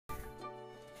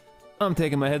I'm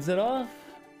taking my headset off.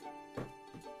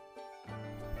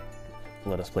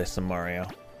 Let us play some Mario.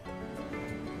 Alright,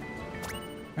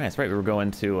 that's right, we were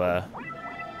going to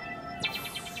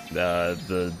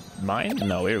the mine?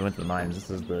 No, we went to the mines. This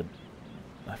is the,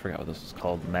 I forgot what this is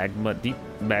called. Deep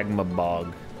magma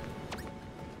bog.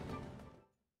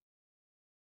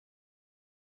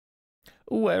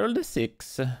 World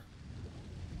 6.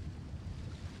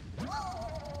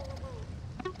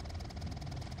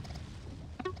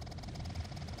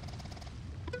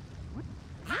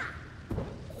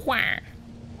 Wah.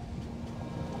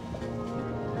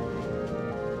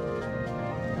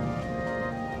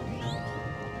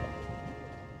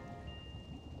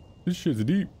 This shit's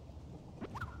deep.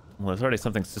 Well, there's already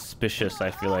something suspicious,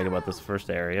 I feel like, about this first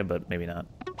area, but maybe not.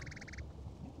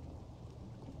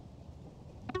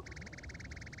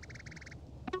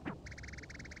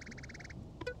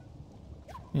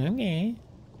 Okay.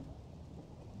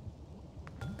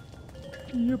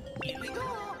 Yep. Here we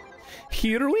go.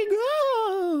 Here we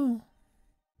go.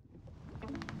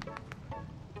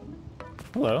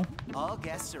 Hello. All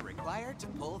guests are required to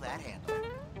pull that handle.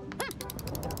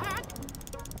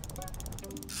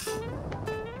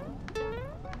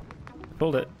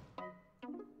 Pulled it.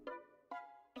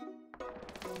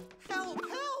 Help!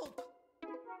 Help!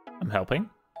 I'm helping.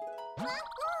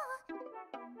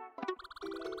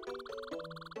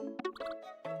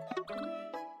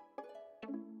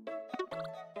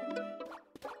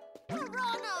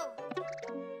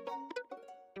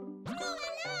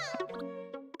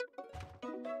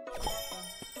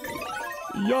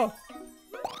 Yeah.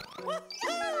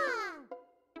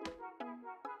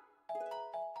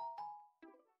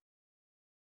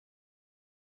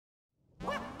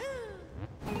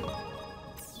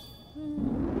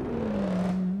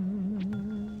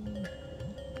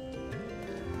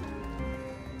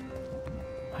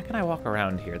 Why can I walk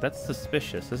around here? That's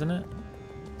suspicious, isn't it?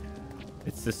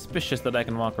 It's suspicious that I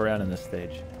can walk around in this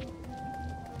stage.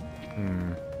 I don't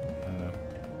know.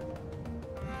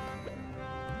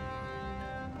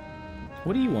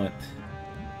 What do you want?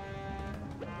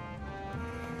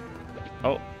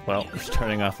 Oh, well, we're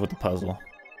starting off with the puzzle.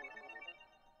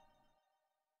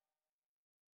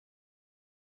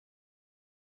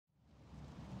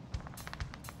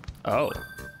 Oh.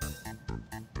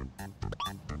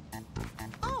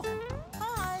 Oh,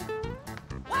 hi!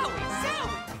 Wowie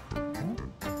zowie!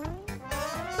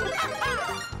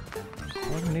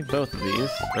 Well, we need both of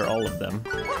these, or all of them.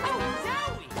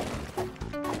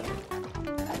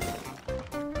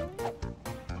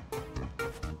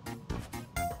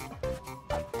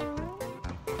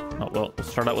 Oh, well, we'll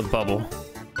start out with Bubble.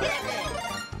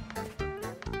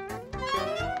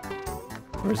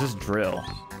 Or is this Drill?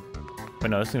 Wait,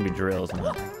 no, this is gonna be Drill, isn't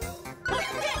it?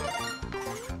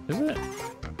 Is it?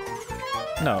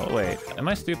 No, wait. Am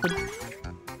I stupid?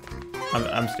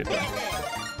 I'm stupid.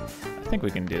 I think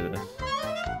we can do this.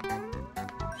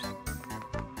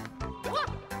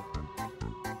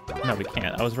 No, we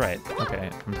can't. I was right. Okay,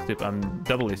 I'm stupid. I'm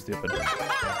doubly stupid.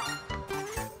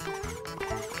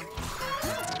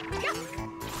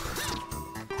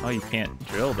 Oh, you can't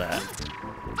drill that.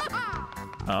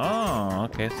 Oh,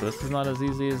 okay, so this is not as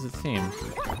easy as it seems.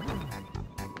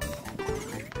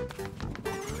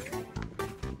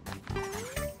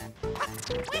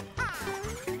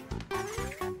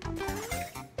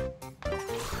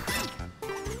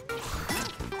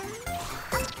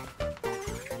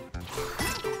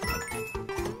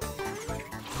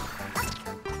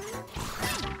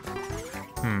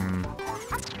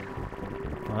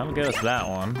 Well, that'll get us that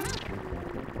one.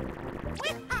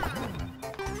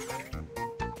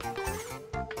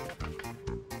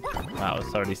 Wow,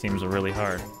 this already seems really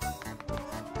hard.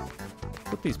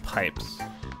 Look at these pipes.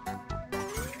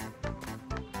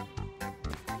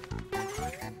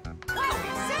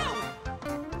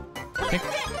 I think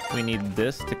we need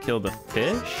this to kill the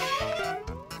fish.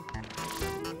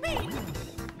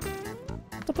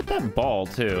 Look at that ball,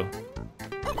 too.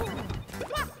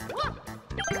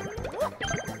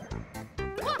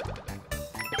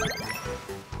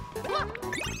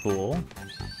 Cool.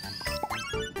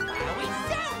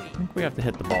 I think we have to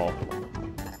hit the ball.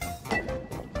 I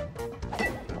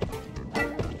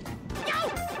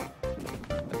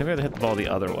think we have to hit the ball the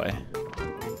other way.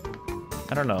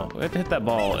 I don't know. We have to hit that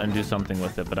ball and do something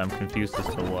with it, but I'm confused as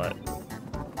to what.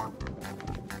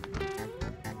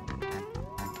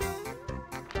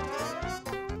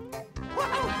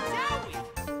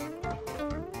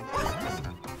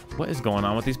 What is going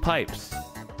on with these pipes?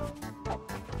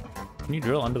 Can you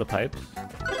drill under the pipes?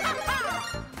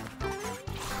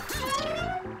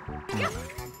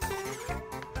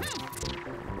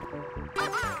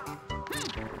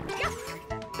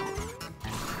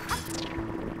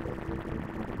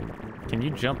 Can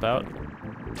you jump out?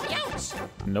 Ouch!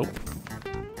 Nope.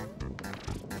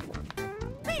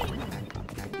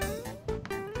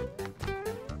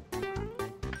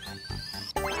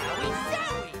 Wowie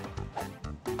zowie!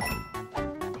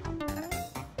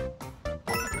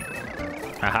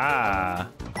 Aha!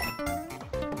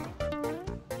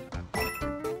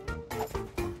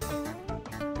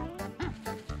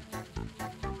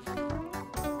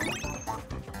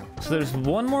 So there's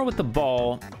one more with the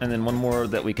ball, and then one more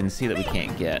that we can see that we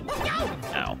can't get.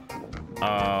 Ow.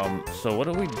 So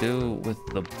what do we do with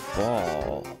the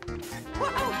ball?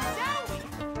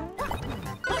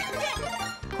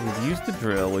 We've used the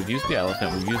drill, we've used the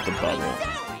elephant, we've used the bubble.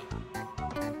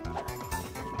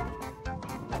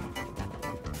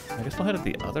 I guess I'll head it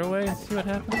the other way and see what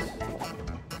happens.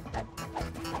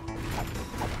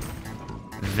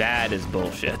 That is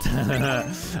bullshit.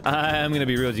 I'm gonna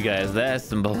be real with you guys, that's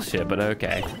some bullshit, but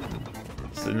okay.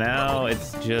 So now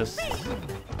it's just...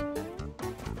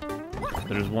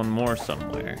 There's one more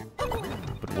somewhere.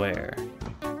 But where?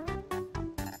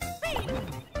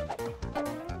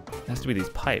 It has to be these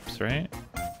pipes, right?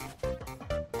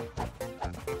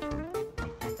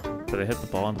 Did I hit the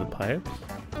ball into the pipes?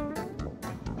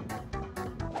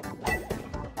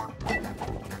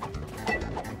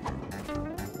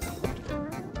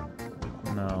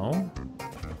 No.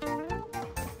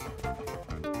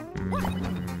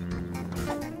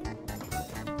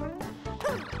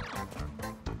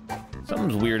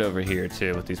 Something's weird over here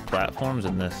too with these platforms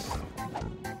and this.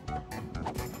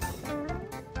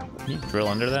 Can you drill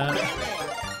under that?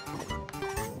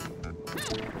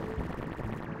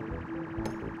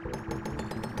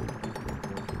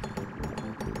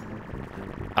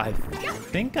 I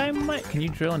think I might. Can you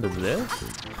drill into this?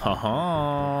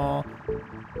 Haha.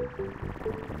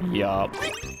 Yup.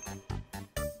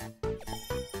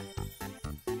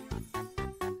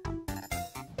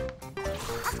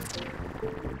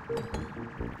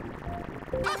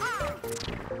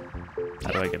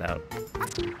 How do I get out?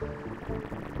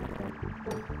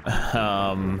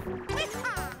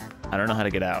 I don't know how to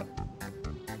get out.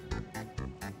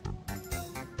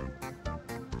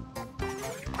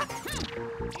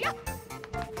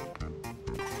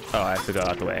 Oh, I have to go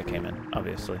out the way I came in,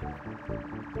 obviously.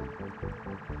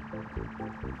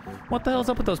 What the hell's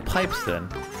up with those pipes then?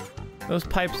 Those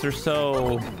pipes are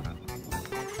so...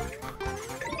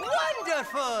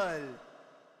 Wonderful!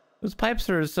 Those pipes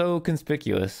are so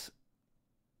conspicuous.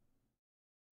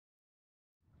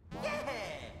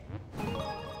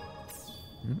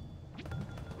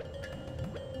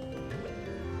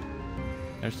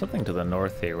 There's something to the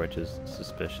north here which is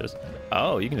suspicious.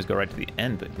 Oh, you can just go right to the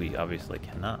end, but we obviously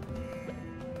cannot.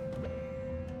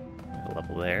 A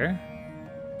level there.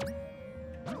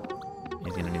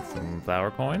 He's gonna need some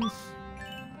flower coins.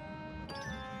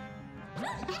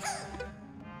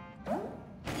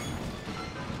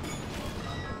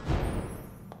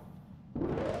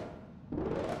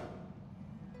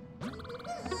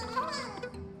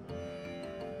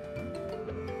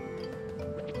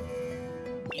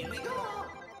 Here we go!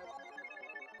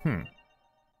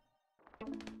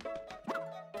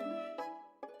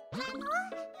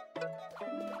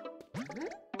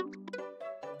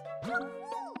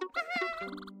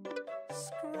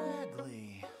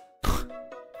 Scraggly.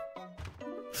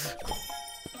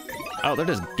 Oh, they're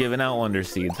just giving out wonder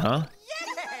seeds, huh?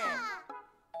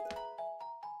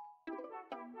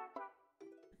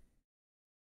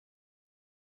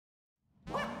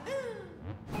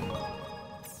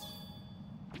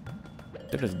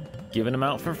 They're just giving them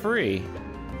out for free.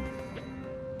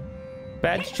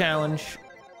 Badge challenge.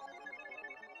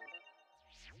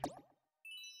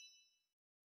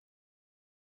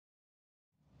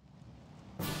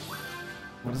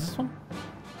 What is this one?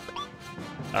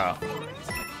 Oh,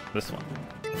 this one.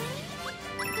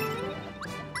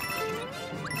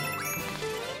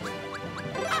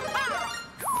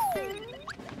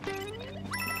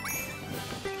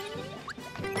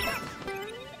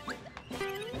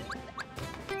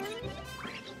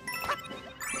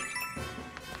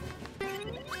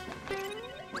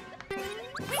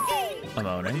 I'm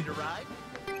owning. Ready to ride?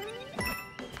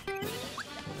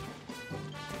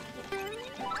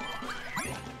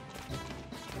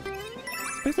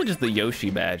 It's basically just the Yoshi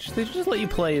badge. They just let you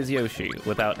play as Yoshi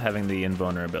without having the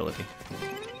invulnerability.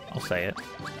 I'll say it.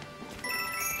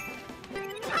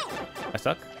 I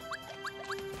suck.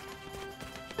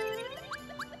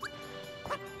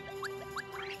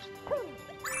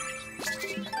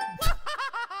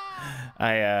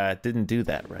 I didn't do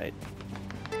that right.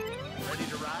 Ready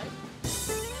to ride?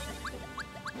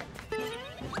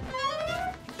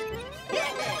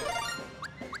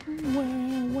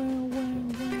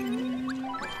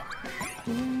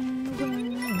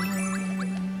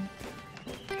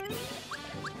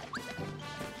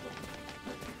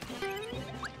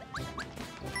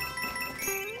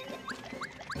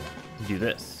 do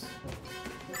this.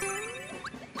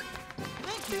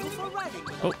 Thank you for riding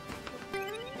with Oh,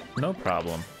 no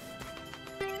problem.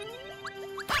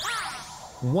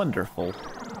 Wonderful.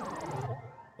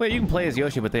 Wait, you can play as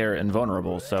Yoshi, but they are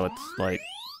invulnerable, so it's like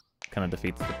kind of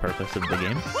defeats the purpose of the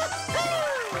game.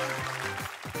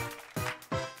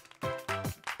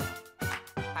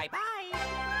 Bye-bye.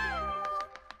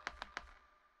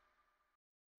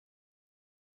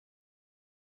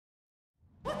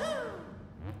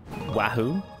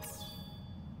 Wahoo!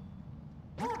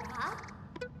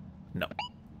 No.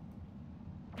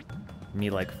 Me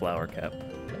like Flower Cap.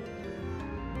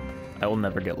 I will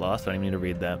never get lost. I don't even need to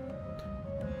read that.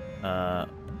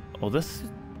 Well, this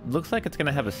looks like it's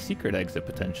gonna have a secret exit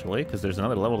potentially, because there's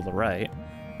another level to the right.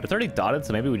 But it's already dotted,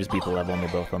 so maybe we just beat the level and they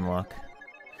both unlock.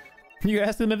 You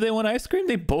ask them if they want ice cream,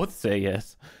 they both say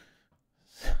yes.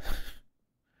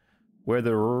 Where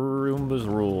the Roombas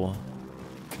rule.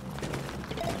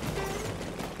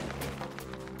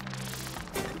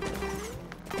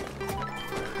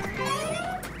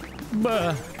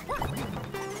 Bah.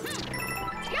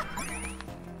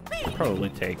 Probably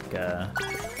take 2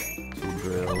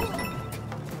 drills.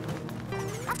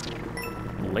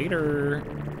 Later.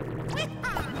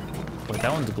 Wait,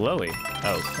 that one's glowy.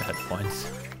 Oh, it had points.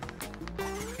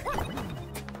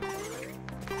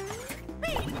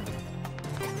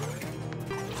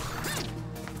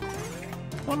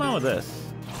 What's going on with this?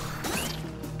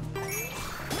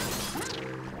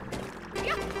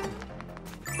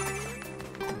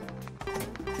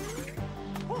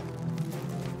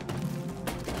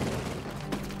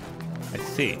 I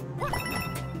see.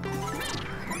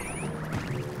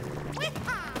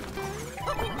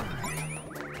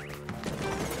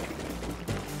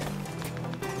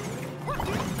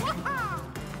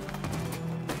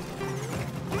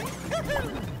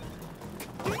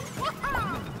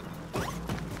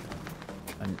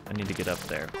 I need to get up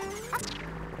there.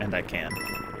 And I can.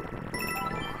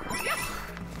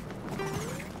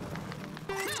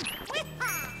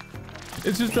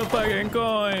 It's just a fucking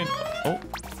coin! Oh,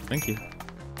 thank you.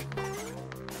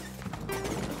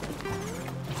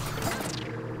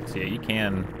 So yeah, you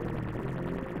can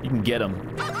get them.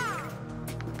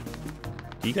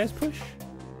 Do you guys push?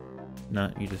 No,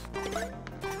 you just...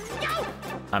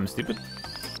 I'm stupid.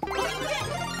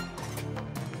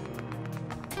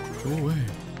 Go away.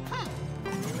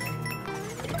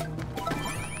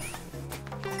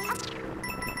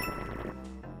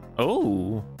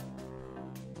 Oh.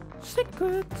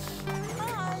 Secrets.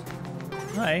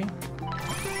 Hi.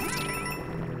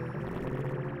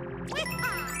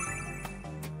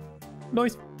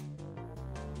 Nice.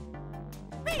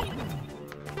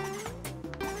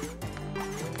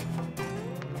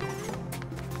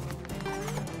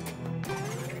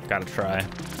 Gotta try.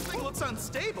 This thing looks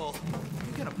unstable.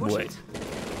 You gonna push Wait. it?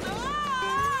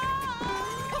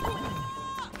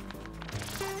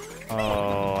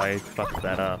 Oh, I fucked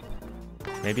that up.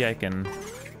 Maybe I can...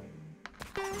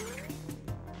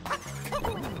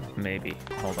 Maybe.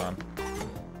 Hold on.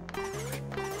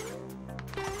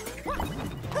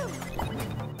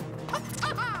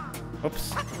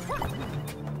 Oops.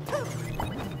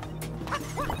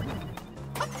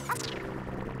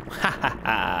 Ha ha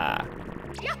ha!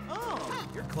 Oh,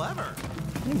 you're clever.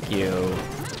 Thank you.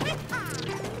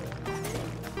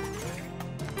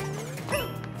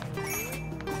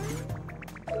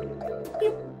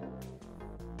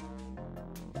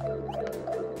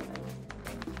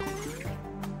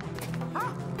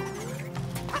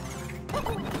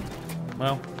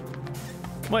 Well,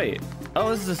 wait. Oh,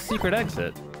 this is a secret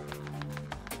exit.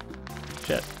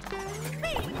 Shit.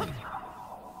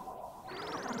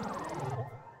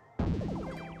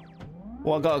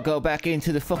 Well, I gotta go back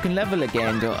into the fucking level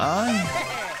again, don't I?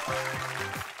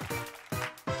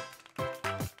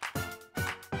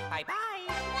 Bye-bye.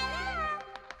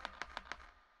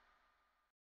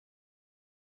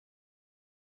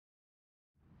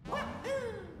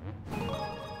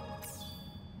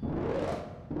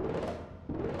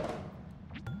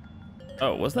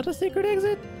 Oh, was that a secret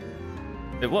exit?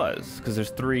 It was, because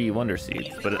there's 3 Wonder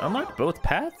Seeds, but it unlocked both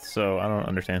paths, so I don't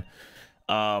understand.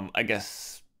 I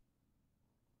guess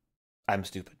I'm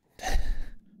stupid.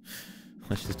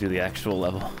 Let's just do the actual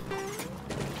level.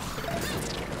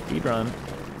 Speed run.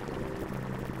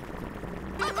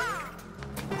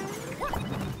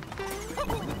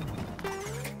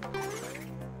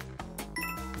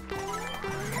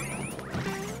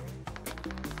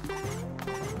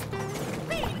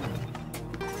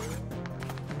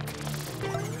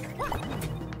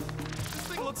 This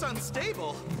thing looks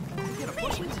unstable. You gonna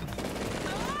push it?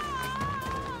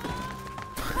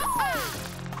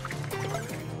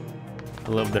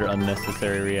 Love their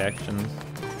unnecessary reactions.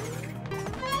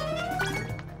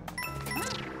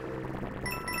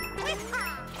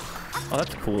 Oh,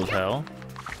 that's cool as hell.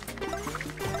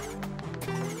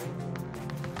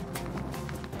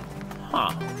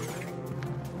 Huh.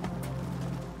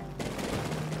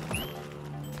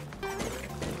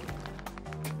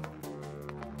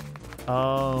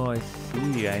 Oh, I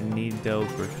see. I need to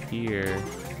over here.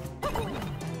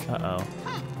 Uh-oh.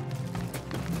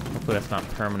 Hopefully that's not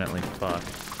permanently fucked.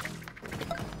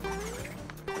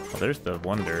 Oh, there's the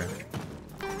wonder.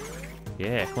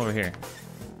 Yeah, come over here.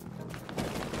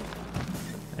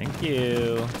 Thank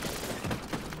you.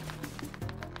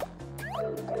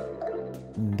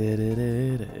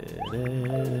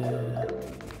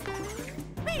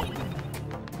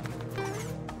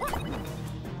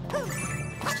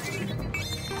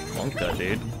 Monka,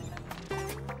 dude.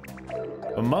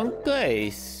 A Monka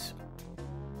Ace.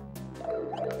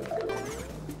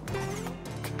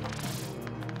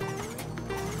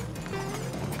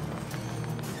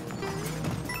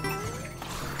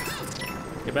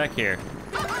 Get back here.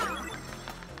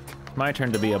 My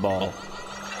turn to be a ball.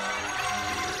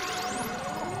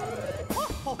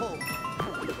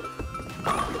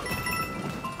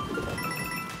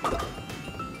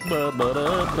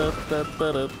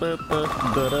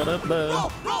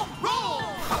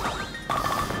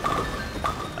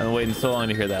 I'm waiting so long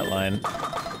to hear that line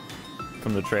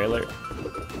from the trailer.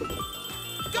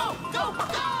 Go, go,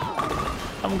 go!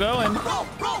 I'm going. Roll,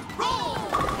 roll, roll!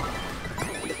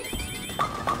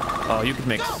 Oh, you could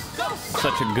make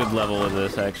such a good level of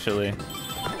this, actually.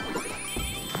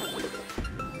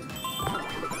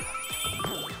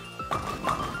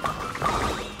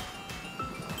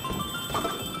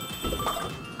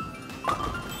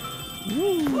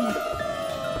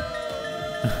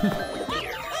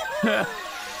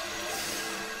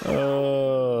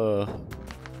 Oh.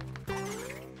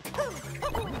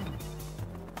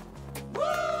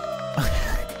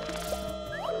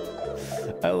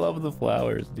 I love the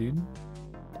flowers, dude.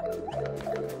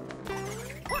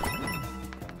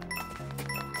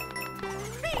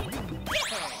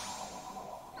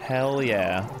 Hell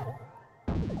yeah.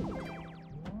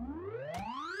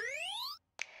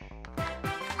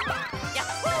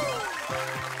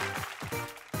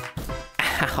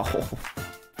 Ow.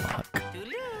 Fuck.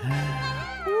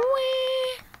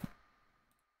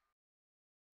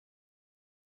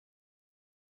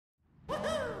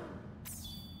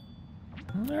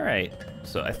 Alright,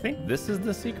 so I think this is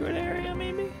the secret area,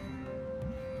 maybe?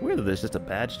 Weird that there's just a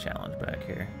badge challenge back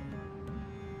here.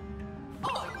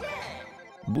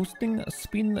 Boosting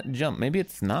spin jump. Maybe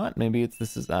it's not. Maybe it's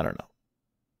this is. I don't know.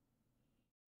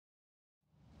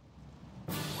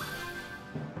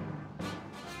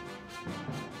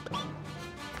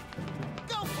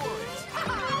 Go for it!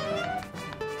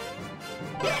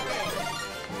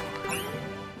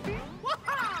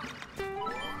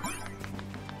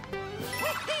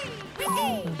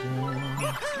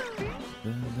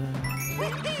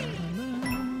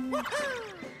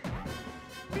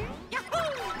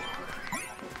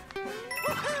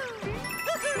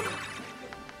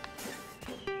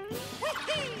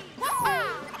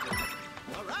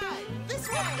 All right, this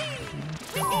way!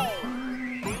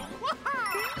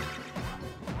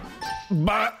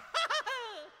 Bah!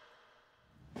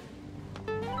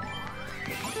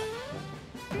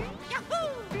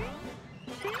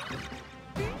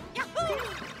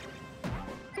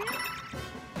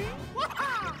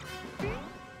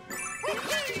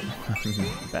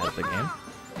 Bad at the game.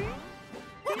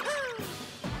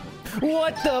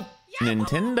 What the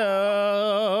Nintendo?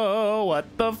 What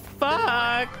the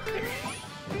fuck?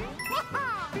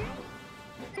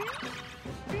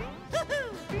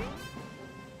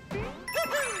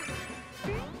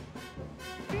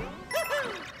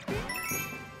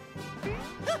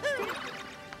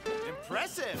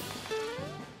 Impressive!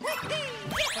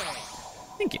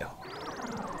 Thank you.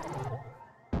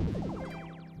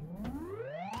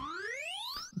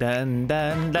 Dun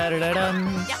dun da da da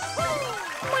dun.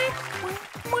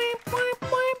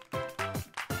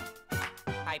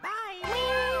 Bye bye!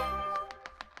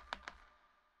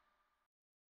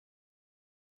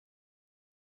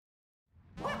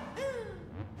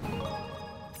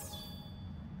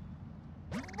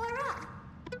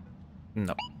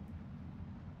 No.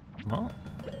 Well,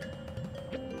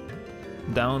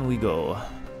 down we go.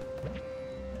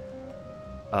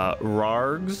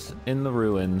 Rargs in the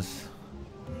ruins.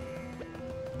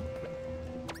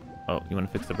 Oh, you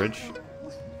want to fix the bridge?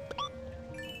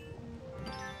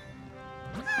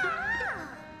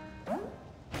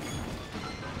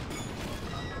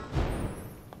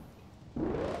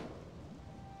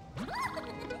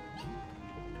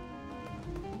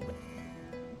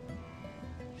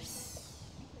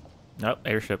 Oh,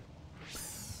 airship.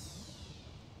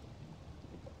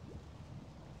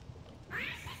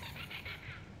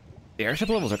 The airship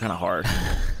levels are kind of hard.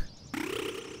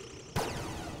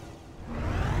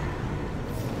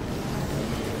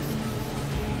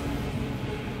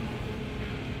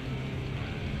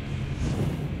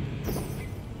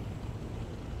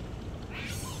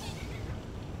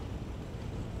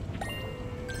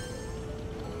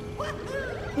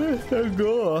 It's so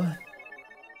cool.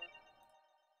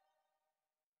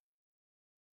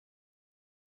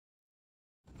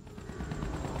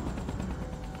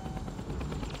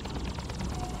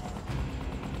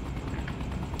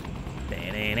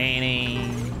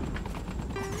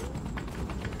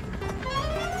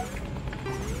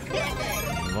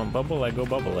 You want bubble? I go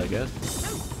bubble, I guess.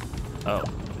 Oh,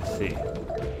 I see.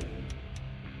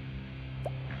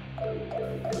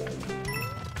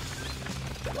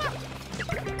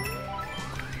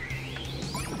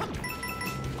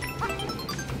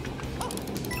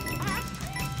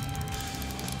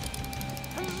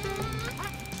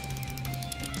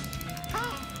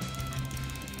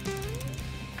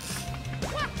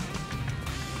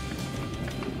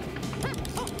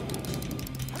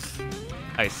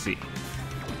 I see.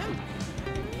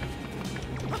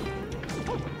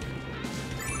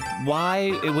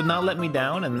 Why it would not let me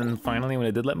down, and then finally when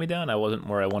it did let me down, I wasn't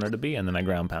where I wanted to be, and then I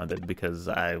ground pounded because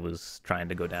I was trying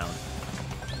to go down.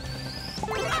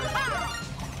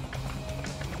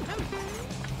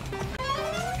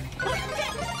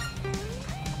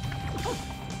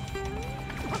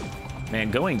 Man,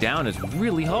 going down is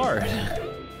really hard.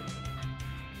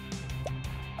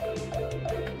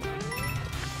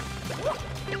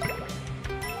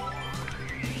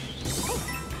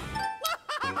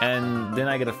 And then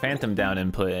I get a phantom down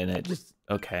input and it just,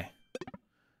 okay.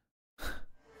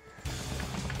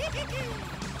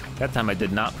 That time I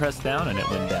did not press down and it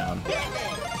went down.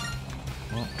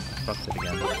 Well, fucked it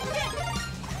again.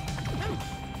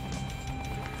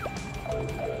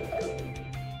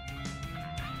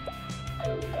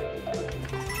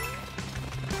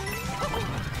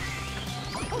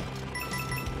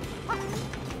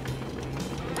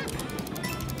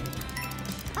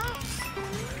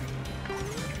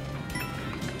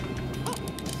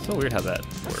 So weird how that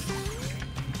works.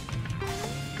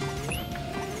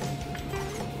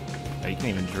 Oh, you can't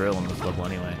even drill in this level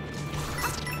anyway.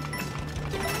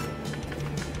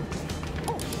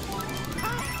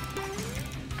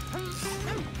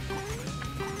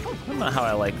 I don't know how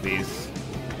I like these.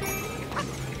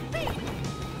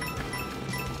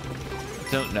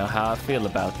 Don't know how I feel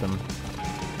about them.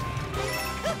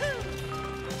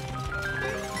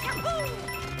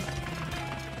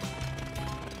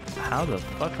 How the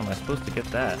fuck am I supposed to get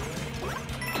that?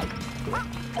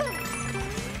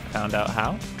 Found out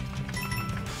how?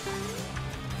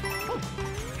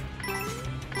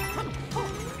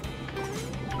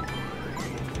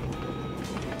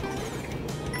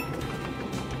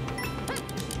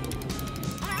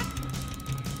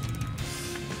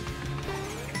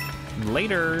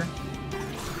 Later.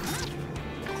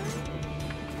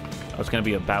 Oh, it's gonna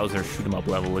be a Bowser shoot 'em up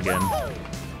level again.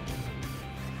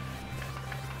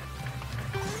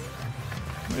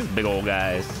 These big old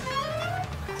guys.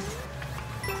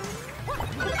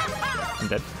 I'm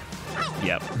dead.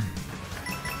 Yep.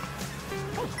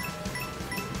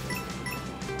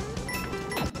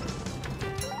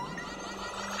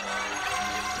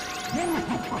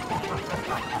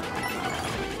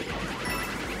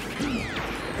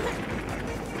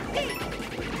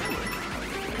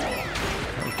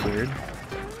 That was weird.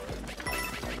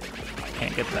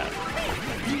 Can't get that.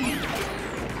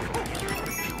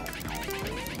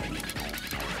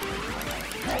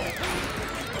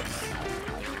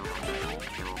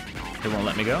 It won't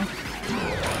let me go.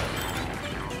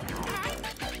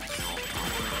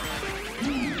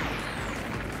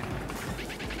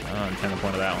 Oh, I'm trying to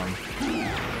point to that one.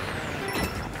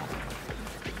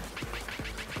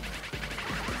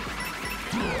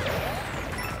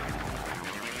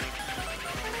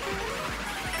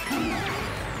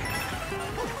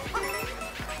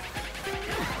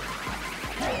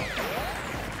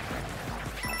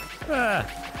 Ah.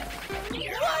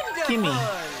 Gimme.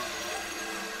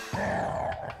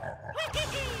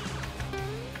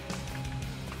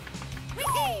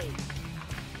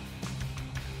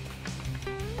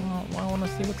 Well, I want to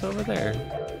see what's over there.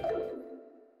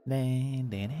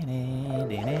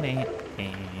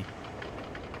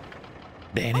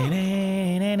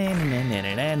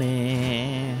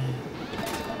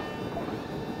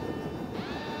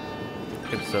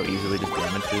 Could so easily just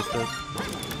damage boost this.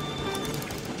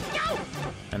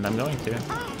 And I'm going to.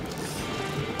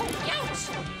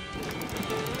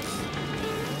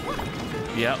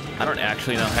 Yep, I don't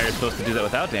actually know how you're supposed to do that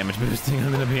without damage boosting,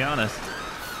 I'm gonna be honest.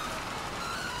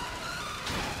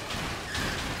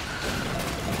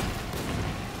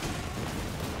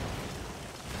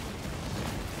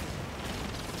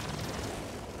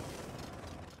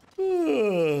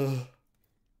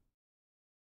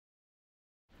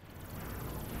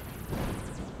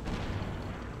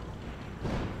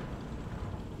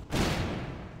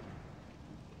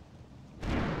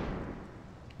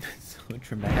 So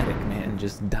dramatic, man.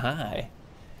 Just die.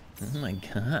 Oh my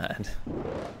god.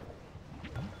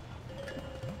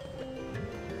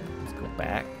 Let's go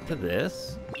back to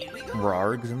this.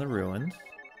 Rarg's in the ruins.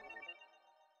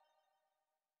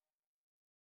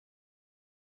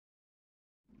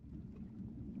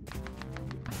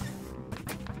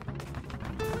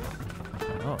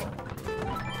 Oh.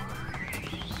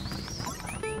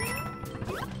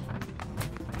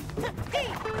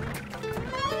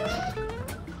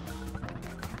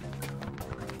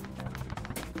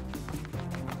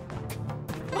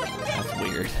 That's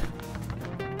weird.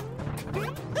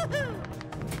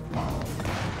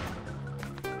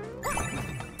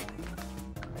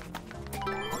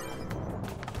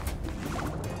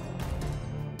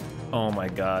 Oh my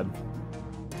god.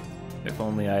 If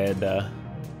only I had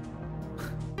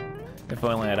if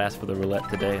only I'd asked for the roulette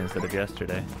today instead of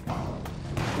yesterday.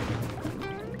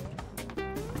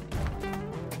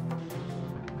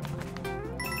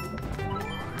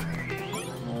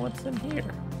 Well, what's in here?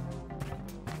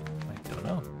 I don't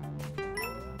know.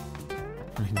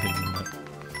 I mean,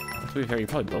 to be fair, you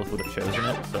probably both would have chosen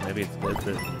it, so maybe it's good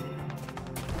that...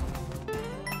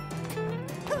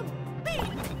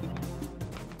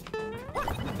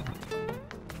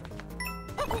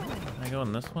 Can I go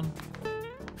in this one?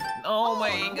 Oh my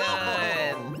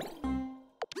god!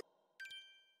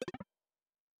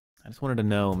 I just wanted to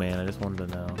know, man. I just wanted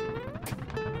to know.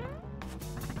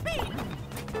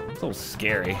 It's a little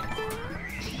scary.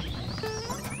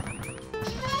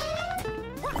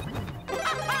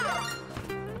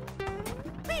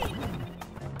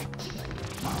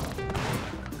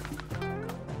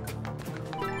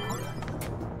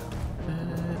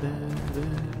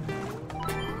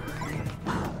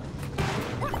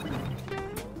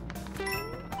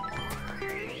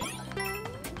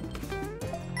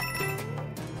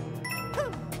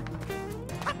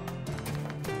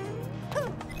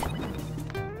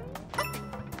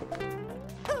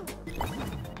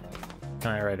 Can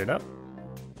I write it up?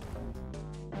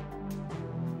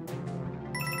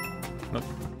 Nope.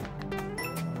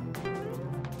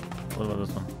 What about this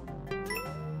one?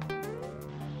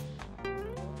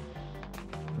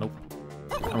 Nope.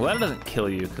 I'm glad it doesn't kill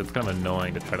you, because it's kind of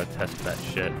annoying to try to test that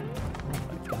shit. Oh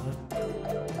my god. I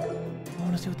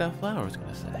want to see what that flower was going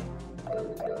to say.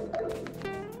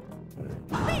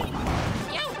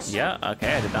 Yeah,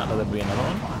 okay, I did not know there'd be another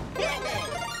one.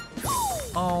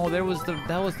 Oh, that was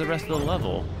the rest of the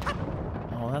level.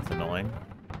 Oh, that's annoying.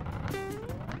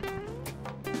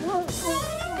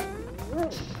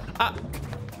 Ah!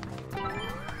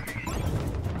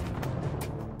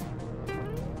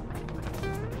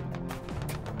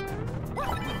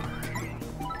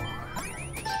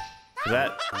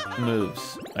 That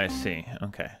moves. I see.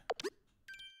 Okay.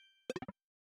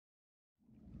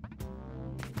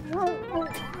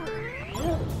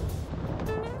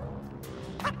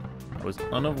 I was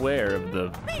unaware of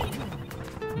the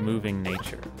moving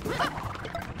nature.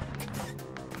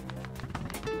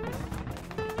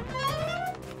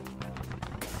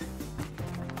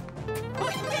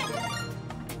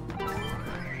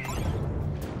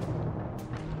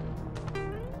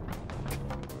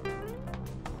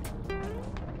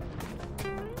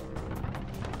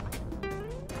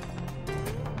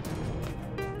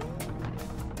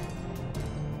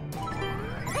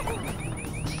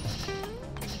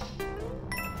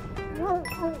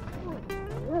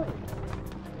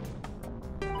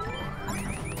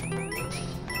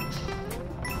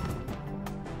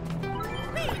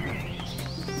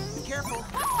 Careful.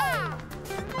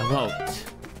 I won't.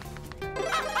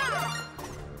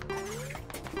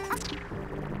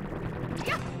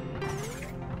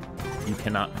 You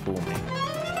cannot fool me.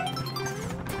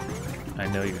 I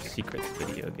know your secrets,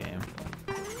 video game.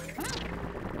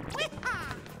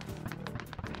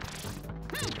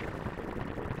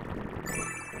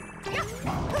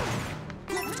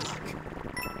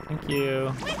 Thank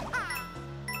you.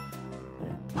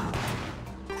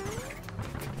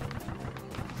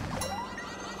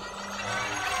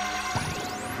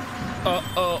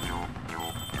 Uh-oh.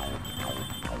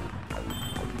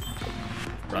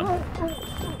 Run.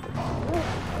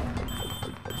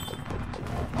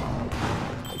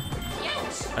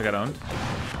 I got owned.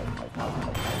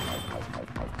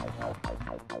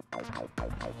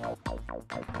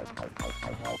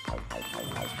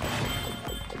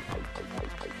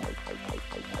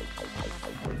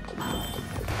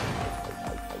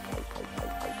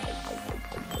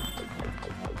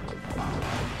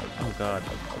 Oh god.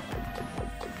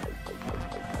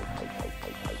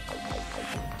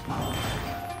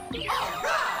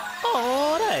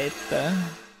 Alright.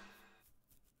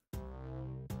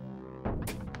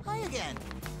 Hi again.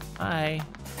 Hi.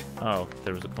 Oh,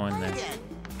 there was a coin Hi there. again.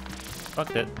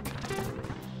 Fucked it.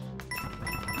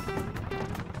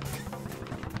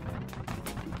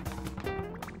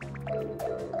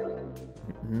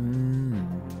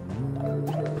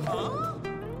 Huh?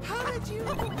 How did you?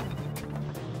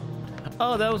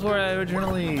 Oh, that was where I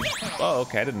originally... Oh,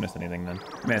 okay, I didn't miss anything then.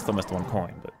 I mean, I still missed one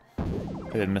coin, but I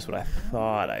didn't miss what I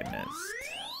thought I missed.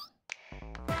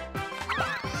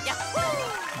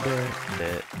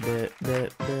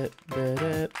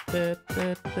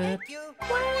 Thank you.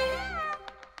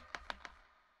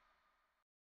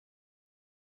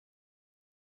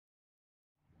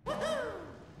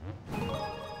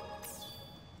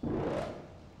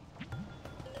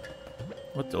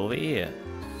 What's over here?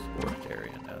 Storage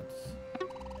area notes.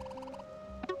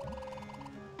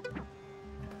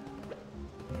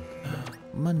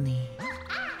 Money.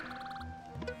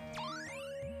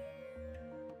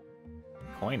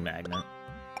 Coin magnet.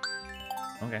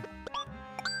 Okay.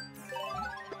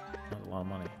 That's a lot of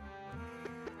money.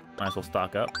 Might as well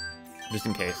stock up, just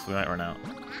in case we might run out.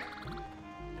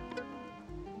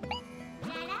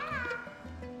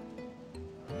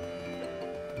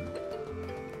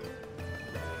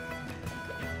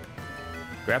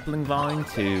 Grappling Volume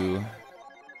 2.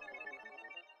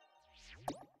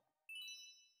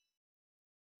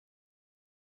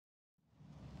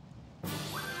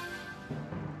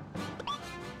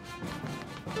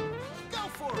 Go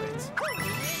for it.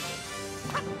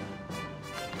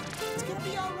 It's gonna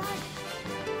be all right.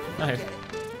 Nice. Get it.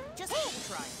 Just keep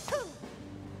trying.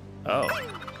 Oh,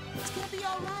 It's gonna be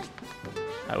all right.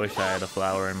 I wish I had a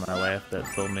flower in my life that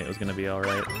told me it was gonna be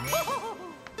alright.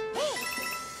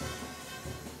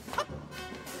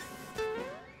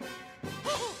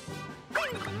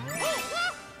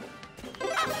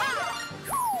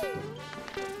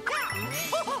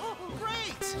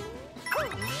 Great!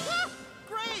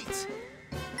 Great!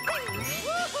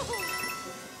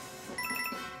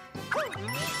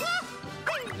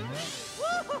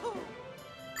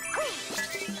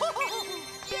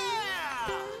 Yeah!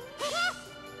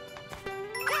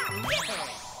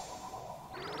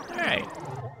 Alright.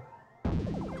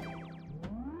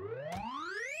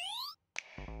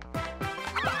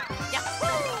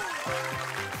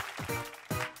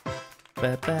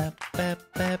 Ba, ba, ba,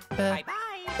 ba, ba. Bye bye.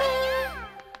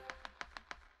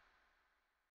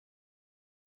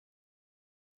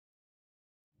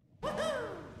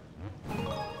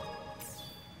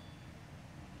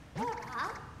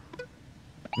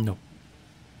 No.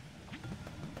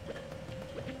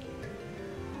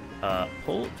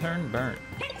 Pull, turn, burn.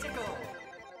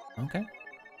 Okay.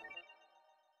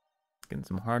 Getting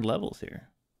some hard levels here.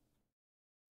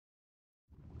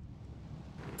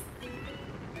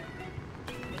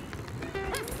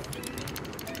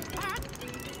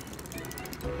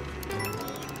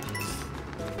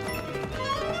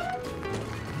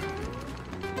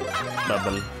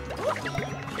 Bubble.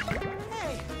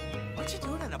 Hey, what you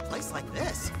doing in a place like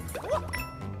this?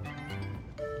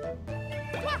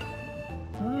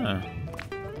 Ah.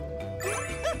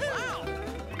 Wow!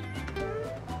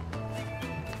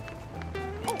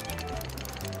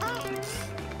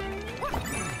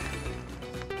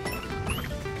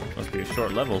 Must be a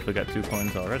short level if we got 2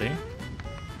 coins already.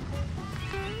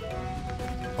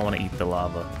 I want to eat the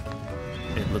lava.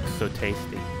 It looks so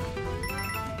tasty.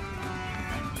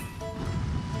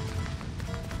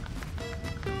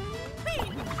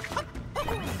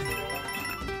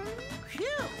 Phew!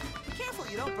 Careful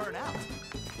you don't burn out.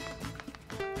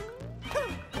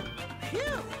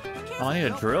 Phew! Oh, I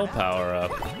need a drill power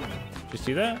up. Did you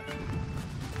see that?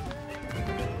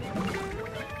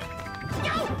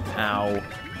 Ow.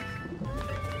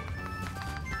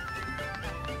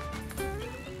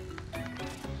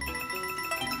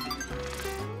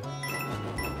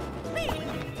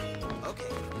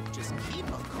 Okay, just keep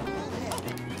a cool head.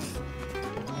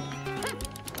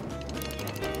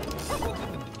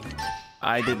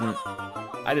 I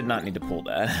did not need to pull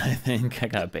that. I think I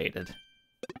got baited.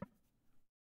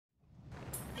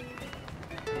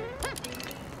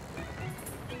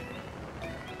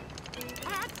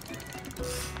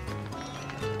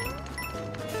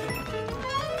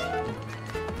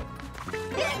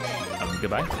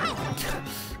 Goodbye. Hey,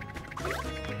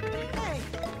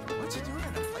 what you doing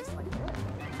in a place like that?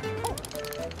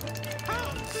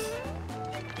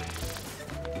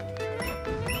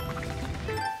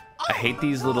 hate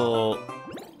these little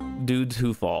dudes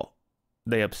who fall.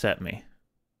 They upset me.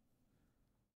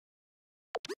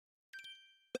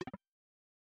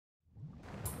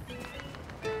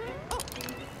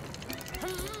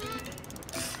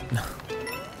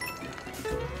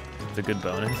 It's a good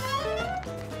bonus.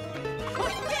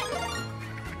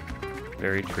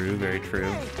 Very true, very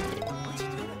true.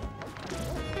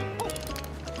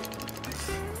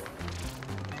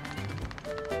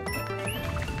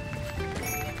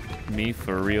 Me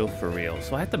for real, for real.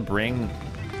 So I have to bring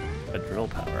a drill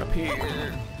power up here.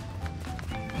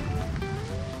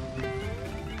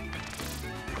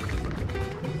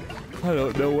 I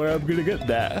don't know where I'm gonna get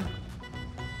that.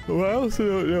 Well, I also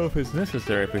don't know if it's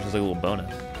necessary, if it's just like a little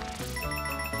bonus.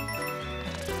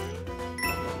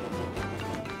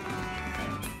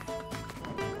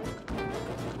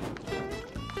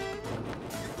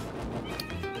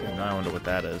 And now I wonder what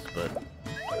that is, but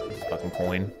it's a fucking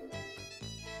coin.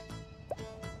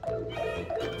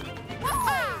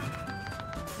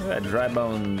 Look at that dry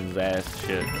bones ass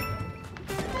shit.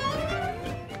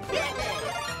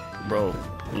 Bro,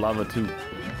 lava too.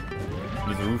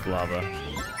 Use roof lava.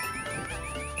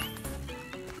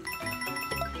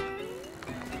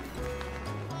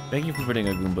 Thank you for putting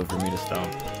a Goomba for me to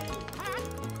stomp.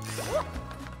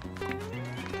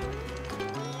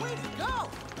 Way to go!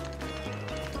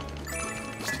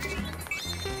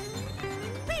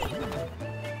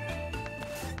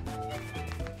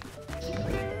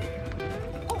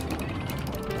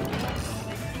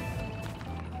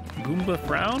 Goomba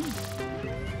frown?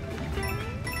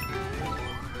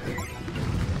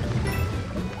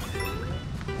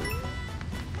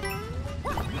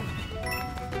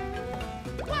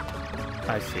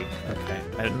 I see. Okay.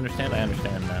 I didn't understand. I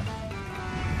understand now.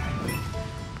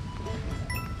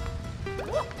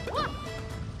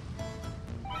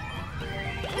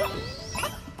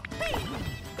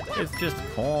 It's just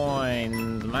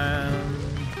coins, man.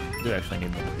 I do actually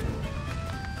need them.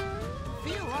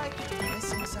 Feel like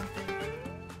missing something?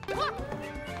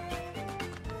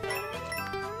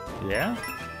 Yeah?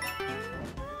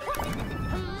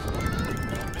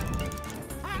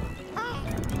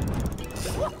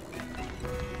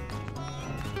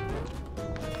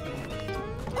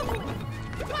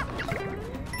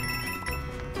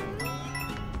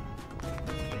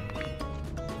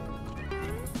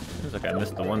 Seems like I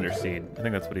missed the Wonder Seed. I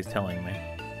think that's what he's telling me.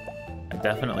 I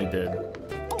definitely did.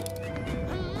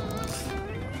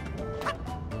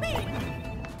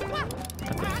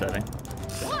 That's upsetting.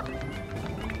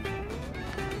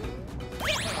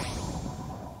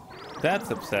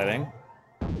 That's upsetting.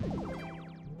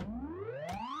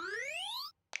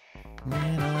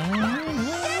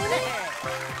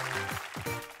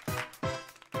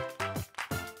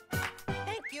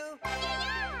 Thank you.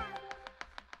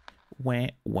 Wah,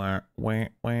 wah, wah,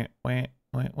 wah, wah,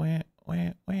 wah, wah,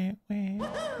 wah, wah, wah.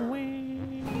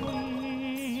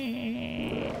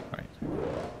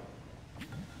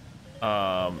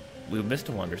 Right. We missed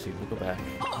a Wonder Seed. We'll go back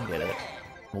and get it.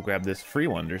 We'll grab this free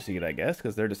Wonder Seed, I guess,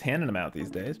 because they're just handing them out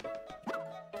these days.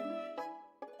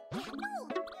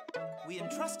 We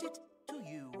entrust it to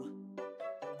you.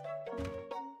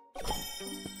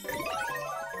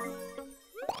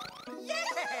 Yeah!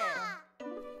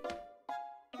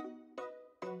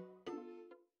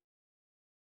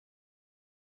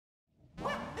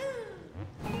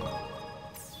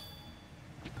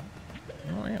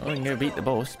 Alright, we can go beat the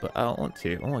boss, but I don't want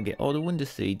to. I want to get all the Wonder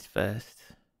Seeds first.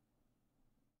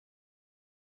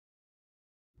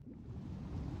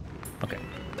 Okay.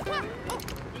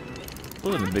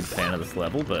 Wasn't a big fan of this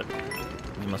level, but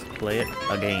we must play it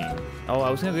again. Oh,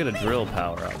 I was gonna get a drill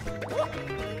power up.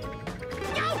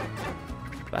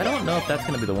 But I don't know if that's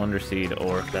gonna be the Wonder Seed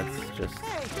or if that's just.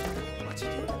 Hey, what you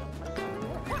doing?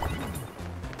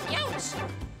 Ouch!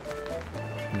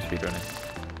 I'm speedrunning.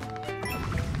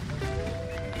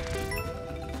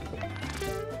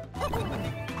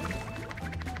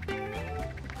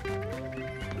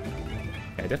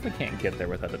 I definitely can't get there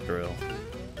without a drill.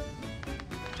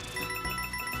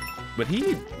 But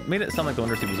he made it sound like the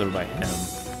Wonder Seed was over by him.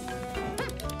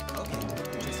 Okay.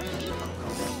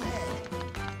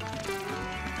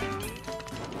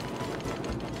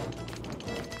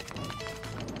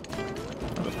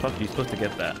 How the fuck are you supposed to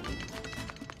get that?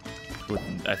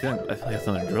 I feel like that's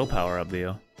another drill power up,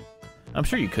 Leo. I'm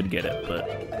sure you could get it, but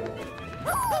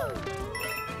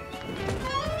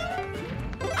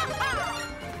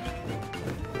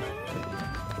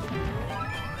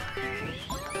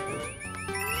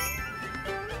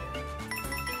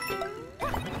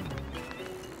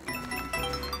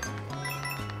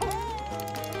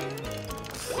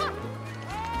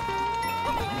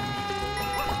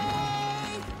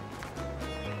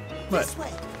What? This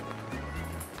way.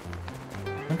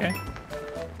 Okay.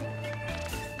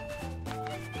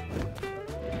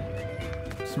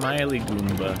 Smiley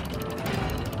Goomba.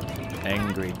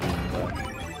 Angry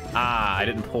Goomba. Ah, I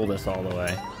didn't pull this all the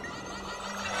way.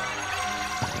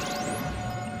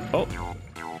 Oh.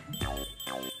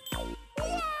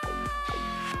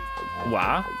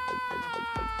 Wow.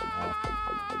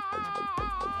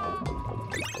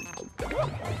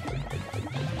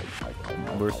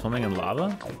 We're swimming in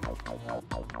lava?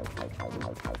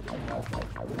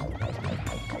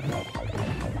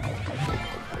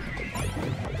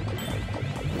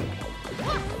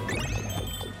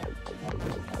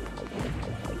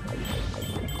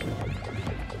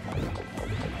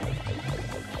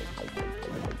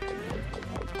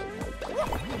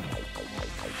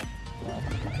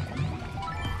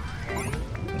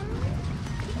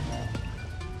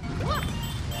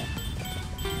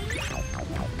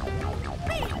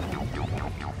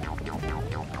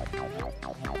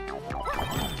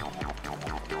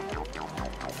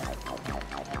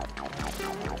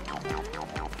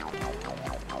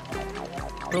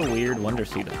 What a weird Wonder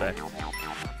Seed effect.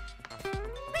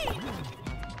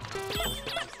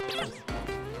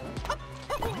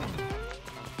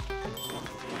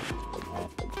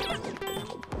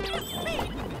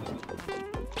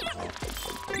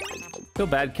 Feel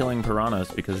bad killing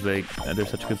piranhas because they're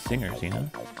such good singers, you know?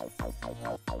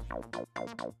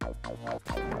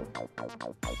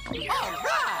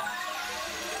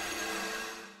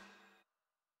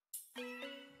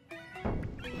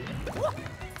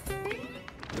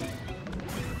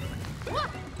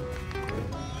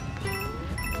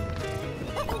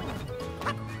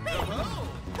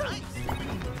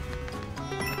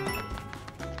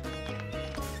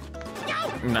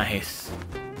 Nice.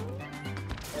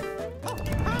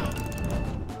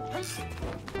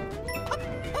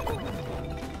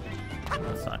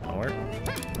 That's not gonna work.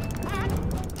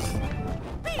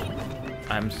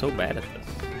 I'm so bad at this.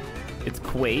 It's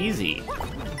Quasi.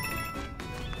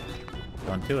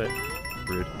 Don't do it.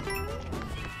 Rude.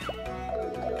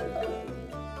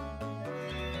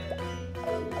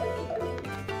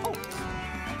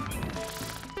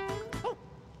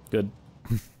 Good.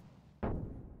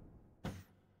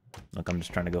 Look, I'm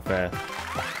just trying to go fast.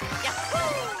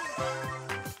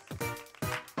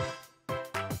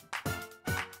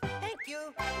 Thank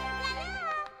you.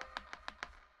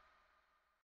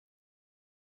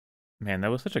 Man,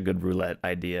 that was such a good roulette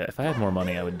idea. If I had more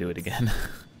money, I would do it again.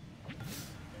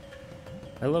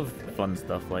 I love fun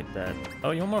stuff like that.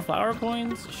 Oh, you want more flower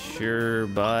coins? Sure,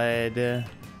 bud.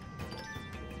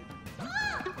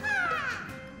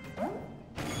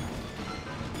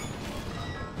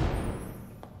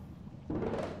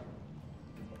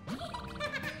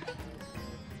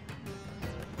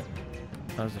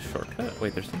 That was a shortcut?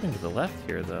 Wait, there's something to the left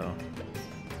here, though.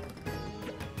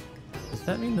 Does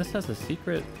that mean this has a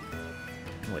secret?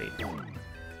 Wait.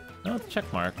 No, it's a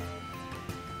check mark.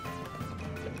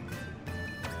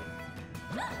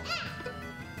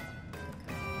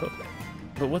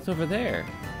 But what's over there?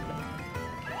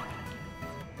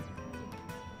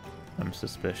 I'm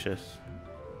suspicious.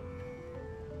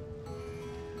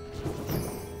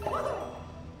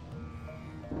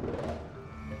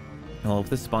 Well, if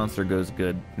this sponsor goes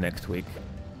good next week,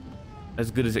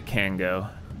 as good as it can go,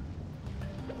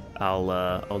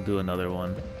 I'll do another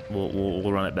one. We'll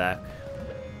run it back.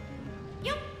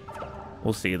 Yep.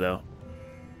 We'll see though.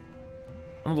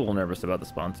 I'm a little nervous about the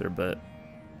sponsor, but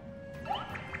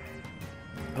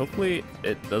hopefully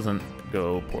it doesn't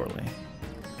go poorly.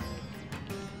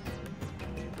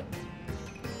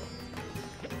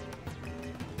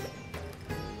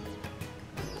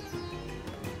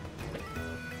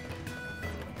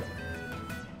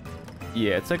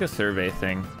 Yeah, it's like a survey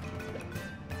thing.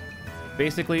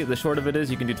 Basically, the short of it is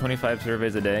you can do 25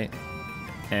 surveys a day,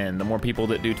 and the more people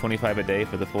that do 25 a day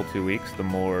for the full 2 weeks, the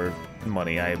more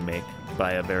money I make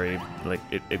by a very, like,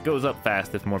 it goes up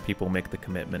fast if more people make the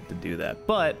commitment to do that.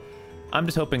 But I'm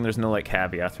just hoping there's no, like,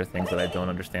 caveats or things that I don't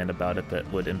understand about it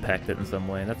that would impact it in some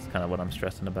way. That's kind of what I'm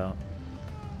stressing about.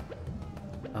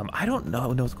 I don't know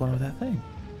what's going on with that thing.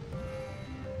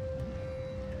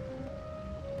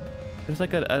 There's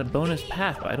like a bonus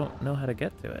path, but I don't know how to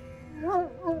get to it.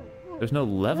 There's no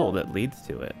level that leads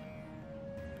to it.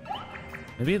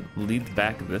 Maybe it leads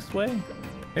back this way?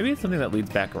 Maybe it's something that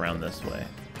leads back around this way.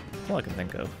 That's all I can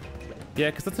think of. Yeah,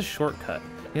 because that's a shortcut.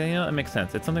 Yeah, you know, it makes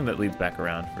sense. It's something that leads back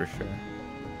around for sure.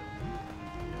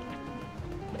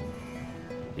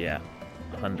 Yeah,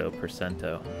 hundo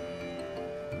percento.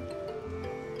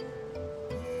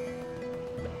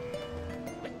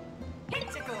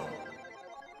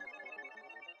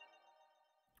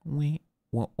 Wait,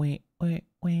 what, wait.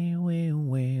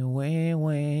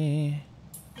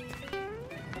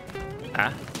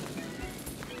 Ah.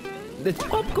 It's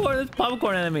popcorn. It's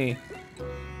popcorn enemy.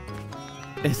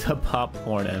 It's a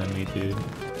popcorn enemy, dude.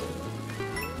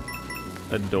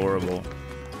 Adorable.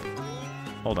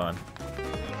 Hold on.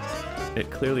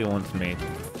 It clearly wants me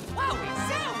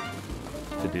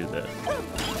to do this.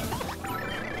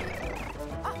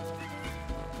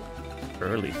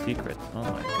 Early secrets. Oh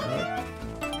my god.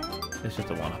 It's just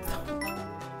a one-up though.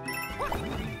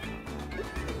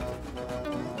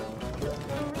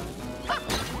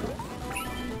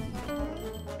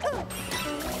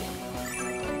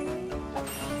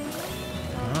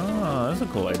 Oh, that's a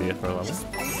cool idea for a level.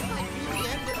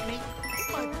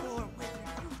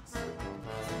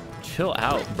 Chill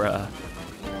out, bruh.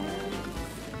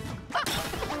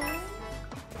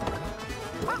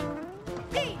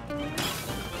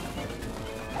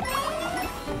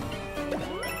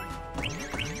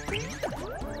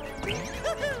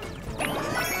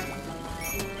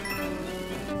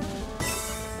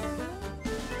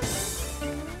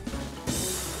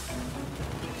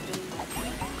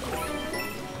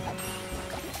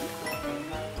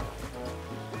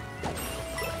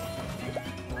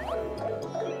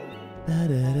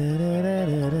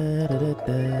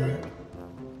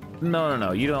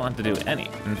 No, you don't have to do any.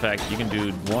 In fact, you can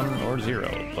do 1 or 0,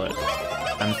 but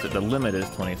the limit is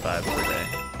 25 per day.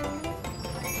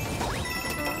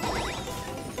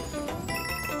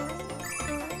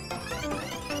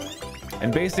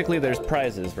 And basically there's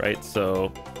prizes, right?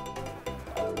 So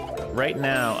right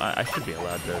now, I should be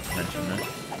allowed to mention this.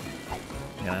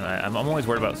 Yeah, I'm always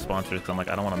worried about sponsors because I'm like,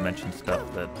 I don't want to mention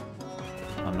stuff that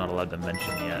I'm not allowed to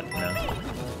mention yet, you know?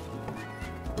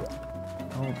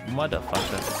 Oh,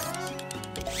 motherfucker.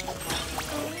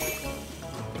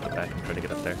 Go back and try to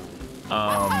get up there.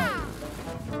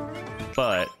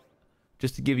 But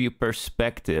just to give you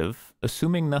perspective,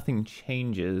 assuming nothing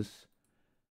changes,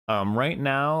 right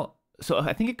now, so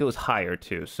I think it goes higher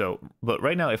too. So, but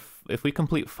right now, if we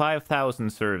complete 5,000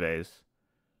 surveys,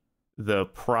 the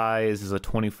prize is a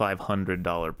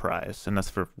 $2,500 prize, and that's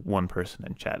for one person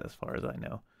in chat, as far as I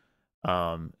know.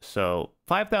 So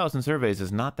 5,000 surveys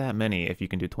is not that many if you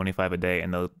can do 25 a day,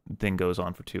 and the thing goes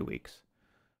on for 2 weeks,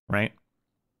 right?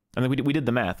 And then we did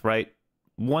the math, right?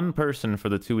 One person for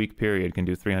the 2-week period can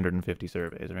do 350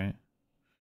 surveys, right?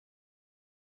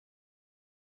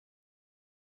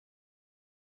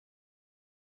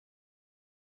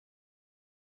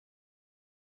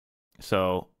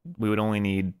 So we would only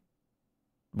need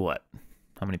what?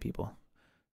 How many people?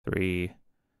 3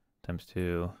 times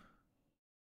 2.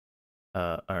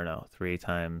 I don't know. 3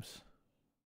 times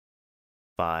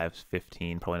 5 is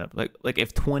 15. Probably not. Like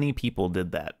if 20 people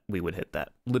did that, we would hit that.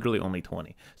 Literally only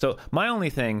 20. So my only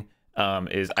thing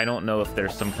is I don't know if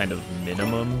there's some kind of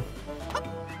minimum.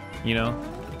 You know,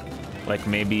 like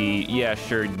maybe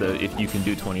sure. If you can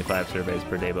do 25 surveys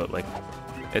per day, but like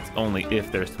it's only if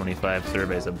there's 25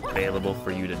 surveys available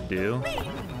for you to do.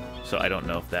 So I don't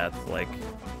know if that's like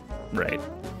right.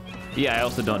 Yeah, I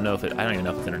also don't know if I don't even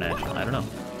know if it's international. I don't know.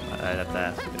 I'd have to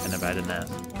ask. I didn't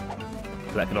ask.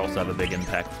 That could also have a big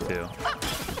impact too.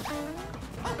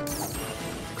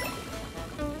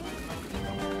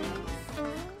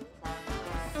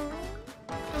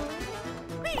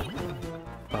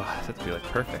 Oh, this has to be like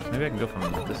perfect. Maybe I can go from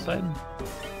this side.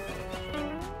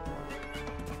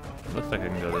 Looks like I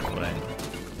can go this way.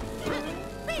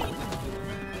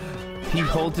 He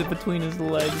holds it between his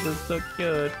legs. That's so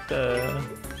cute.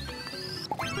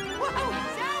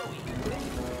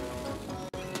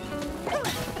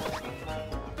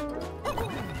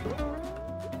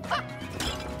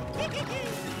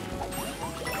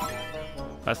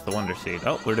 That's the Wonder Seed.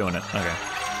 Oh, we're doing it. Okay.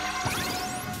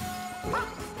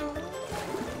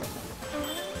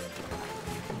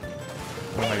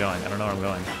 Where am I going? I don't know where I'm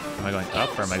going. Am I going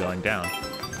up or am I going down?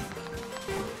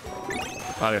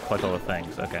 Oh, I gotta collect all the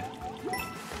things. Okay.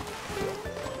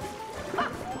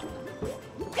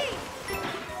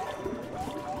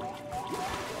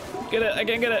 Get it! I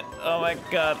can't get it! Oh my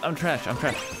god, I'm trash. I'm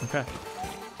trash. I'm trash.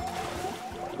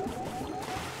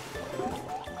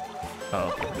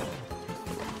 Oh, okay.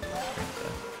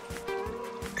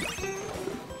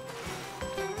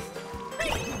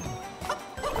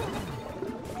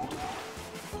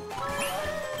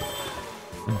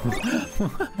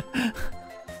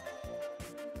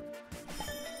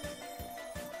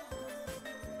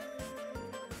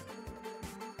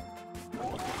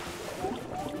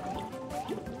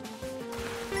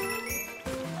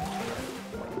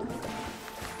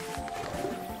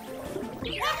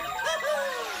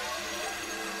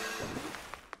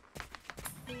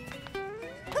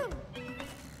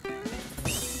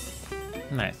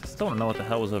 Nice. I still don't know what the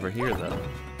hell was over here, though.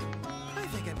 I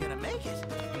think I'm gonna make it.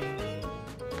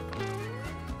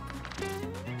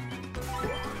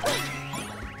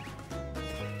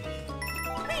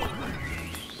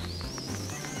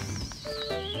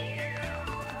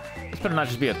 better not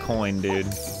just be a coin, dude.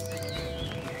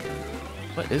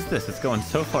 What is this? It's going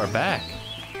so far back.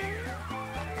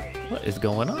 What is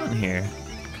going on here?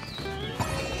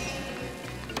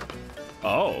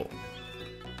 Oh.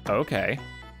 Okay.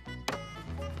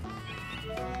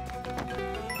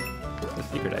 What's the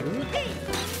secret exit?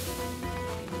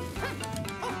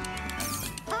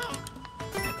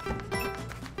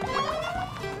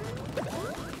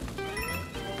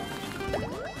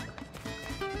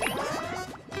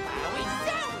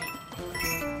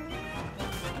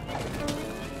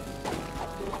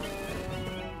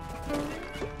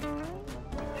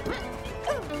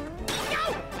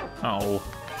 Oh.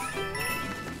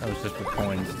 That was just with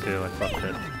coins too, I fucked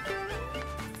it.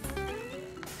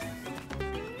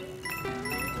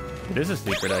 It is a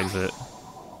secret exit.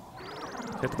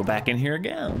 I have to go back in here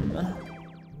again.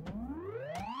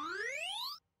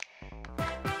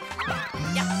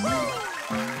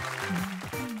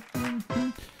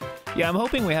 Yeah, I'm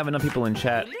hoping we have enough people in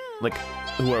chat, like,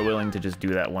 who are willing to just do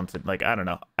that once. Like, I don't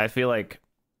know. I feel like,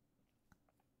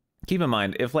 keep in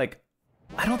mind, if like,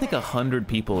 I don't think 100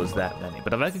 people is that many,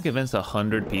 but if I could convince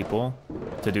 100 people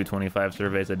to do 25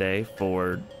 surveys a day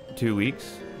for 2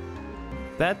 weeks,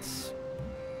 that's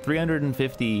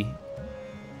 350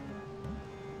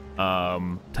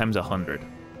 times 100,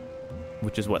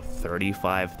 which is what,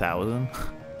 35,000?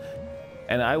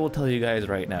 And I will tell you guys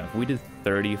right now, if we did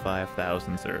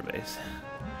 35,000 surveys,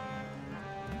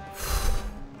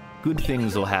 good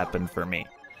things will happen for me.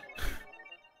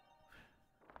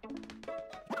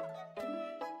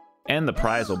 And the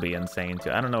prize will be insane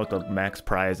too. I don't know what the max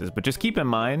prize is, but just keep in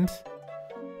mind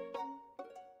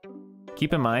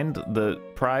the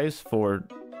prize for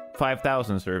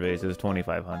 5,000 surveys is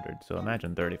 2,500. So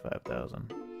imagine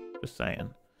 35,000. Just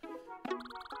saying.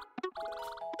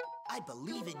 I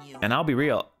believe in you. And I'll be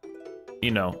real,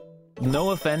 you know,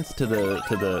 no offense to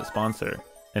the sponsor.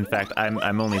 In fact,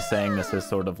 I'm only saying this as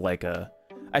sort of like a,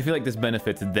 I feel like this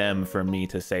benefits them for me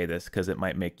to say this because it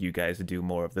might make you guys do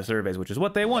more of the surveys, which is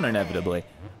what they want inevitably.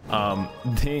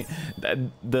 The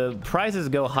prizes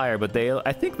go higher, but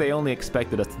I think they only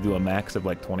expected us to do a max of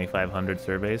like 2,500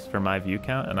 surveys for my view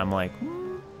count, and I'm like,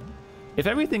 if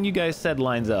everything you guys said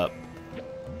lines up,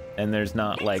 and there's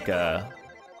not like a,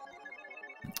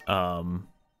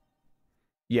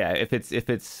 yeah, if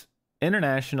it's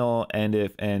international and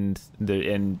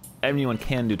anyone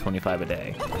can do 25 a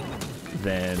day,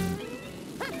 then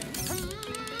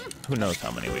who knows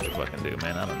how many we could fucking do,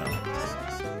 man. I don't know.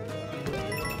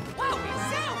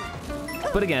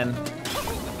 But again,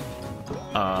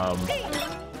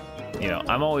 you know,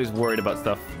 I'm always worried about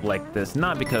stuff like this,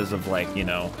 not because of like, you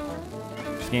know,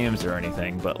 scams or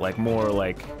anything, but like more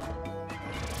like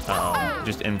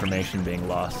just information being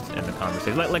lost in the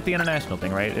conversation, like the international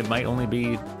thing, right? It might only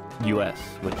be US,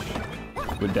 which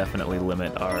would definitely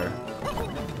limit our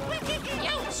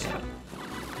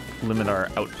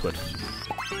output.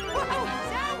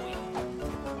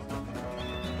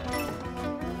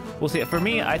 We'll see. For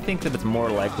me, I think that it's more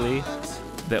likely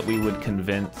that we would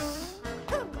convince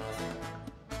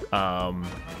I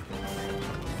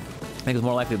think it's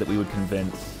more likely that we would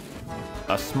convince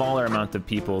a smaller amount of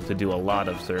people to do a lot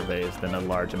of surveys than a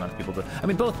large amount of people to, I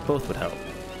mean, both would help.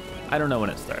 I don't know when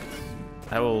it starts.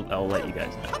 I'll let you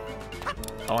guys know.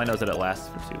 All I know is that it lasts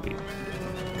for 2 weeks.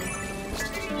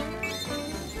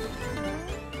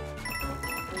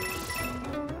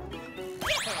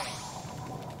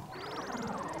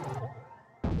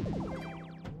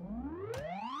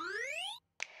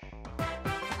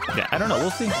 Yeah, I don't know.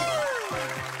 We'll see.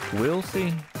 We'll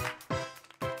see.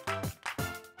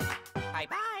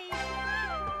 Bye-bye.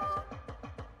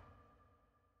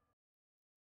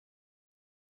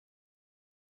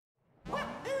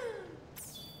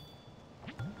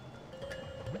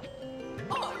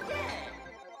 Oh, yeah.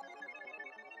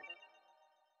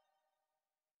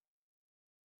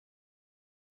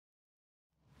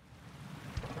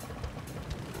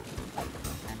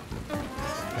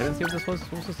 I didn't see what this was.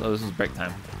 What was this? Oh, this is break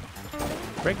time.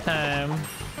 Break time.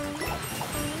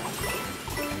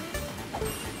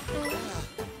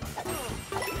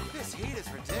 This heat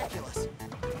is ridiculous.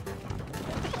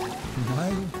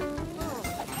 Why?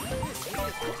 This heat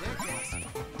is ridiculous.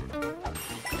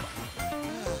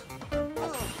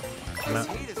 This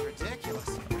heat is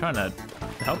ridiculous. I'm trying to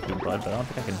help you, bud, but I don't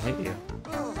think I can hit you.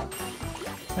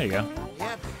 There you go.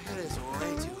 Yep, it is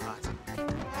way too hot.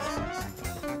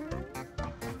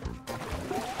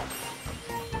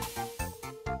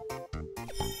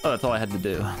 Oh, that's all I had to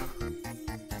do.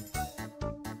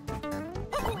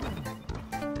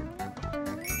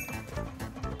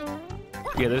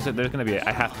 Yeah, there's gonna be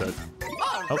I have to.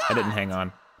 Oh, I didn't hang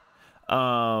on.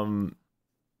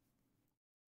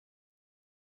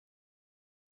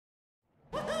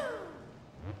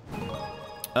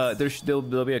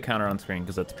 There'll be a counter on screen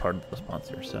because that's part of the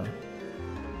sponsor. So,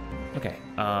 okay.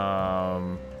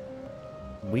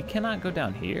 We cannot go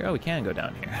down here. Oh, we can go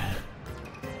down here.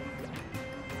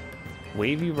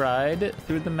 Wavy ride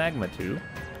through the magma tube,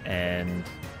 and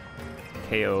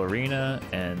KO Arena,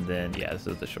 and then yeah, this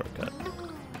is the shortcut.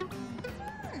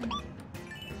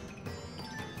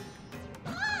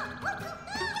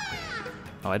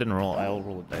 Oh, I didn't roll. I'll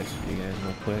roll the dice for you guys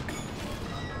real quick.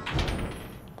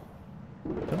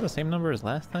 Is that the same number as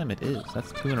last time? It is.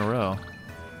 That's 2 in a row.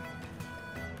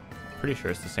 Pretty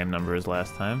sure it's the same number as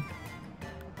last time.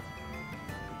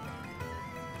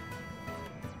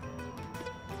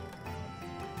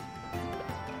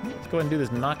 Let's go ahead and do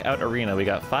this knockout arena. We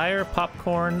got fire,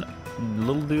 popcorn,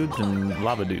 little dudes, and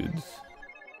lava dudes.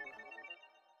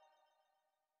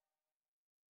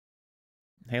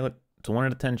 Hey, look. It's a 1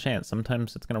 out of 10 chance.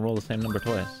 Sometimes it's gonna roll the same number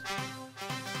twice.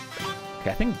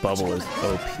 Okay, I think Bubble is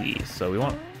OP, so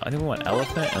I think we want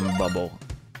Elephant and Bubble.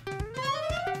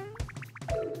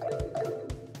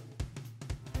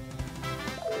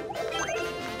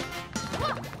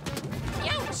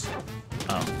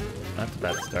 Oh, that's a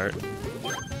bad start.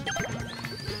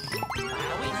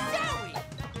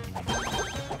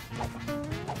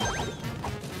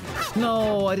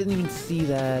 No, I didn't even see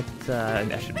that.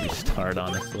 I should restart,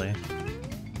 honestly.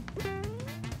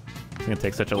 It's gonna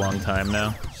take such a long time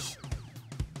now.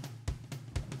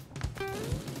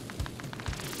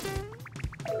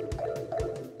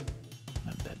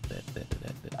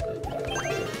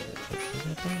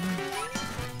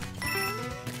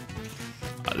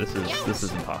 This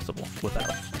is impossible without.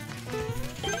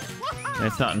 And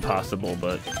it's not impossible,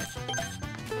 but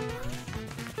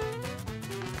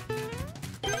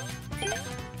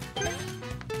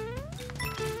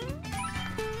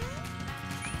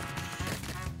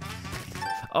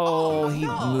oh, he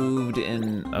moved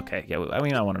in. Okay, yeah. I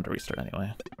mean, I want him to restart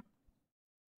anyway.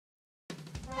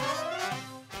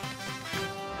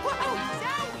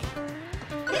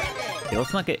 Okay,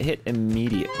 let's not get hit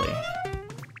immediately.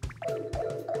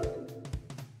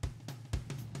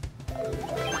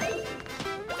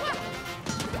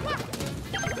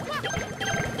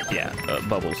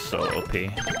 Bubble's so OP.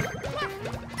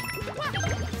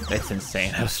 It's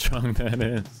insane how strong that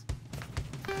is.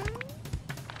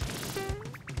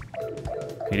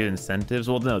 Can you do incentives?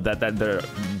 Well, no, that there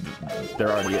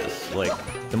already is. Like,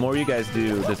 the more you guys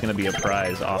do, there's gonna be a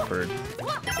prize offered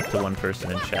to one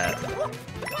person in chat.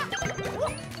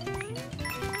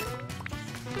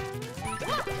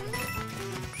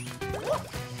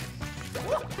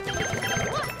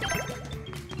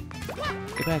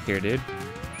 Get back here, dude.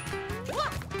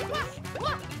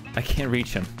 I can't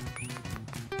reach him.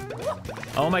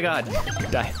 Oh my god,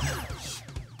 die.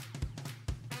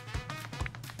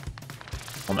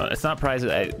 Well, no, it's not prize.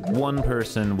 One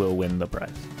person will win the prize.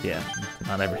 Yeah,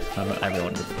 not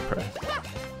everyone gets the prize.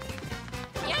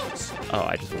 Oh,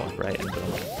 I just walked right into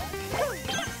him.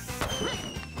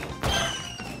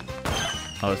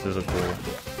 Oh, this is a cool.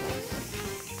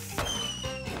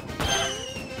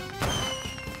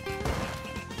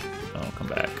 Oh, come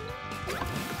back.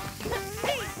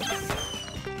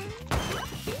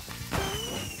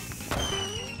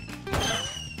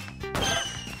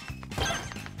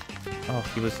 Oh,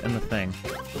 he was in the thing.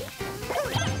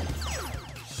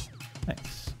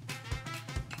 Nice.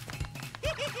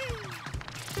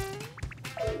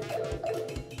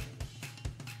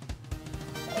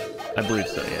 I believe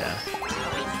so, yeah.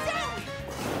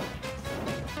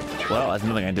 Well, there's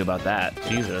nothing I can do about that.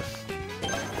 Jesus.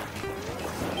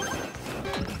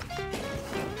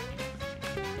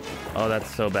 Oh,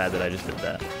 that's so bad that I just did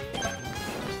that.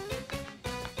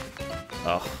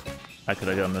 Oh, I could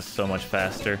have done this so much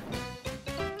faster.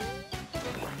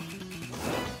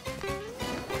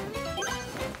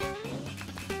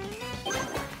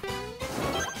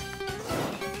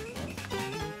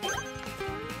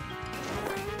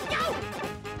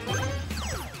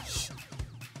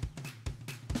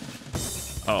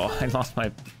 Oh, I lost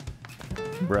my...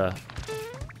 Bruh.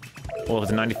 Well, it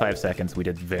was 95 seconds. We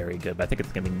did very good, but I think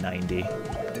it's gonna be 90.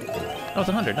 Oh, it's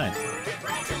 100. Nice.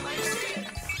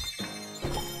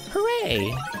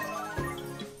 Hooray!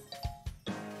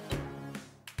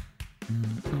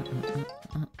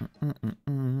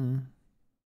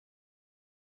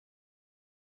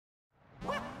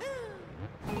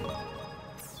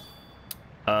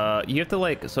 You have to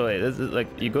like, so wait, this is like,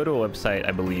 you go to a website,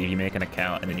 I believe, you make an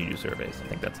account, and then you do surveys. I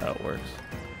think that's how it works.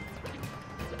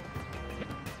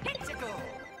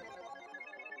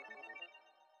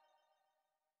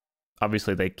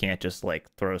 Obviously, they can't just like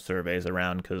throw surveys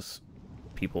around because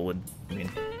people would, I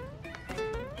mean.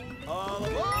 All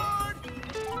aboard!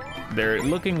 they're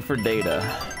looking for data,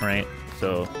 right?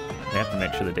 So they have to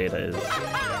make sure the data is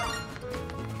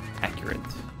accurate.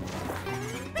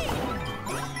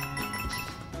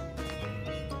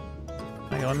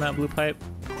 Can I go in that blue pipe?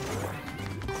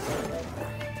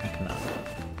 I cannot.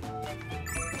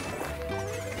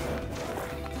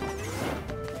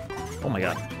 Oh my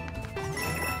god.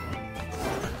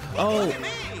 Oh!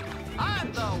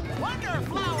 I'm the Wonder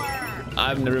Flower!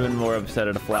 I've never been more upset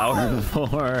at a flower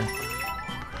before.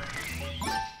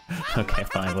 Okay,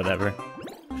 fine, whatever.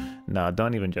 No,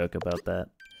 don't even joke about that.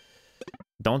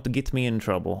 Don't get me in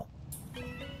trouble.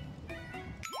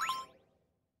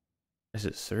 Is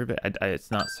it survey?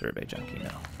 It's not survey junkie,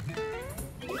 no.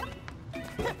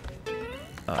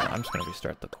 I'm just gonna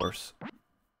restart the course.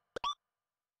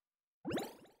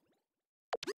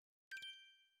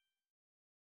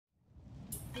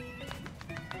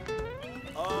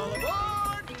 All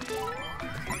aboard!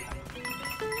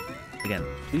 Again,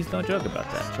 please don't joke about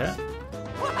that, chat.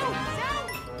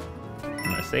 I'm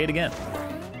gonna say it again.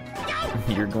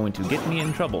 You're going to get me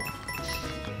in trouble.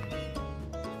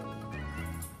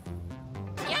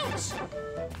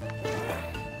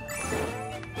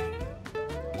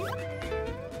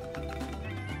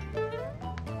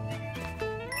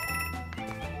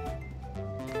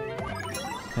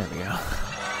 There we go.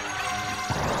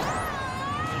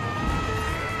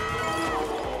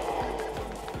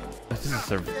 This is a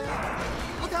server.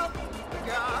 Look out!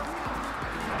 Yeah.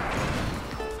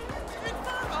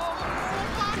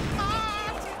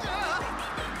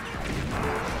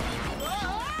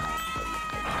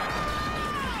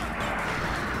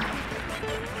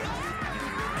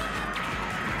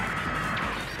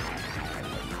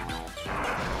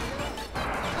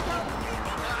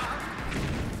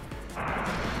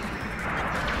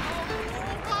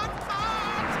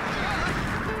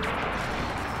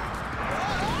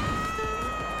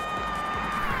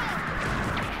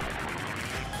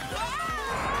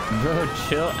 Bro,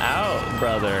 chill out,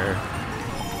 brother.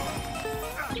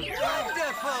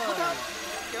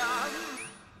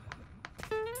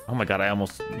 Oh my god, I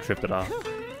almost tripped it off.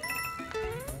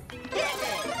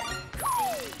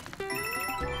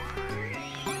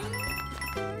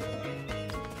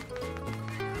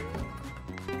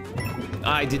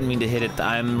 I didn't mean to hit it.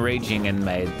 I'm raging and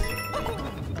mad.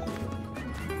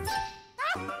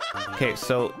 Okay,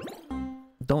 so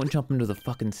don't jump into the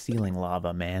fucking ceiling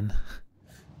lava, man.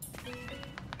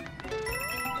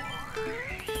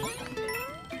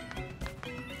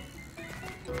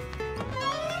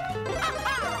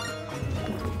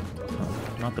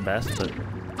 Not the best, but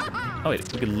oh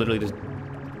wait, we could literally just.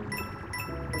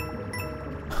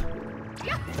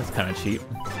 That's kind of cheap.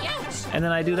 And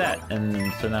then I do that,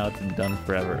 and so now it's done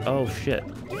forever. Oh shit.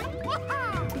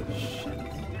 Shit.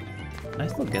 Can I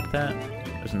still get that?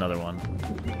 There's another one.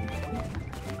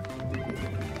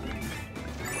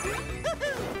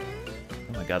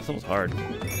 Oh my god, this was hard.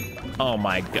 Oh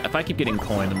my god, if I keep getting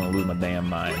coins, I'm gonna lose my damn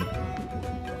mind.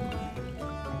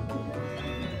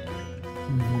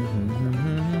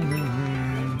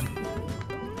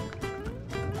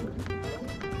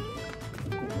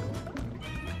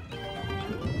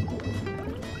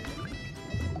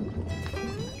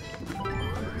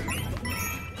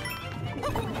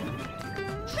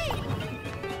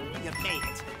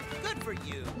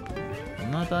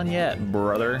 Not done yet,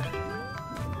 brother.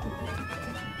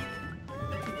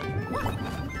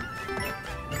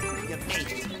 You made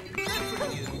it. Good for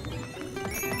you.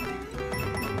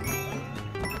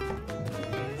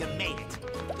 You made it.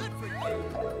 Good for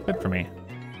you. Good for me.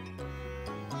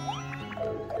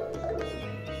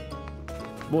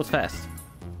 Well, it's fast.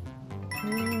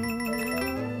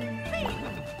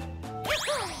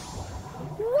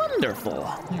 Wonderful.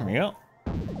 There we go.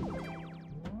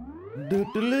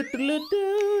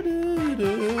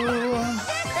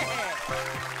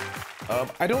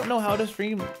 I don't know how to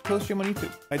post stream on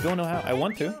YouTube. I don't know how. I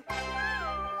want to.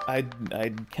 I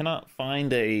cannot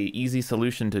find a easy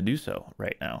solution to do so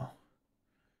right now.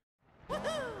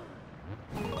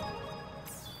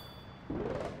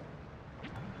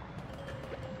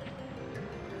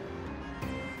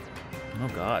 Oh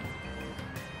god.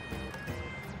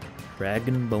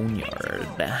 Dragon Boneyard.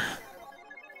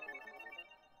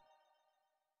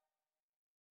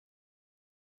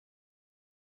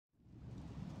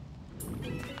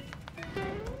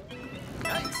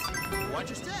 Watch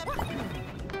your step.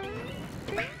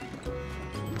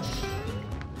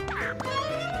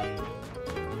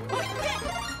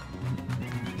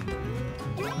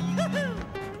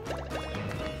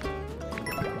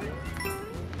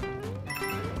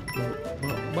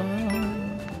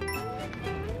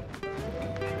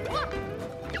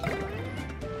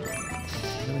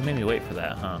 Maybe me wait for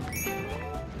that, huh?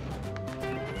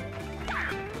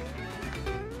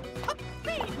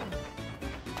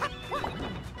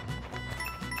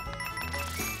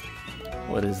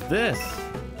 What is this?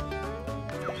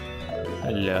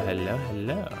 Hello, hello,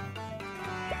 hello.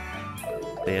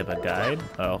 They have a guide?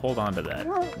 Hold on to that.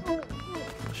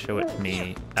 Show it to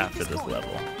me after this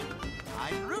level.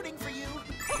 I'm rooting for you.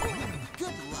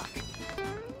 Good luck.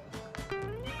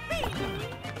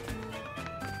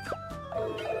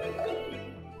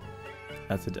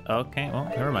 That's it. Okay, well,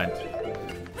 never mind.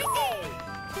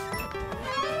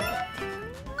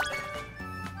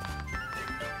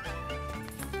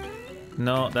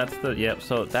 No, that's the, yep,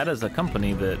 so that is a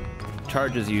company that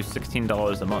charges you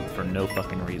 $16 a month for no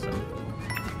fucking reason.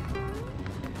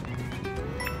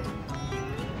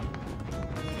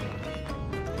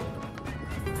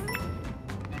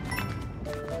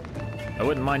 I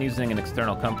wouldn't mind using an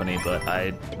external company, but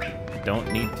I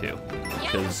don't need to,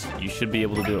 because you should be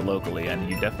able to do it locally, and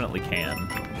you definitely can.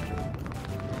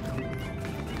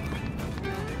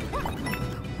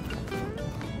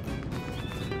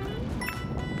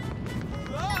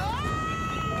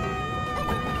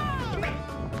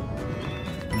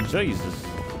 Jesus.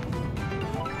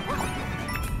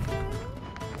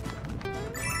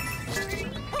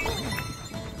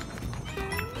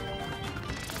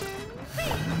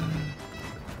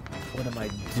 What am I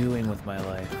doing with my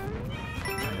life?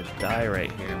 I'm gonna die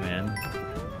right here, man.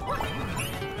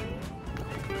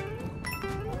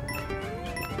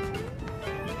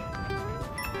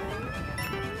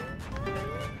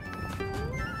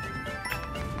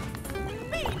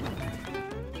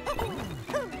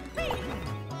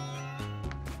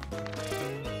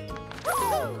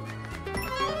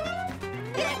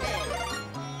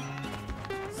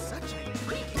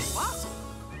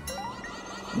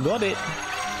 Got it.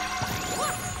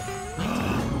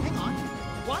 Hang on.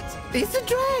 What? It's a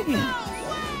dragon.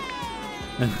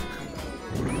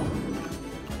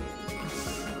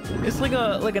 It's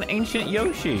like an ancient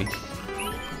Yoshi.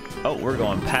 Oh, we're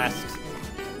going past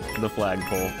the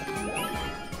flagpole.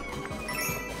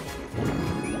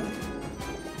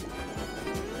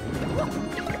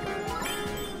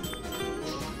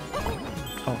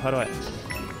 Oh, how do I?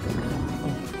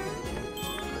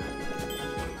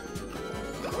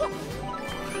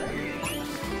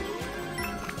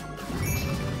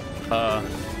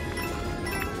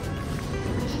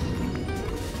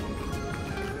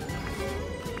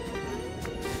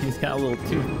 He's got a little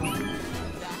too.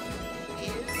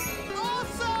 That is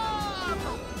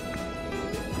awesome!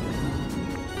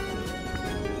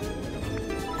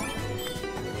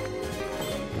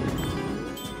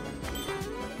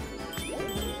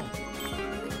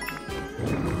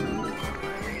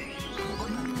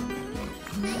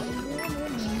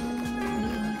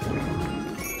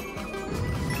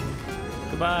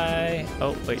 Goodbye.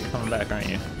 Oh, wait, you're coming back, aren't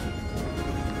you?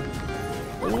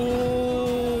 Ooh.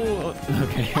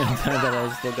 Okay, I thought I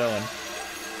was still going.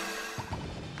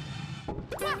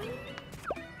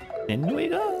 In we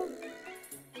go.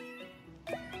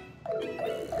 Play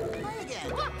again.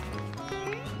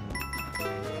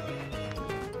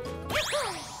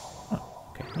 Oh,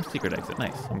 okay, no secret exit.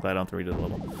 Nice. I'm glad I don't have to redo the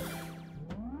level.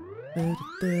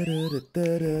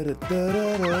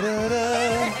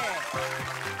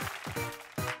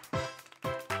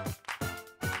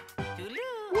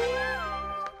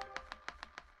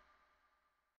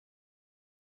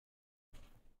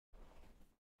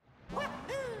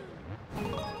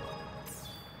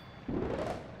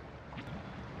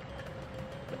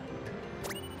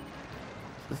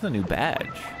 This is a new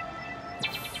badge.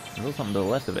 There's a little something to the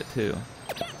left of it too.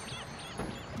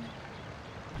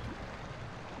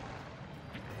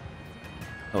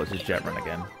 Oh, it's just jet run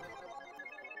again.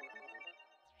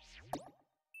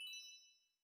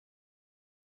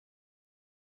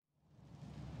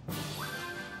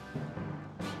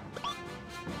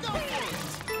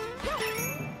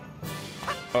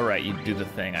 All right, you do the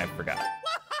thing. I forgot.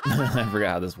 I forgot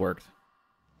how this worked.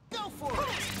 Go for it.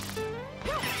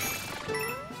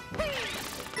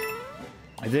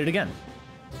 I did it again.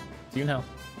 So you know.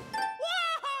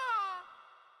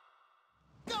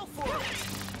 Go for it.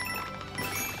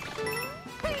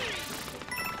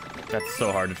 That's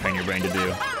so hard to train your brain to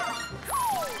do.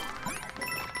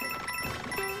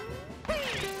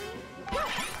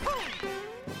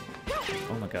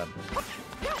 Oh my god.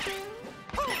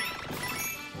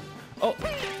 Oh!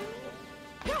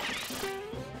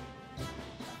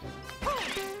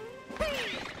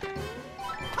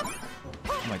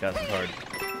 Oh my god, this is hard.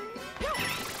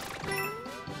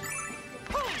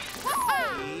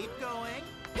 Keep going.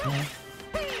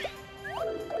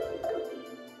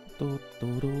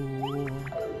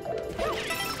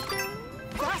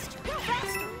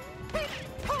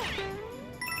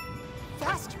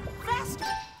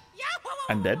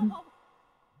 I'm dead?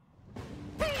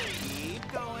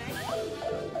 Keep going.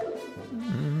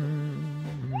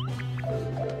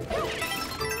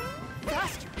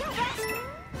 Faster, faster,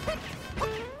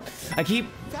 I keep...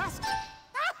 faster.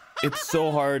 It's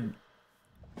so hard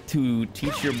to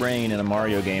teach your brain in a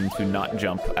Mario game to not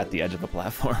jump at the edge of a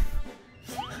platform.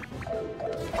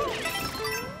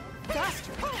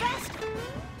 Faster, faster.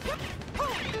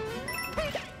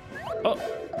 Oh!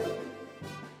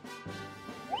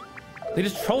 They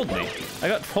just trolled me. I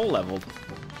got troll leveled.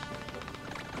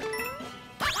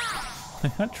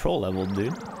 I got troll leveled,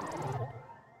 dude.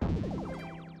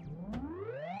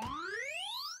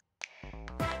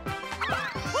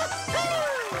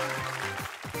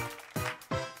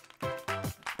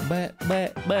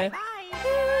 But.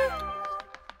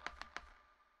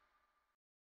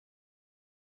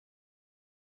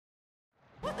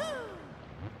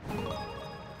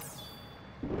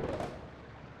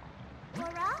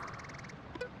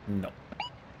 No.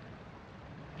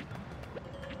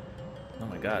 Oh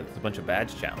my god, it's a bunch of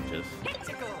badge challenges.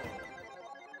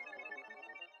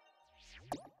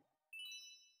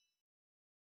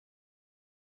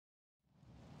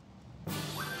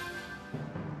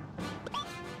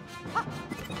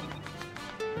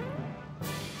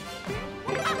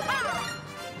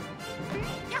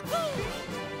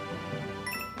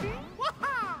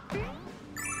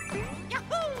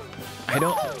 I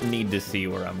don't need to see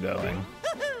where I'm going.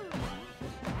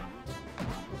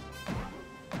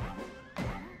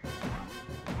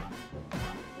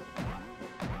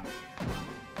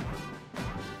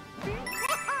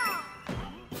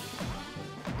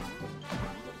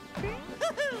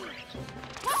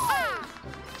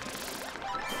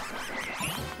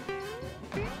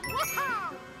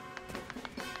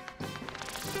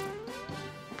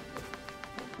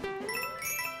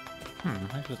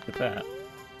 I just get that.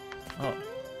 Oh.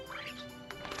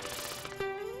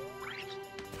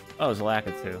 Oh, it's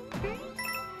Lakitu.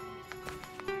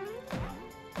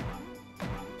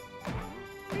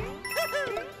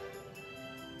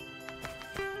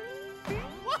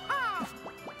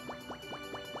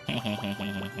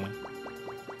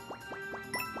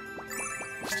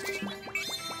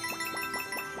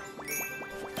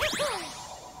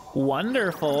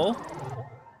 Wonderful.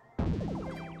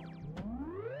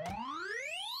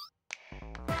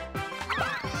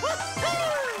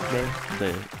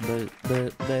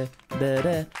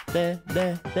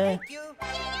 Thank you.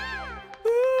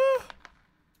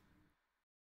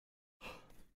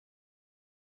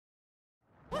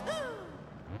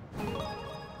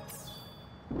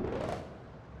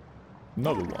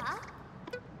 Another one.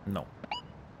 No.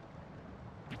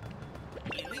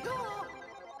 Here we go.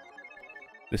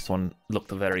 This one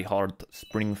looked very hard.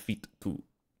 Spring feet too.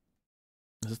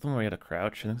 Is this the one where you had to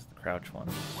crouch? I think it's the crouch one.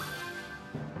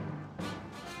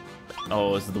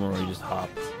 Oh, this is the one where you just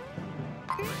hopped.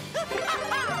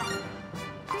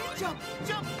 Jump,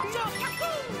 jump, jump.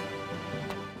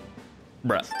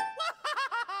 Bruh.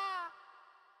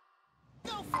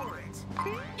 Go for it.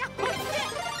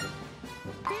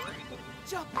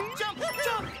 Jump, jump,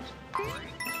 jump.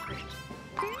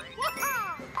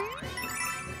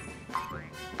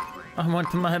 I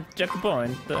want my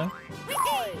checkpoint.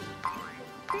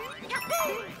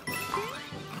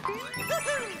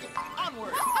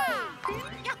 Onward.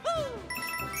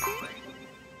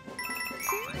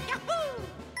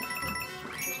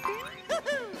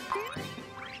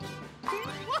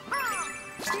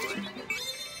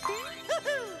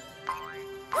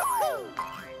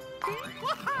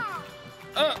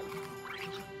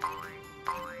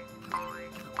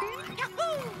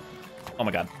 Oh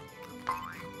my god.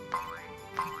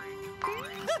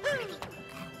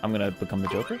 I'm gonna become the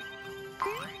Joker?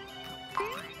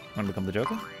 I'm gonna become the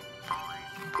Joker?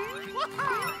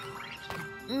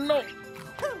 No!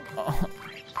 Oh.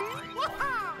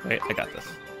 Wait, I got this.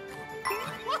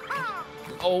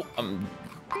 Oh,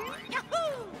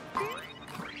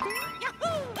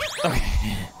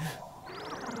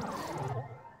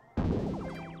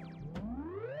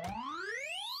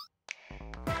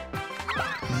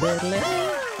 okay.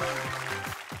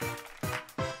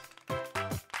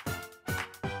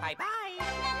 Bye bye.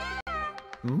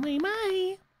 Bye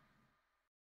bye.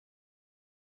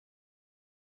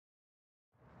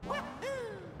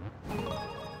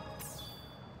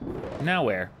 Now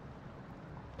where?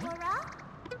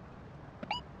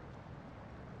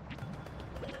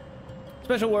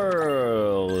 Special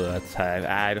World! That's how I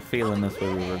had a feeling that's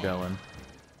where we were going.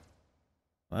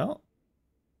 Well.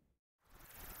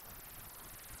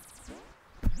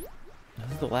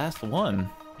 This is the last one.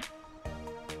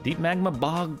 Deep Magma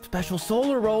Bog Special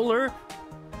Solar Roller!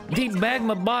 Deep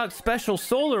Magma Bog Special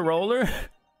Solar Roller!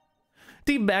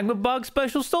 the Magma Bog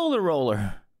Special Solar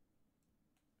Roller.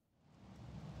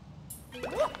 Good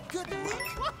luck.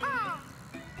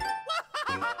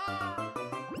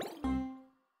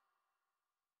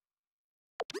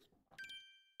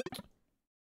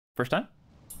 First time?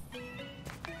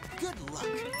 Good luck.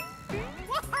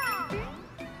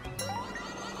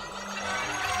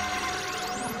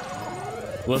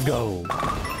 Let's go.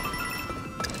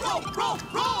 Roll, roll,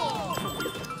 roll!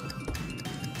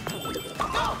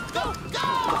 Go, go, go!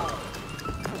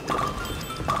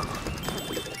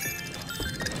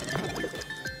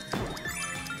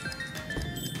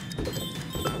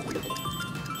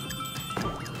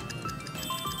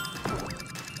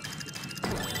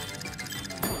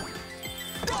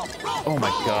 Oh my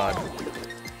god.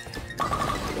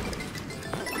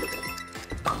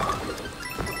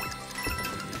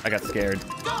 I got scared.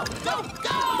 Go, go,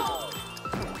 go!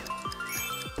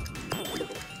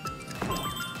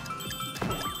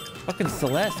 Fucking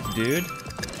Celeste, dude.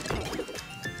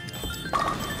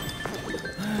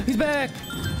 He's back!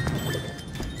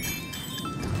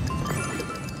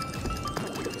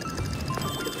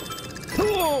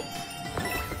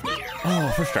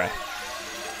 Oh, first try.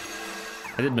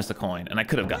 I did miss a coin, and I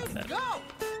could have gotten it, Go!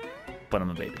 but I'm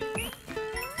a baby.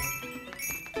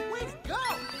 Way to go!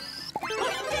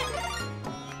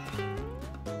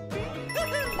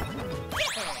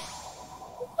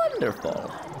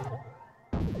 Wonderful.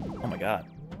 Oh my god.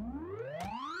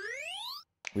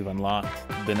 We've unlocked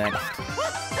the next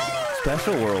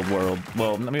special world.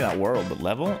 Well, maybe not world, but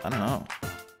level? I don't know.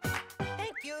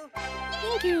 Thank you.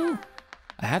 Thank you.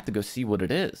 I have to go see what it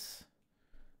is.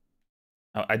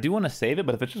 I do want to save it,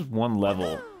 but if it's just one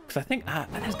level, because I think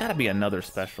there's got to be another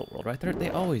special world, right? They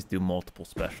always do multiple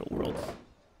special worlds,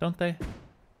 don't they?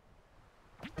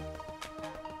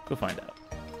 Go find out.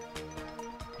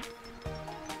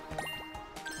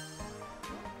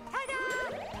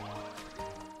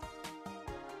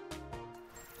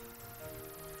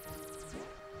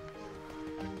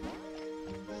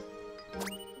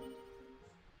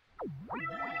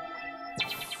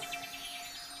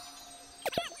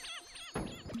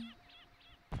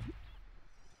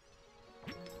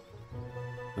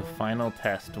 The final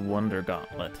test, Wonder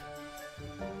Gauntlet.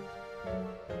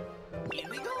 Here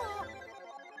we go.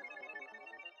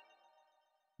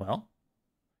 Well,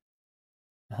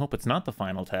 I hope it's not the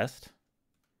final test.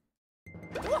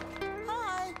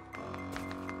 Hi.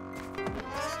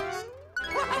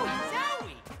 Whoa,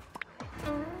 Zowie!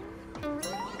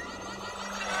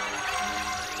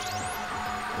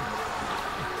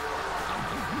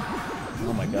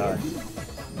 Oh my god.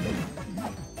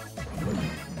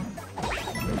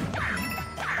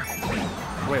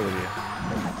 Away with you.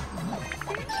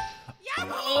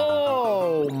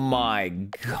 Oh my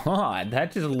god,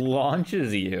 that just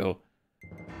launches you.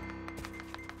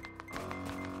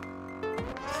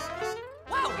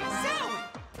 Wow,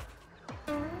 Zowie!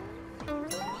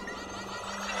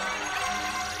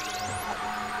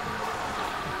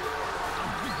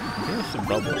 There's some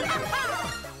bubbles.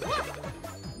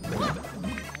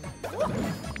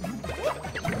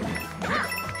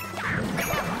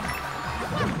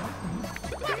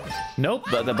 Nope,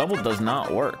 the bubble does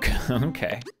not work.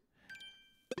 Okay.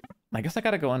 I guess I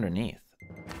gotta go underneath.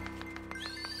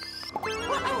 Whoa,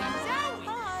 Zowie!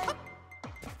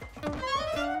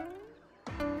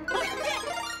 Hi.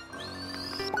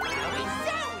 Wowie,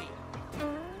 Zowie!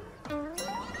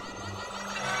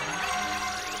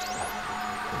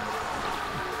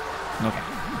 Okay.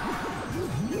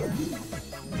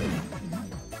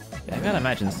 Yeah, I gotta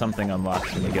imagine something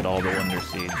unlocks when you get all the Wonder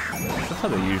Seeds. That's how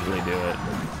they usually do it.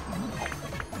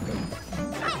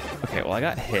 Okay, well I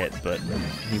got hit, but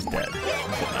he's dead.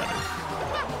 That's what matters.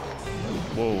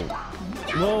 Whoa.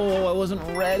 Whoa, I wasn't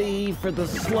ready for the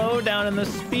slowdown and the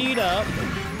speed up.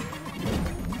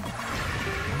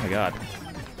 Oh my god.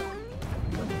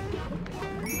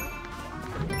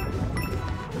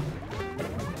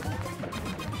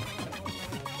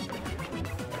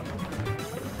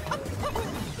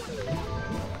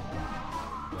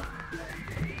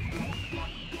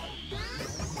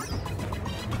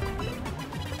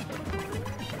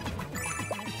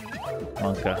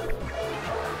 Monka.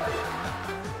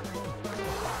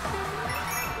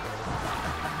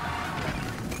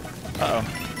 Uh-oh.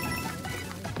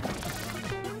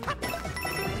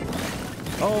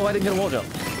 Oh, I didn't get a wall jump.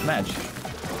 Match.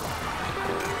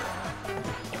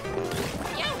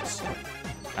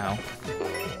 Ow.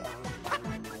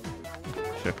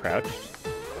 Should've crouched.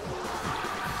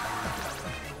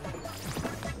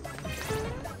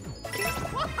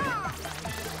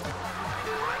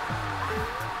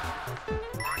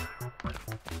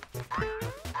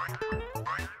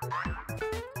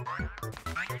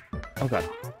 Oh god.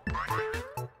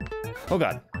 Oh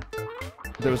god.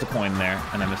 There was a coin there,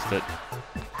 and I missed it.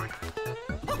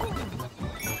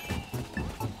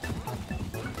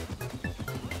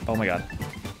 Oh my god.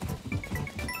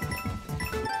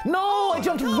 No, I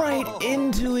jumped right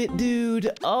into it,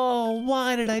 dude. Oh,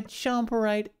 why did I jump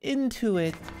right into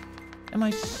it? Am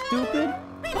I stupid?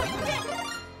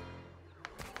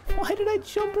 Why did I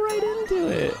jump right into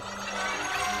it?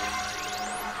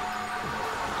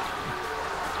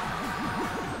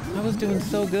 I was doing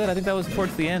so good. I think that was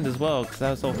towards the end as well, because that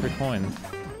was all 3 coins.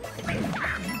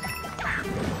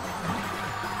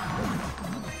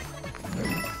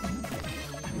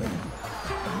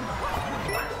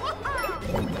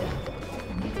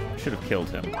 Should have killed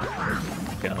him.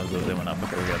 Okay, no, those went up.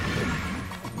 Okay, we got them.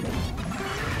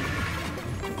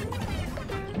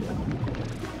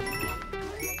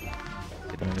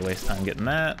 Don't need to waste time getting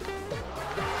that.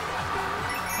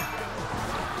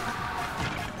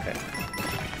 Okay.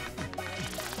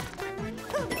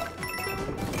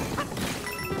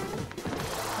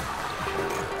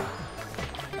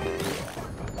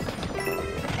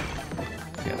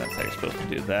 Yeah, that's how you're supposed to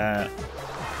do that.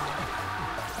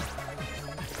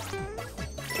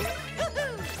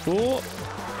 Cool.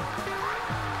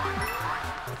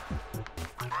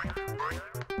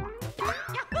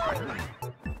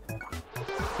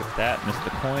 Skip that, missed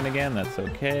the coin again, that's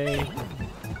okay.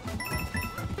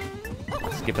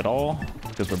 Skip it all,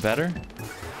 because we're better.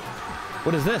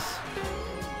 What is this?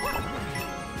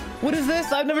 What is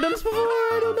this? I've never done this before,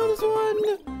 I don't know this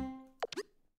one.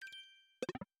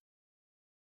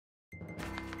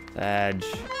 Sag.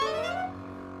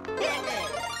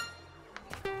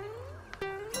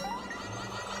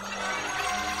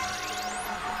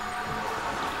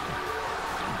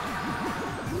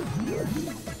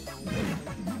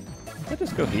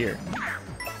 Let's go here.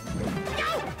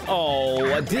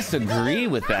 Oh, I disagree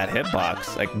with that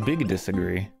hitbox. Like, big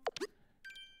disagree.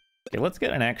 Okay, let's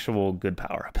get an actual good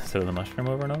power up instead of the mushroom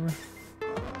over and over.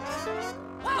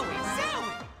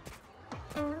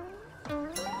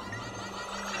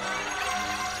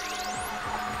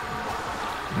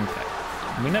 Okay.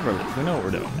 We never lose. We know what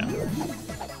we're doing now.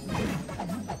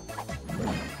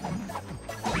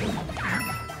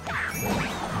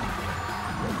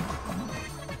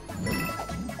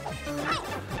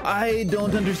 I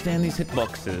don't understand these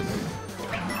hitboxes.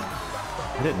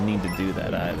 I didn't need to do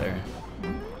that either.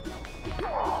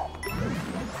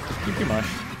 Just keep your mush.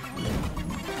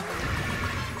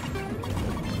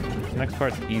 This next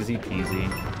part's easy peasy.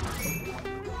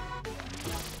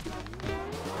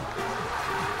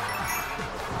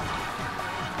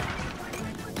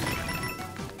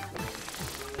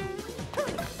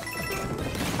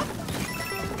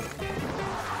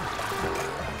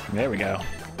 There we go.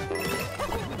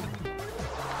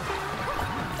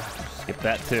 Skip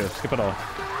that too. Skip it all.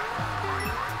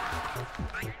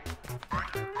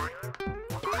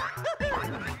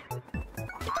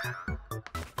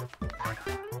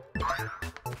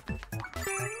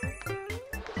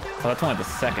 Oh, that's only the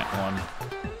second one.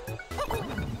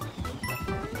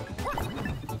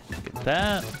 Get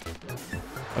that.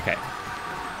 Okay.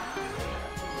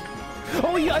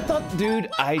 Oh yeah, I thought, dude,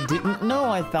 I didn't know.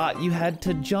 I thought you had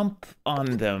to jump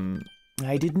on them.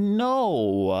 I didn't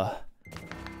know.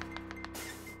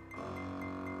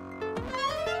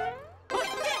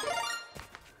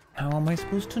 How am I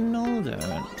supposed to know that?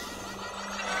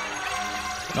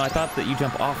 No, I thought that you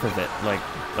jump off of it, like,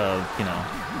 you know.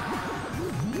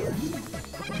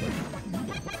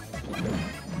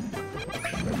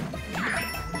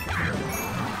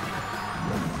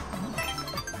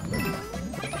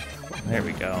 There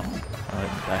we go. I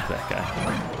like that guy.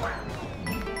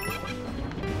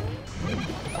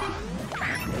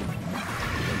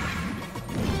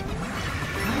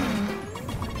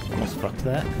 Almost fucked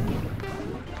that.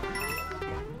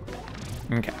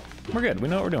 Okay, we're good. We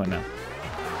know what we're doing now.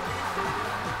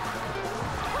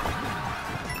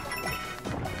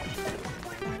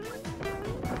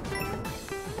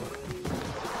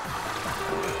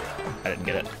 I didn't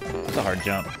get it. It's a hard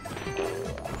jump.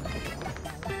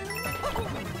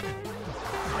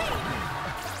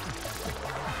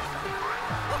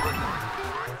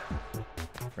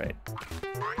 Right.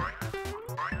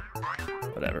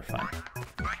 Whatever, fine.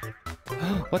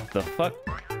 What the fuck?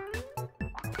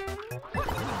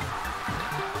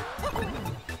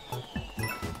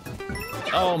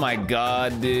 Oh my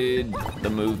god, dude. The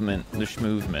movement, the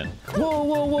schmovement. Whoa,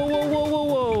 whoa, whoa, whoa, whoa, whoa,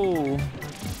 whoa.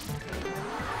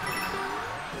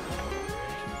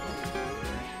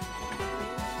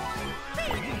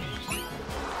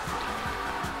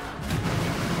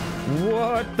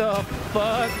 What the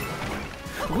fuck?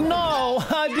 No!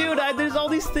 Dude, there's all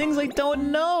these things I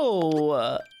don't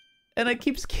know! And it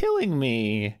keeps killing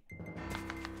me.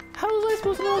 How was I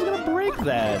supposed to know I was gonna break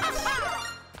that?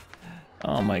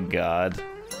 Oh my god.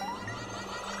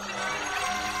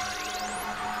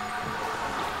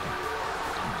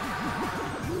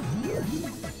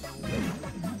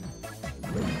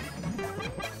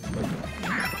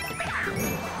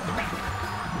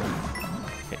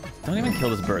 Okay, don't even kill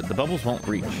this bird. The bubbles won't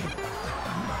reach.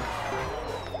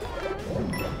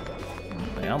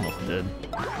 I almost did.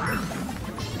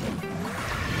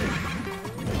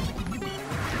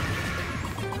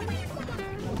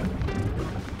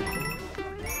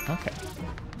 Okay.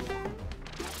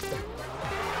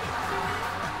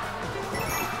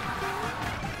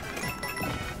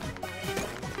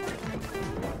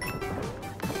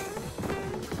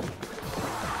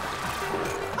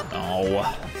 Oh,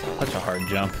 such a hard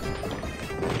jump.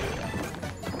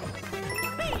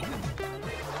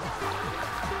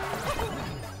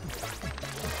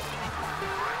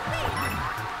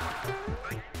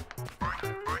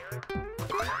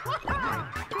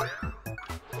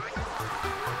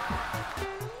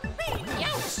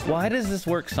 Why does this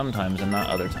work sometimes and not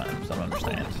other times? I don't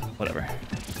understand. Whatever.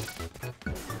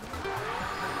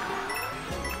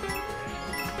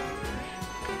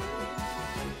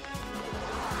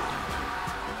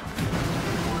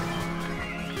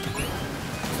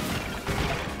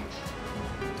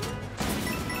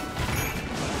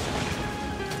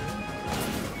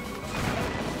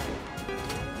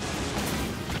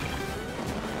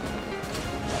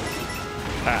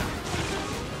 Ah.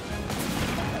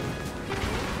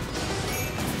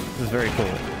 This is very cool.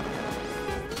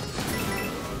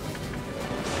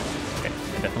 Okay,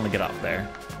 I definitely get off there.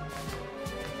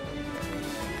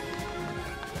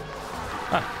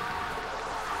 Ah.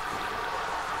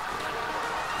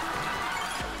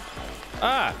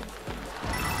 Ah.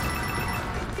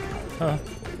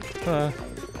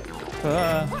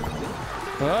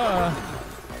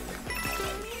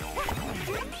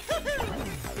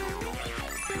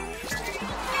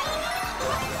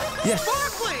 Yes.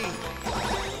 Sparkly!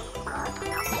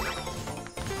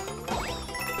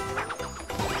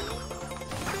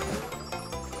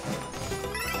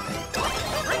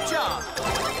 Great job!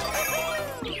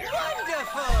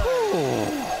 Wonderful! Ooh.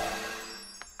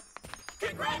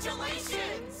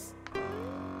 Congratulations!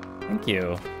 Thank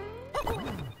you.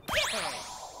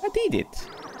 I did it.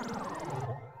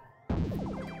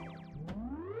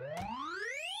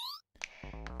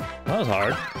 That was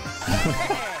hard.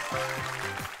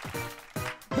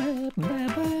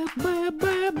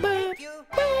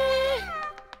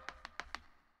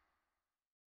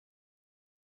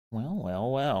 Well,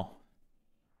 well, well.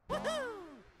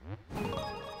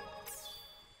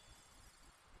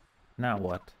 Now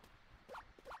what?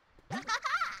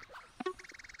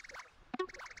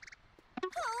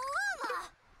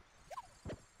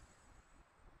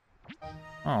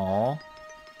 Oh,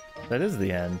 that is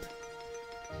the end.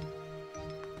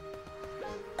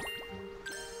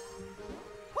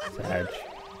 Sad.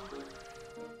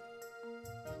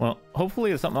 Well,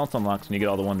 hopefully something else unlocks when you get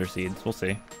all the Wonder Seeds. We'll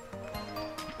see.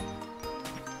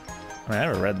 I mean, I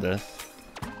never read this.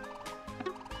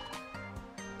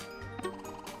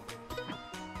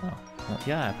 Oh, well,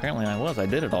 yeah, apparently I was. I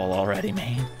did it all already,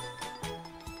 man.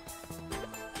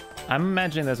 I'm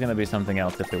imagining there's going to be something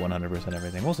else if they 100%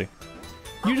 everything. We'll see.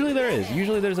 Usually there is.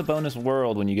 Usually there's a bonus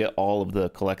world when you get all of the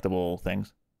collectible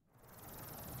things.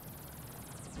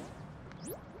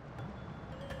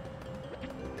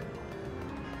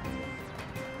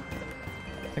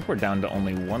 I think we're down to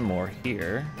only one more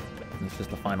here. And it's just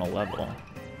the final level.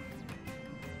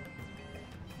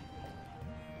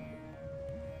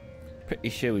 Pretty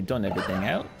sure we've done everything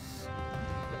else.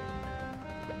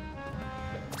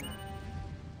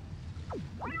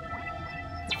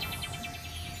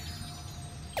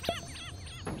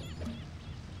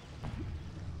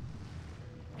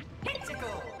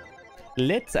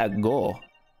 Let's go.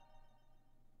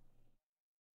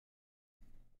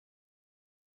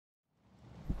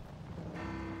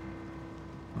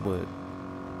 But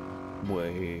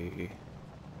wait.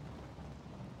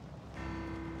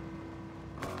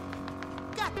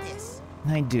 Got this.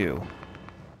 I do.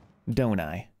 Don't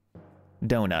I?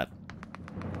 Donut.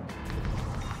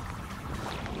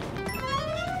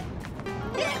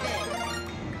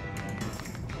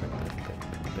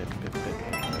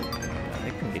 I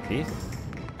can get these.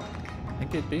 I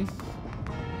get these.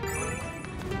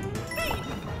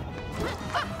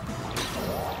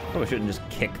 Oh, I shouldn't just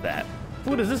kick that.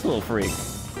 What is this little freak?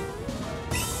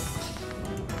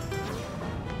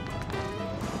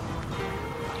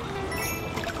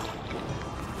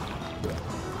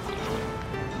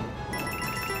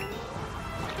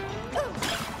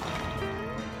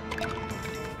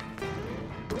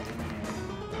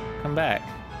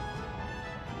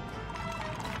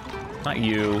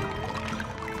 you.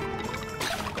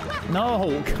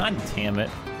 No, god damn it.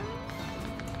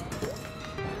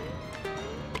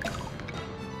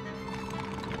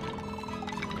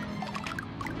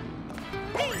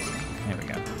 There we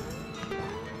go.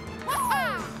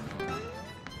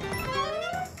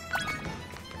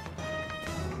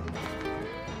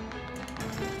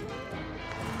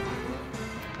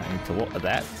 I need to water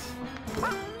that.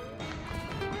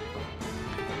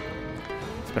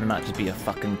 This better not just be a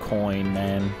fucking coin,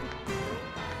 man.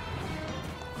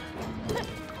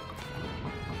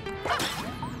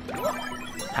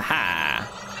 Haha!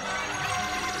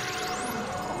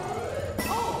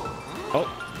 Oh,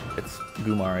 it's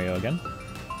Goo Mario again.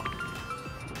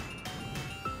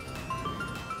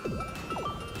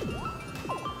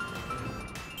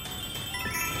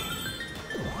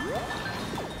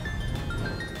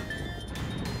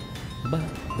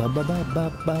 Ba ba ba ba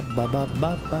ba ba ba ba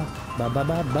ba ba ba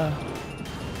ba ba.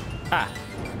 Ah!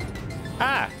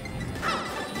 Ah!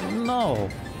 No!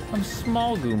 I'm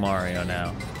small Goo Mario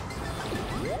now.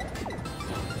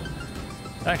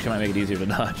 That actually might make it easier to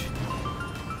dodge.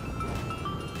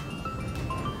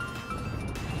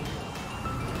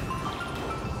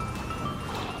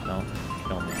 No,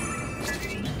 don't.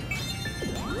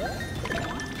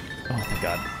 Oh my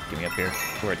god, get me up here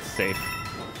where it's safe.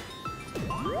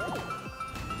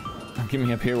 Get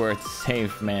me up here where it's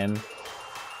safe, man.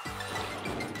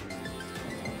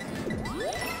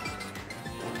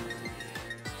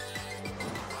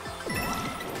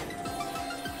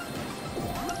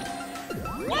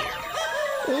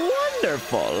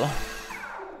 Wonderful.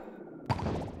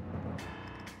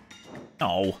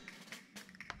 Oh.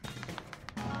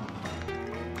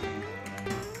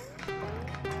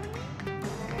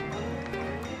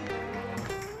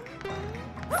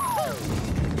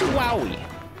 Wowie.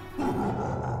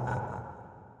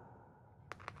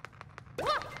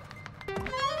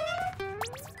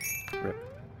 Rip.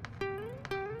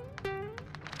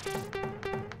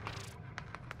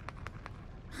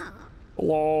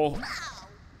 Lol.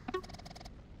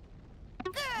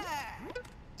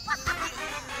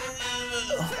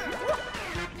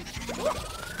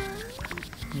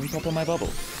 Let me pop on my bubble.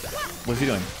 What's he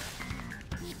doing?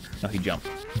 No, he jumped.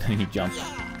 He jumped.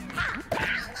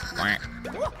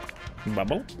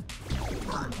 Bubble?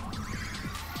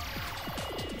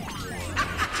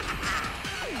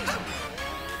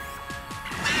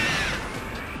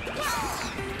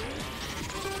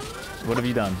 What have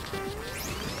you done?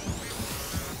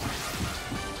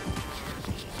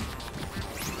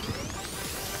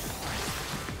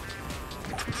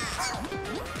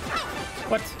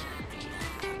 What?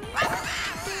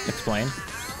 Explain.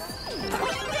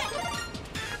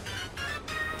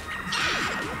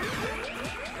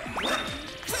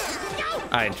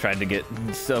 I tried to get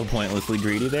so pointlessly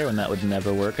greedy there when that would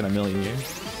never work in a million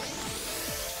years.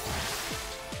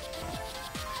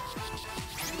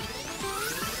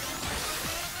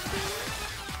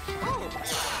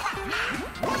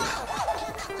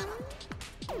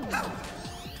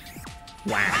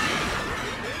 Wow.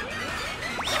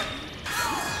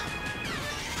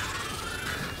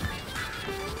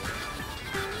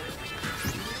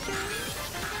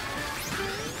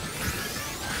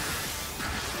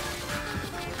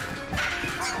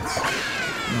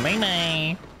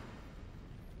 Bye-bye.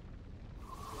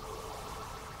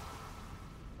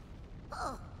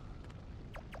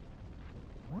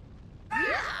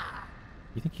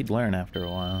 You think he'd learn after a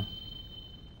while?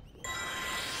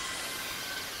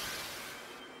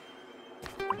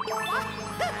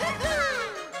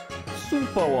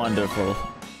 Super wonderful.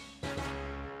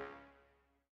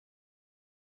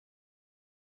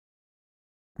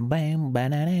 Bam,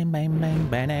 banana, bam, bam,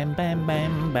 banana, bam,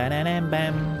 bam, banana,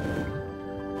 bam.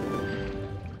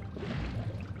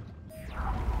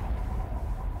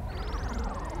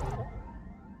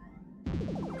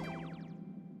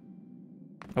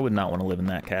 I would not want to live in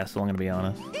that castle, I'm gonna be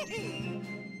honest.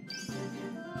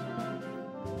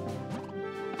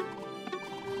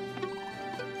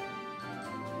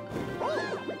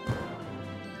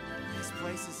 This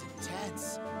place is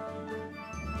intense.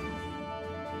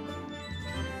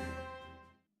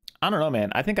 I don't know,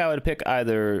 man. I think I would pick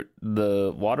either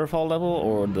the waterfall level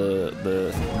or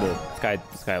the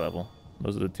sky level.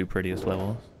 Those are the two prettiest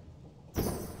levels.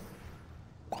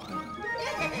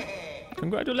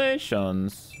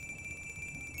 Congratulations.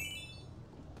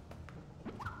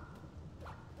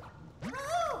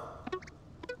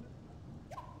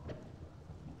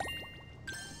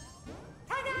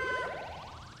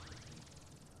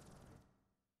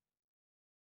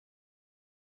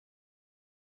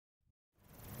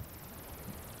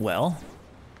 Well,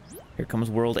 here comes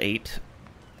World 8.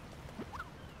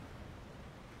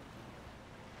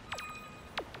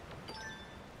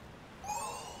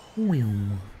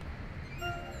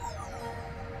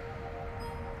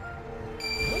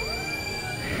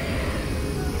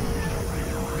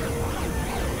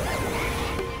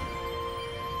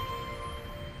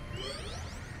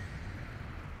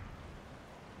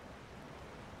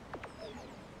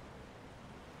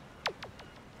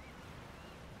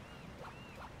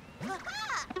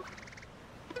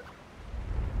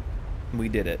 We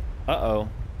did it. Uh-oh.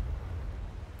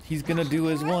 He's gonna do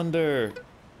his wonder.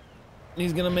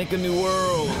 He's gonna make a new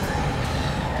world.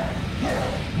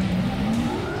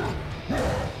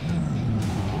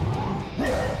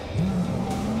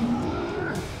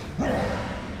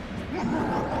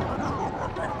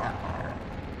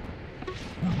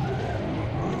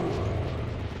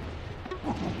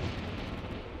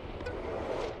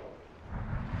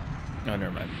 Oh,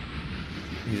 never mind.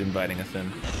 He's inviting us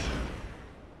in.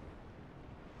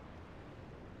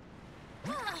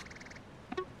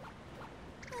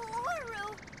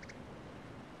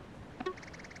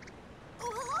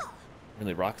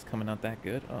 Really, rock's coming out that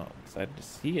good? Oh, I'm excited to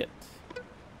see it.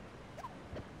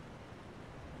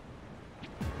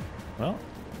 Well,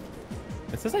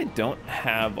 it says I don't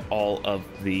have all of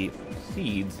the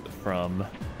seeds from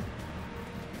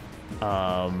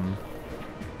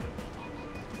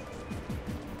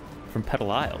Petal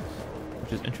Isles,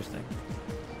 which is interesting.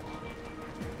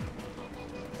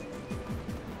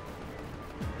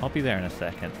 I'll be there in a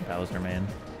second, Bowser man.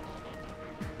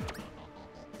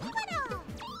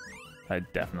 I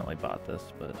definitely bought this,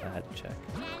 but I had to check.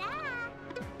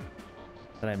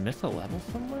 Did I miss a level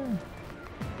somewhere?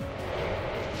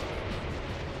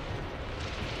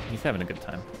 He's having a good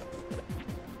time.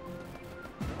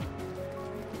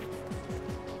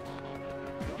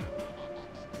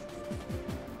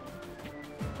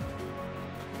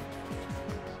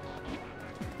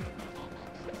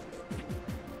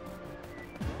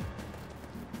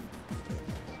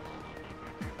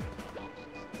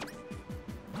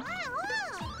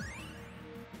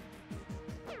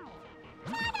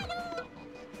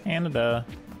 Canada.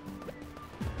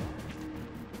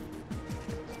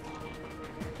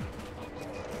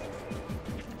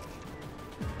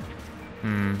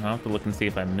 I'll have to look and see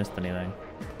if I missed anything.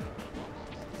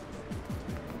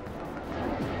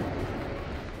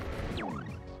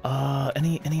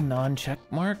 Any non-check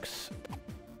marks?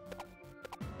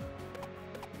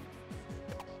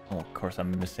 Oh, of course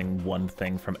I'm missing one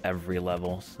thing from every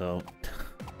level, so...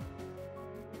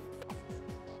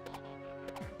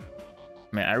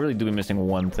 Man, I really do be missing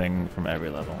one thing from every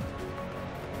level.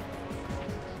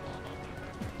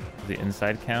 The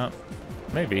inside count?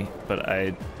 Maybe, but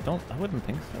I wouldn't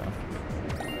think so.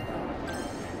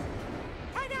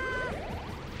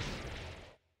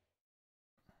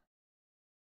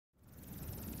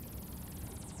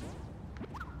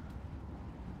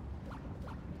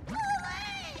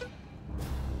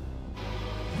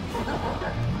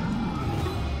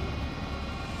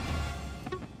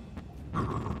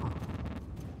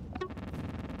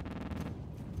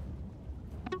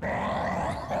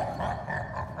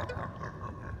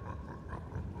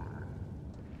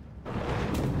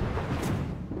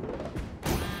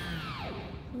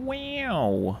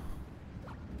 Wow.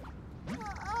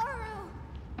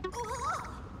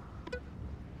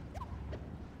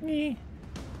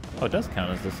 Oh, it does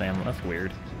count as the same. That's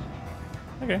weird.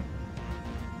 Okay.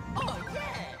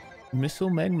 Missile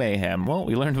Meg Mayhem. Well,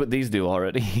 we learned what these do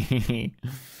already.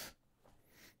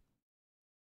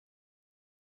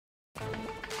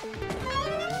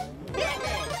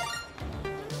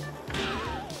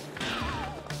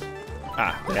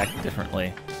 Ah, they act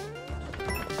differently.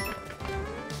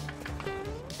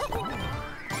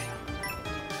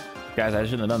 Guys, I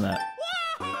shouldn't have done that.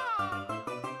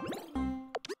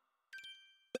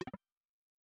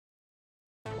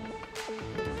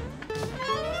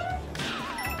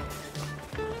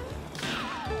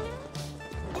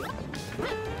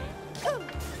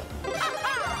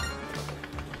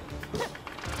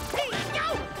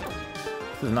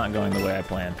 This is not going the way I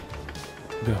planned.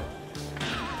 Go.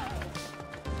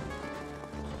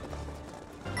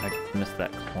 I missed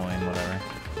that coin, whatever.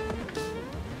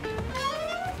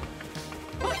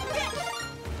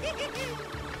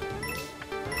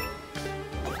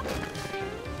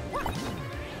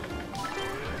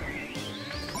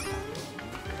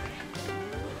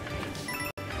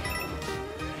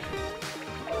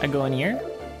 I go in here?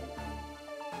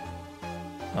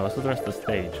 Oh, this is the rest of the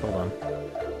stage. Hold on.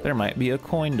 There might be a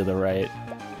coin to the right.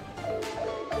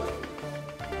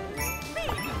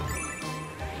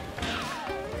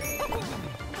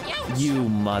 You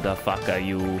motherfucker,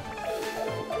 you.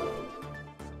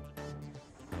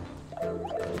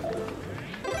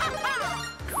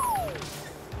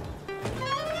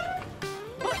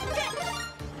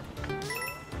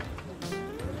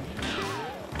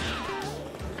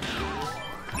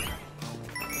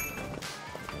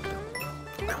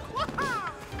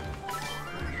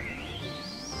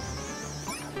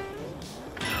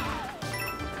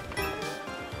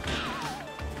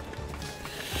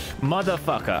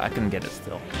 Motherfucker, I can get it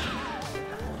still.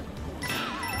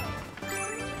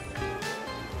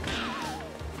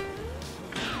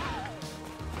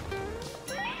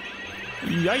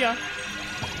 Yeah.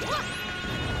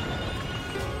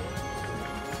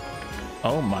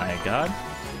 Oh my god.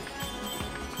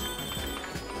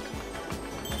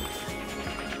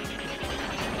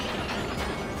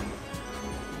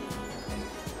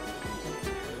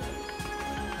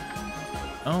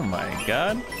 Oh my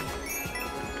god.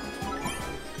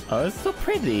 Oh, it's so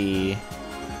pretty.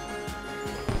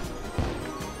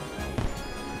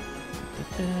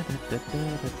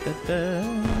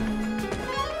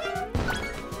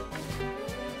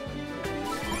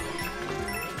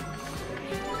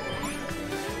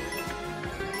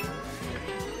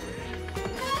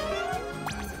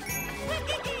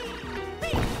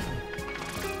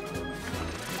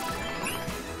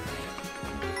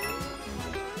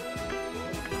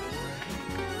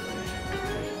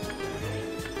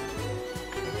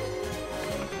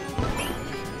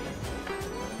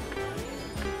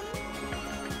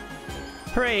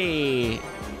 Hooray!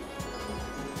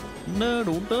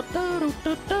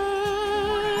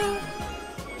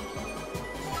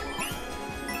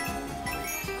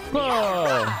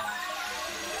 Whoa!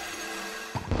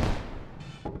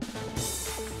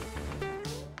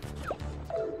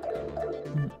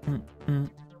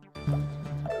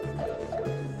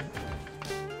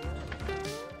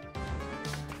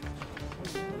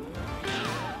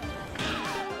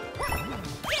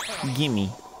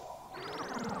 Gimme.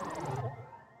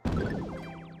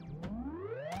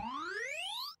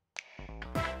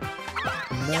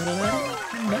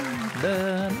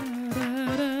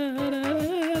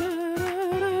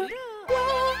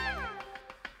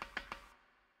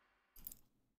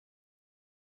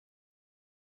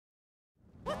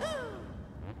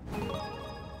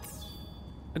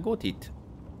 I got it.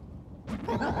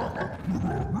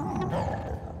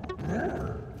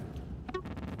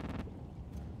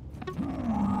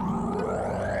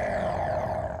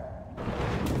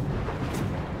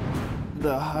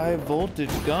 The high voltage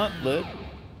gauntlet.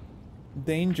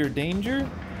 Danger, danger.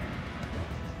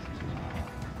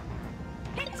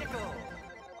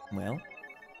 Well,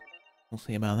 we'll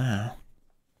see about that.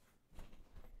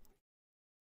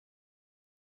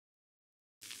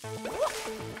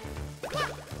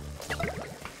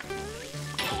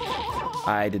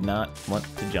 I did not want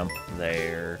to jump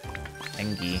there.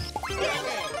 Angie.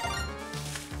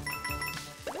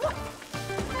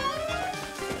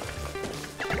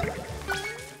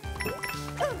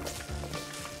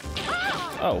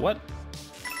 Oh, what?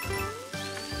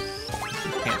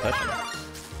 Can't touch him.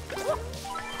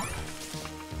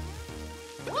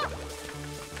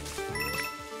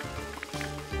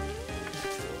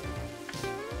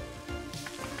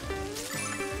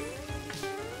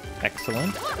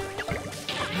 Excellent.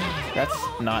 That's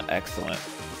not excellent.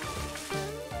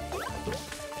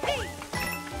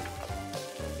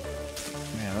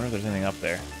 Man, I wonder if there's anything up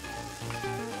there.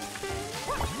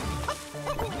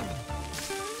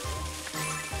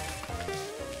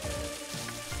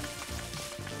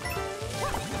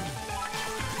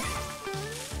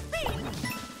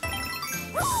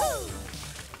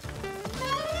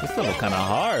 This level kind of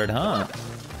hard, huh?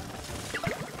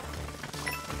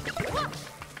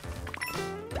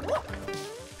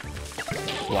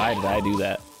 Why did I do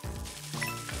that?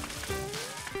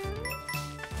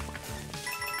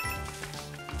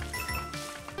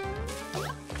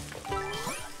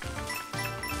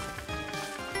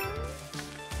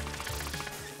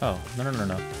 Oh,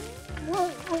 no.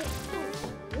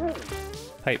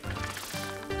 Pipe.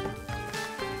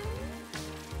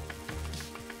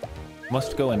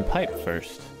 Must go in pipe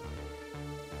first.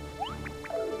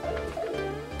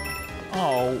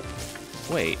 Oh,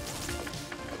 wait.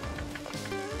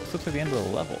 This looks like the end of the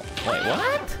level. Wait,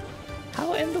 what?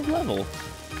 How end of level?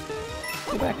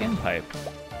 Go back in pipe.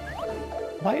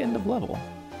 Why end of level?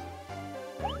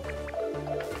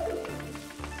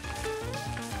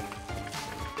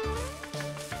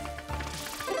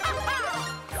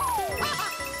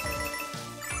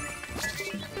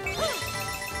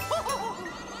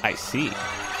 I see.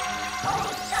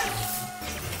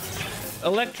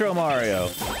 Electro Mario.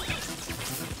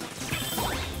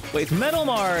 Wait, it's Metal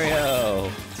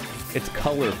Mario. It's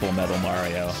colorful Metal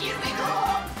Mario.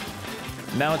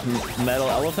 Now it's Metal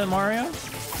Elephant Mario?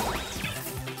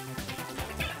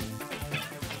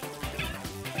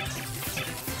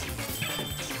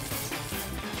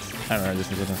 I don't know, this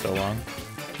has been so long.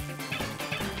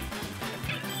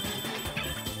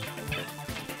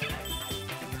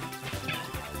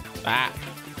 Ah!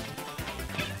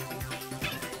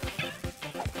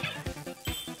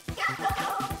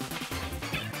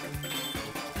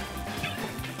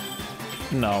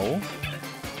 No.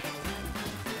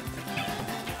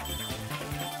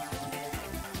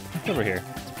 It's over here.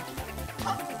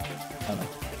 Oh, no.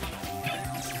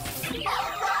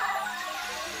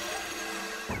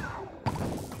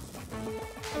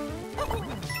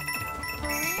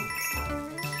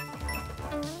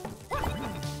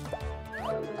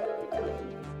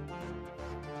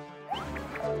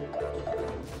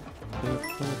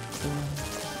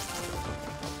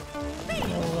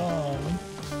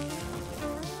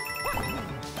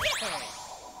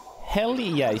 Hell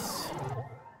yes.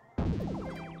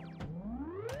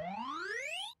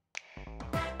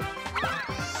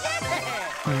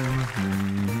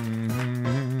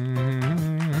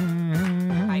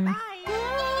 Bye-bye.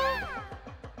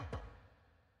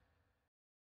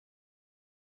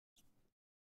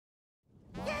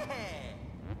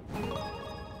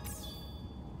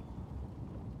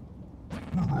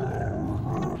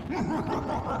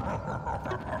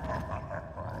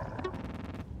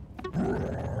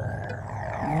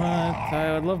 What?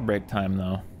 I would love break time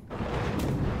though.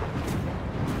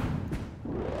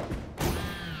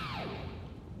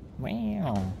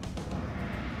 Wow.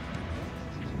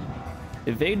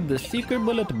 Evade the secret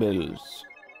bullet bills.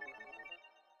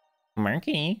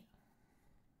 Marky.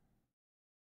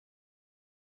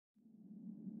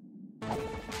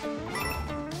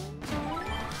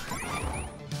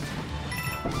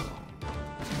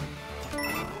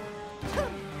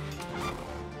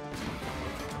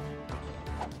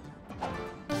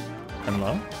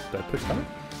 Hello? Did I push that?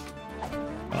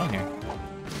 Oh, here.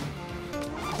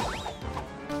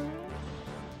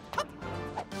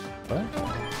 What?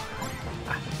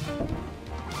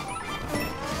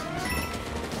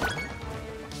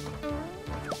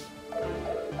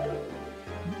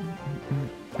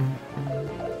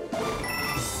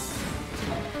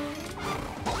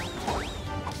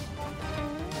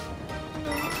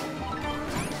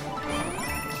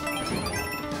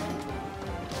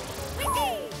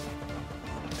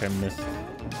 I missed.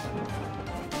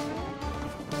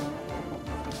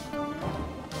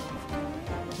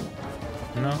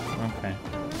 No? Okay.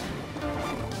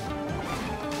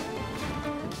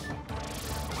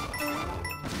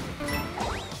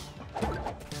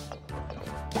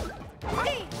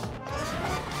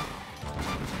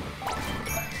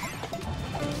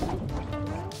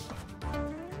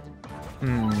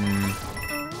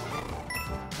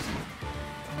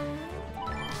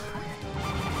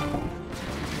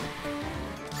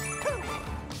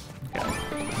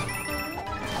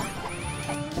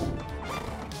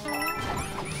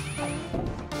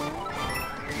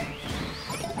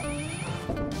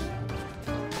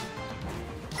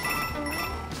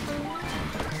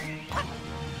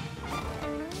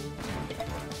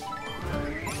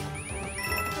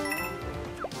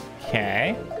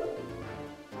 Okay.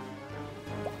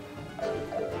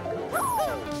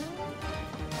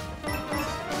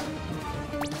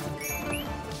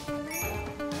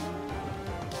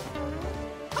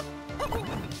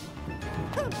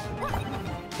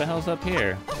 What the hell's up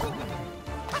here?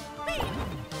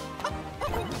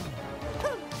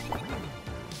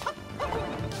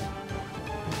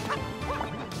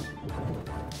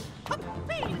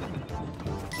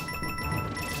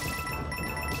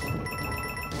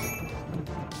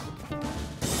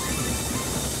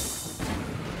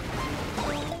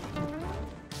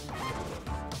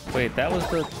 Wait, that was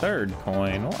the third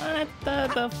coin. What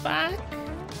the fuck?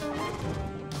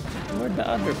 Where'd the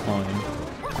other coin?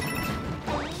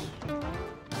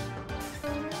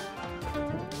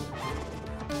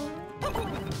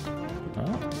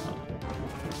 Oh.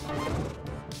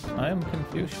 I am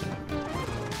Confucian.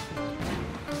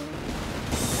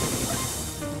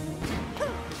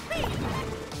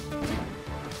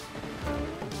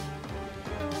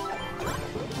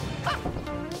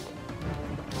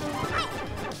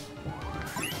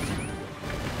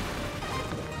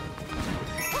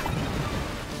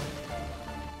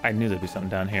 I knew there'd be something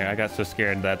down here. I got so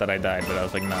scared that I died, but I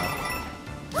was like, no.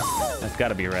 That's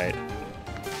gotta be right.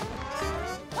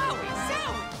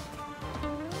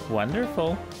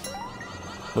 Wonderful.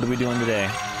 What are we doing today?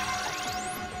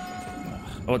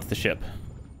 Oh, it's the ship.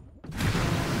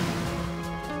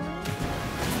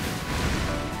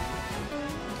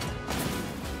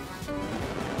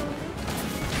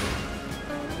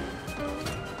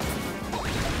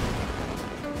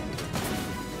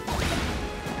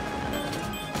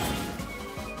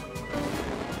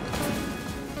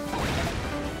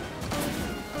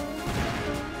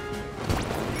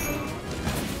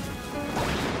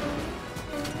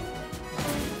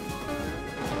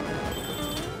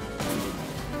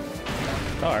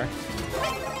 Star.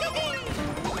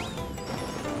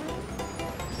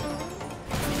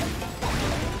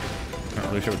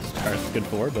 really sure what this car is good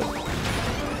for, but...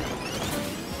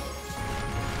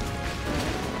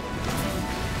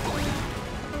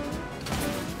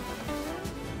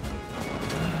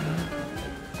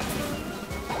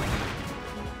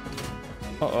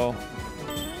 Uh-oh.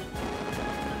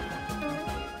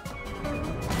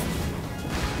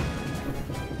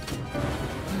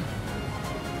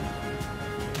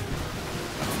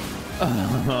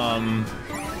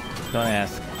 Don't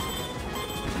ask.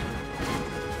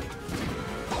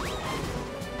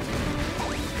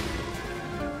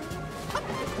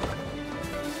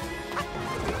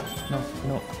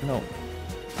 No.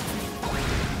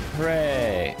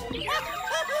 Hooray!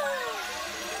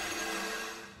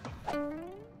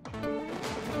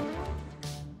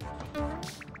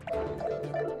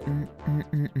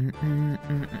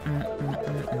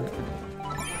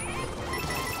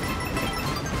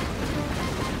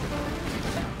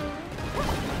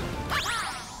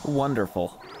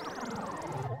 Wonderful.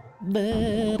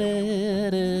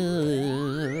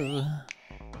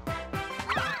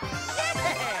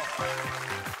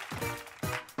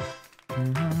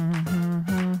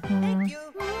 Thank you.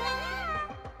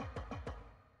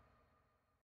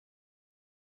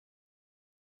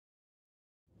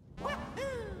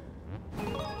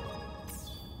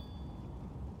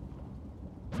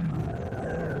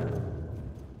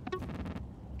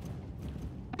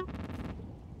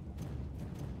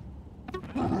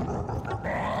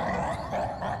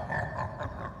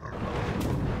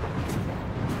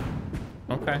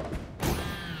 Okay.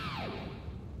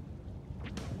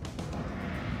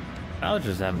 I was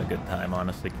just having a good time,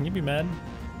 honestly. Can you be mad?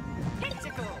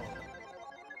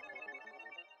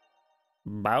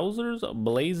 Bowser's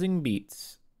Blazing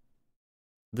Beats.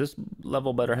 This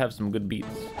level better have some good beats.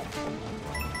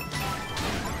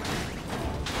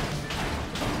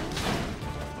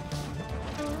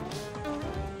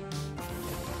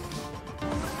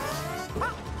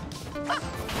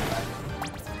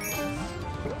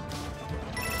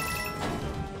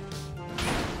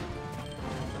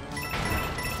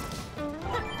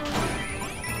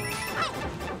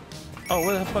 Oh,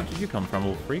 where the fuck did you come from,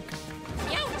 little freak?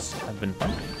 I've been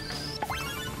fun.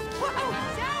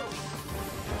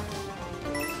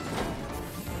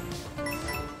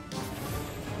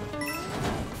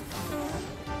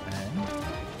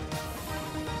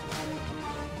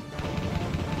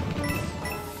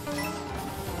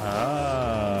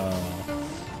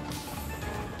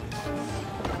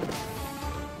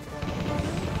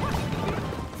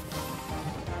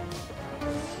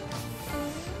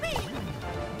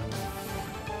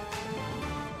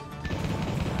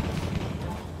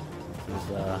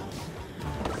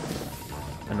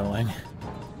 Annoying.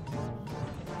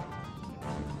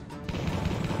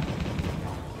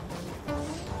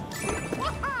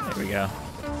 There we go.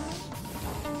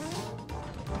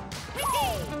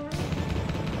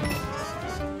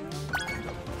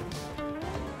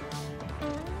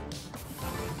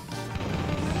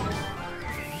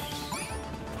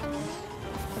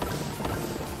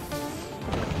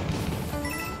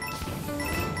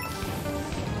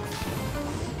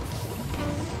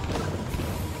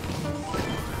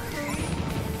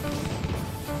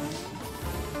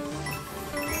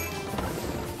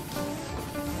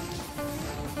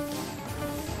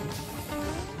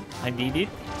 I did it.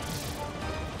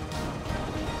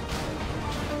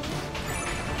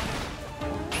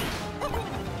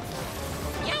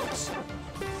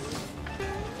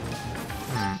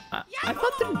 I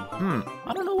thought that.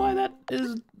 I don't know why that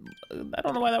is. I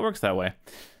don't know why that works that way.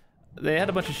 They had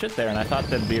a bunch of shit there, and I thought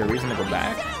there'd be a reason to go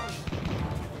back,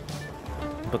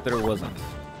 but there wasn't.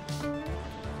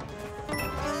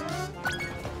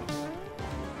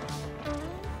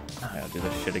 I gotta do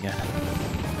this shit again.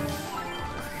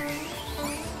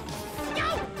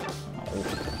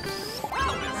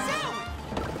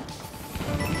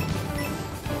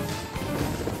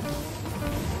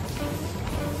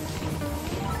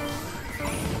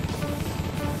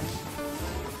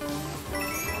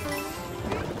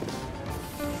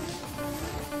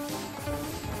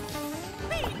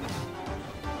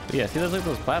 But yeah, see, there's like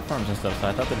those platforms and stuff, so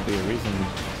I thought there'd be a reason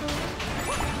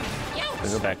to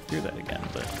go back through that again,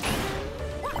 but...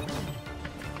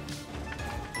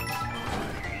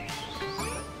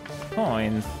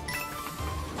 Coins.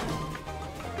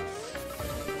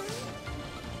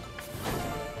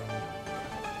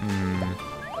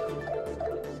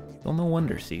 Still no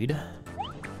Wonder Seed.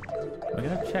 We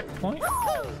got a checkpoint.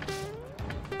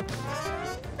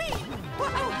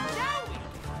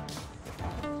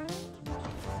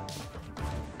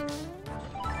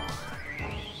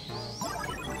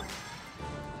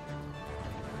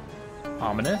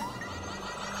 Ominous.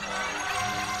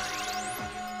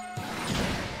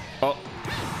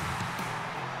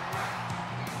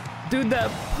 Dude,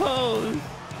 that pose.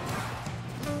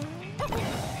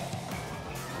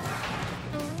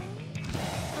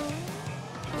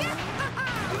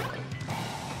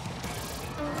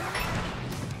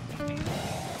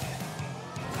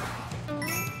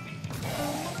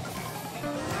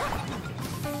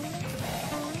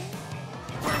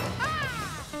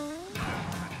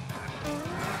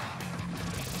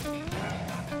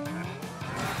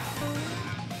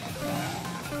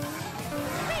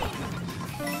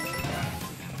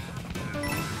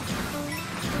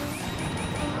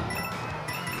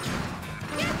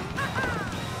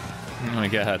 Oh my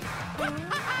god.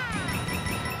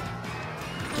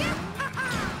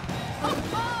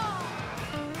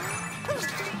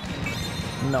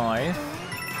 Nice.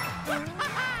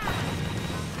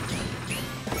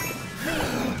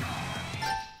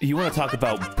 You want to talk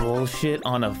about bullshit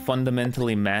on a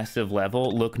fundamentally massive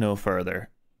level? Look no further.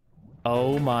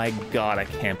 Oh my god, I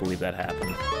can't believe that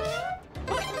happened.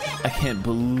 I can't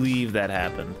believe that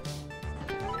happened.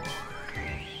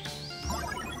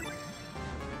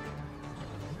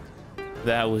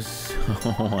 That was so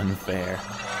unfair.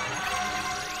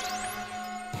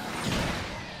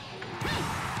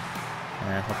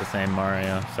 Not the same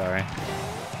Mario, sorry.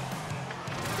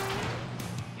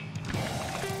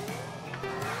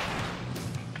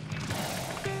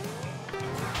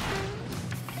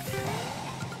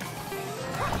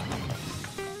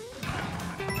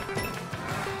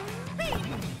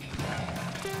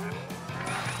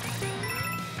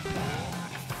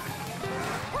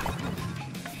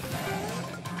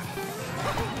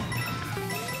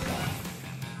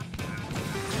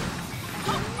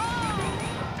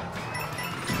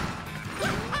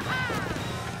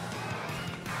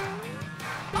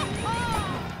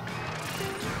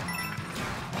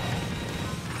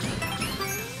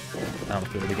 I'll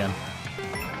do it again.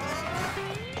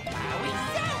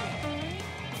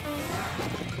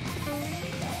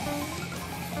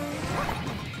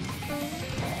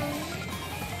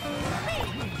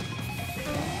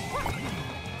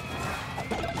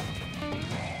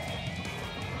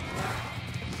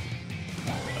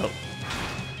 Oh.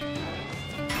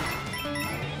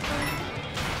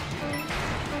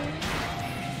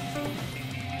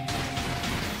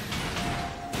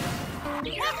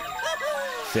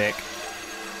 Sick.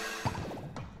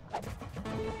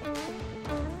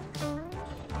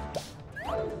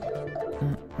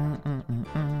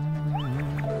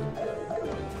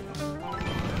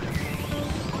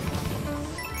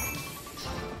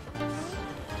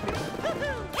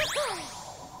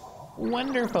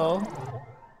 Wonderful.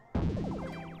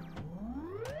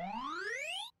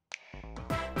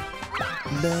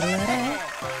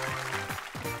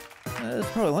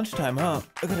 It's probably lunchtime, huh?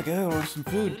 I gotta go order some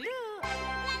food.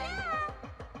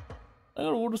 I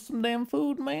gotta order some damn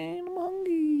food, man. I'm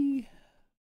hungry.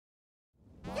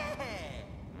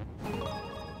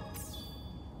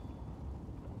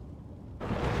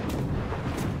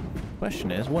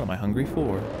 Question is, what am I hungry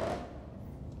for?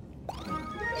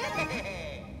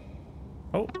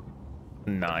 Oh,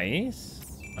 nice.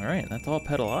 All right, that's all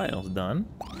Petal Isles done.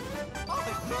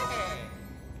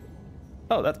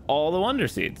 Oh, that's all the Wonder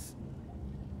Seeds.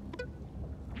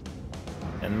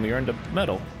 And we earned a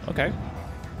medal. Okay.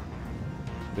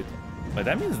 But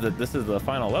that means that this is the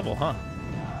final level, huh?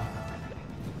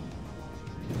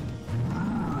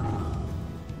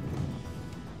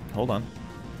 Hold on.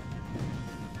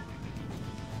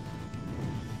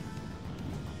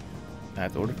 I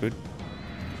have to order food.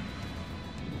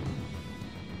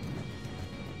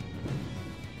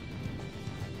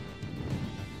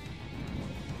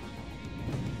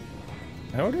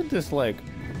 I ordered this, like,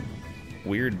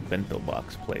 weird bento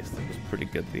box place that was pretty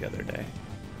good the other day.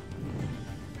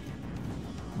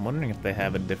 I'm wondering if they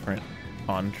have a different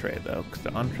entree, though, because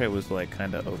the entree was, like,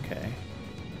 kind of okay.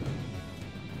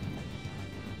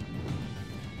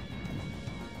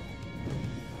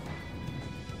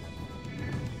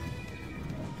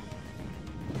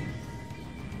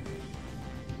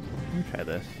 Let me try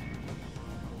this.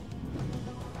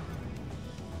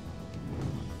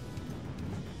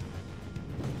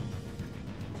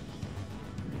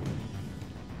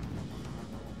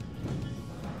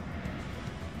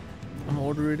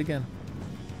 Order it again.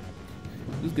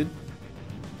 It was good.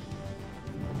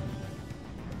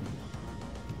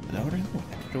 Did I order anything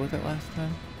extra with it last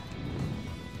time?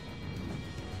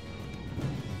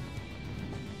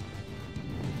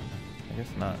 I guess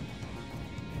not.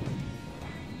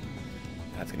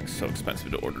 That's getting so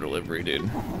expensive to order delivery, dude.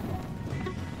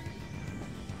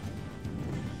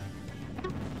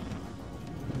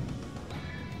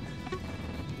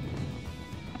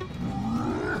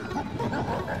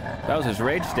 That was his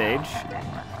rage stage.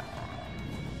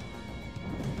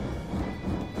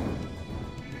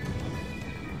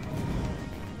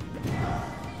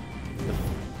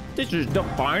 This is the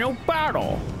final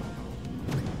battle.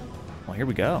 Well, here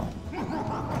we go.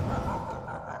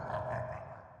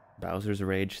 Bowser's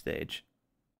Rage stage.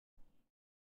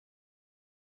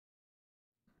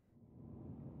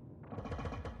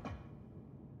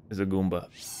 Is a Goomba.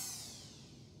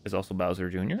 Is also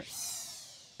Bowser Jr.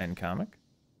 and Comic.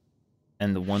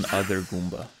 And the one other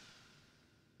Goomba.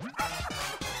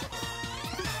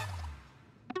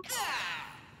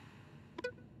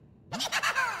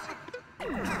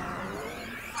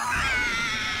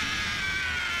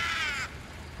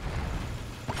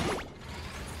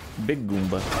 Big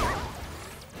Goomba.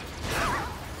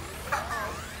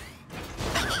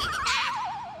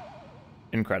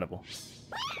 Incredible.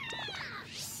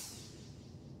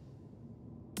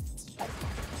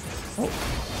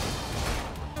 Oh.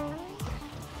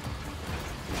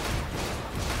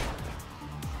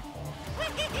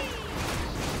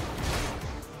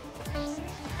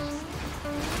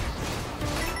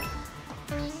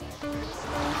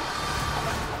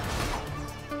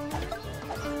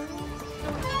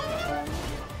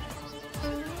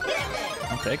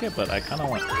 I'll take it, but I kind of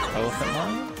want Elephant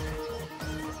Mario.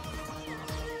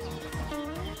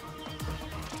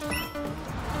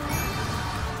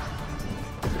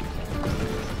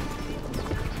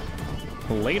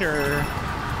 Later.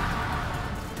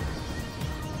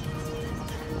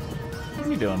 What are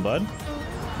you doing, bud?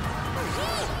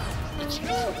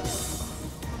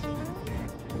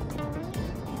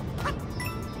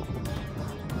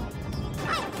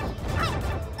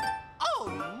 Oh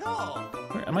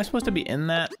no! Am I supposed to be in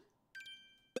that?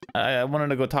 I wanted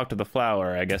to go talk to the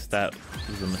flower. I guess that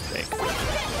was a mistake.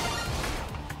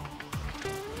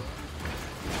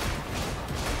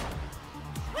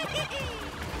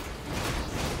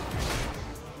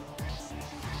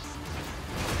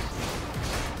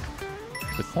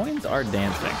 The coins are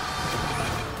dancing.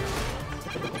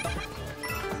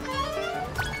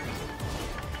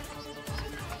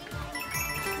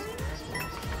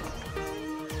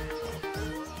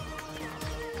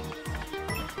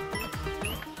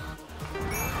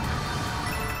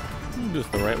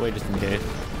 Just the right way, just in case.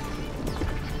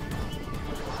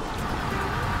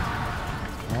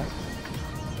 Oh.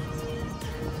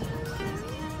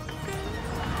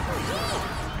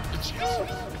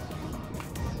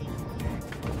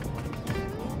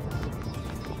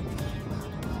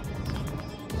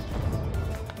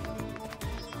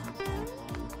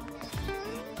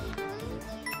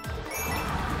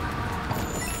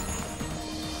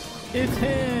 It's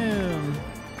him!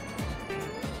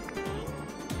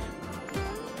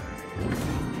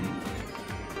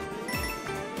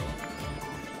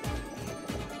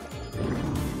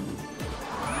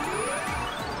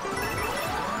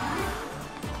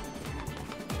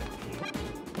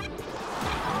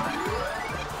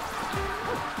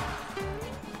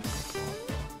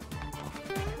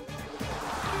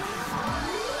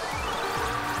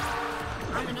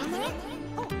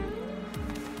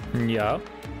 Yeah.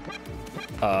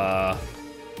 Oh. Ah.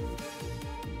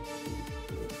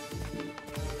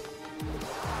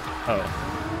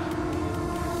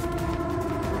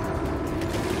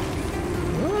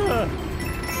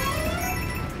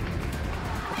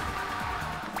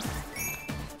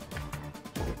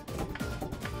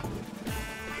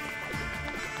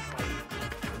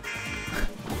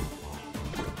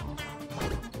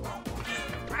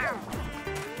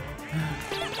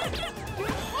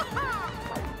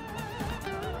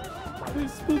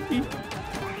 It's spooky.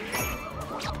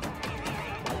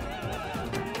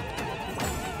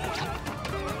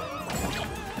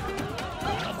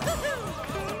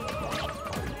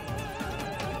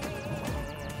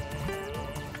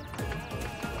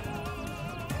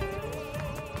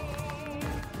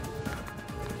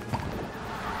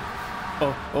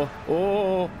 Oh, oh,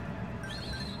 oh.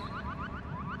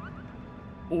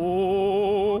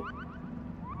 Oh.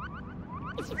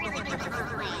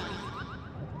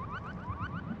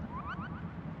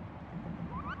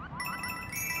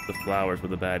 The flowers were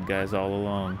the bad guys all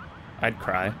along. I'd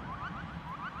cry.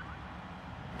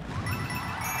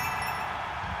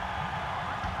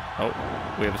 Oh,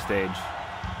 we have a stage.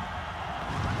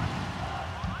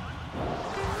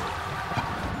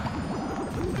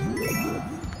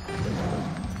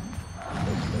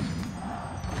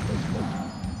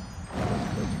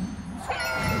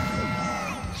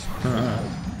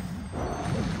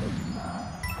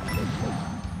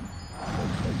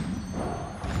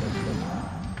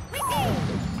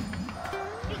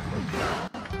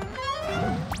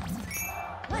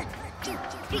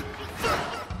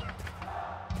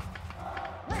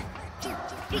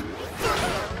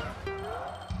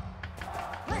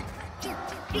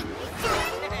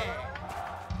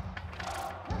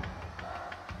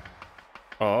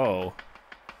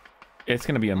 It's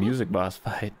gonna be a music boss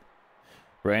fight.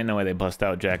 Right? No way they bust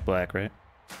out Jack Black, right?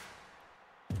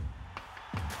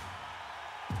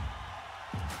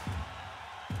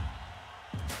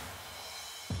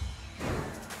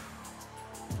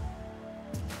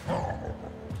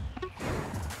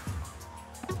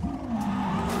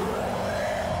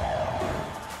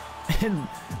 And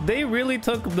they really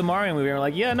took the Mario movie and were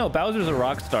like, yeah, no, Bowser's a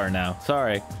rock star now.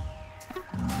 Sorry.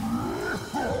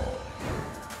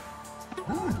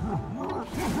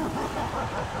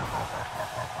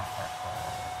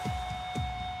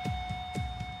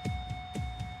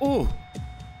 Ooh.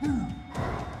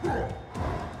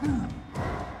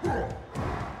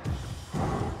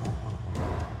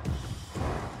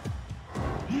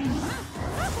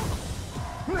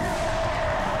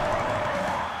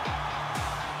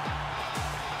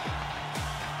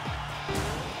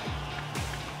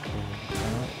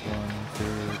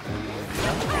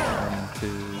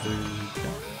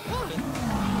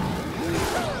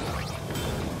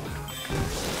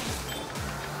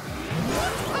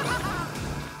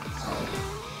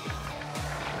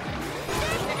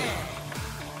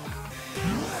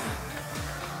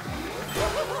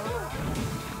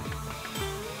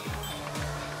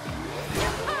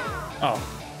 Oh.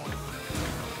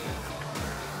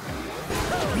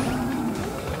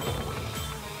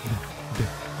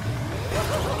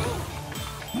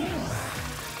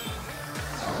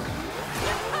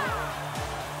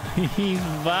 He's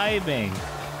vibing.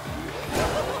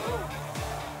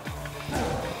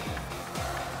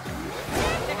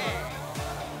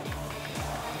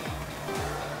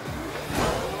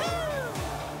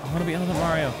 I want to be another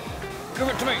Mario. Give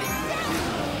it to me.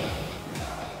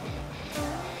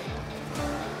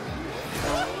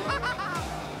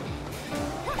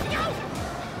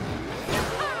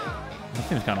 That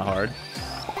seems kind of hard.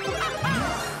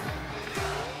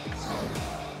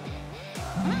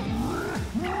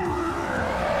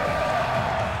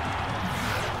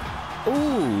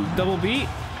 Ooh, double beat.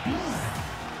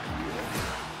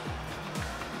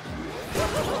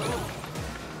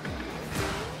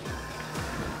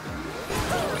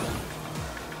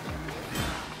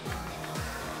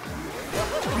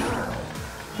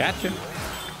 Gotcha.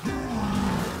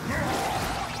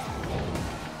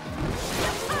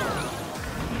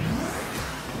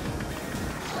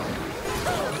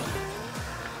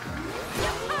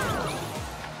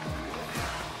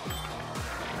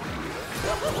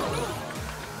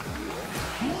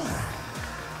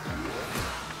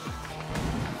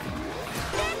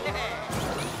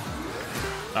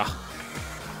 Ah.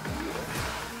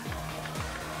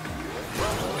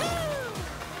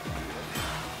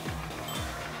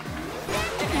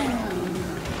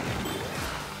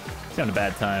 He's having a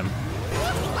bad time.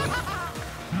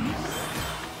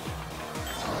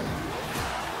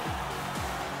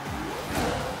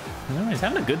 No, he's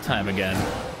having a good time again.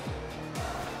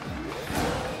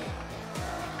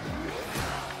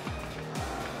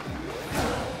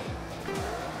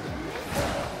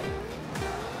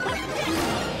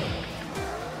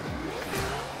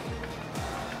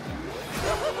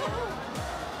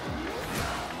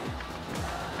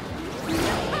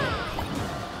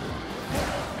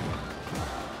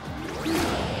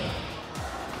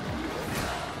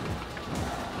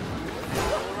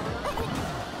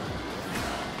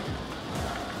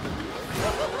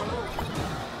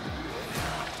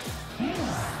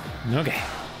 Okay.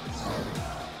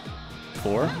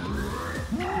 4. Oh,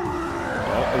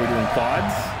 are we doing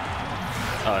quads?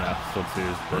 Oh no, still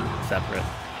 2s, but separate.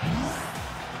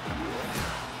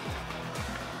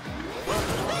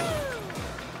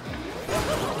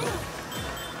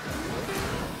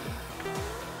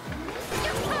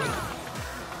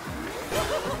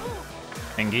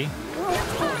 Engie.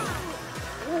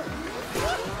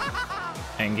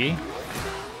 Engie.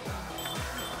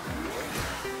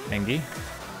 Engie.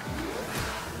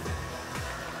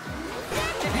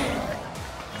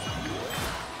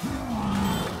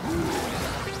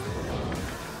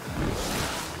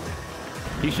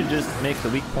 He should just make the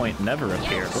weak point never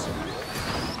appear.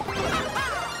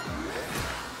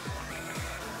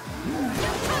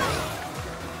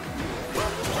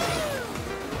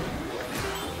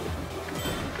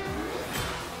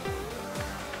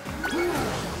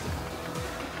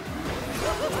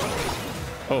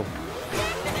 Oh.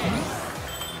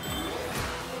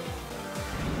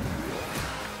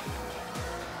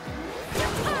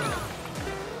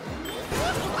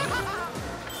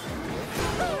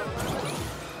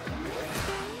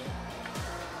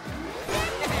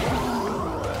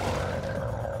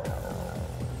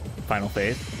 Final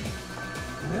phase.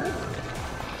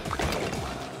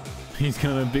 He's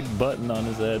got a big button on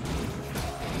his head.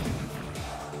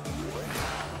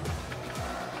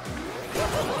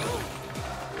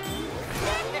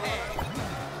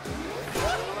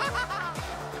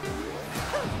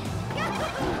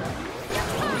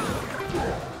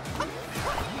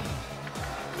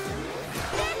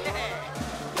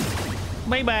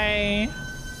 Bye bye.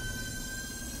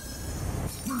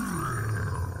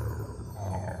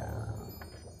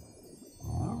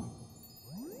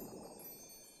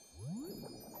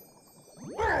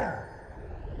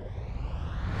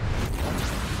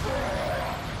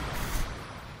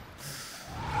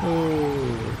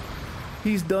 Oh,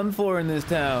 he's done for in this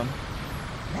town.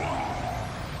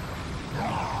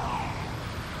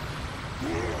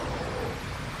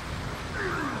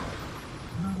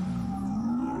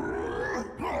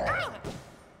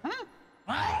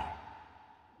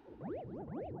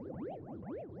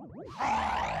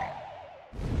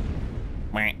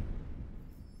 Meh.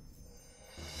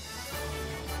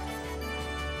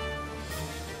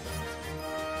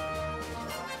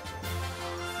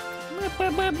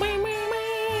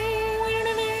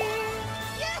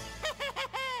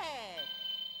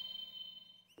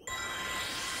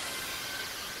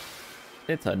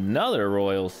 It's another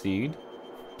royal seed.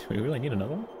 Do we really need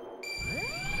another one?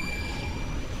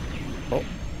 Oh.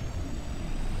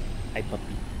 Hi, puppy.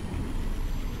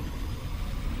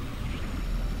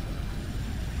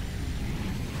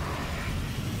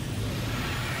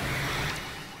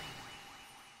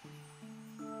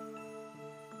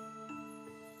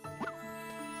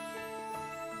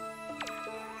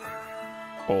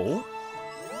 Oh.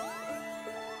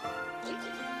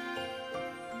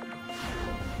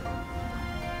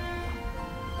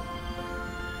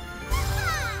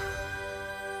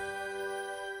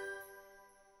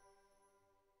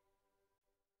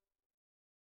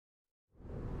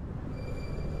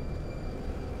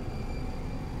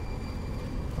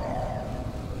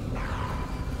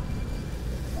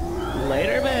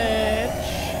 Later, bitch.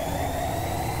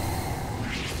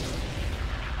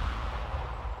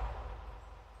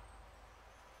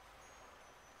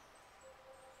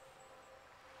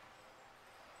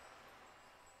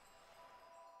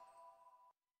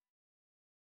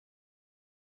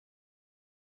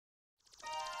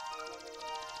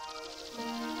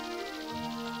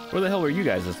 Where the hell were you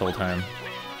guys this whole time?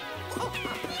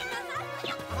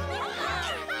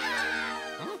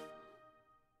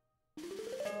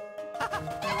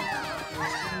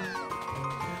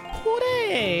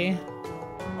 Hooray!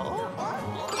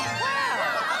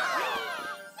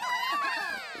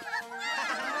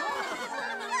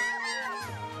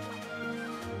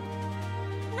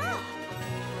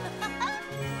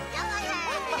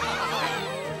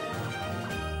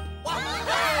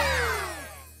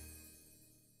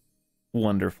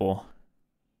 Wonderful.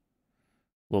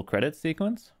 Little credit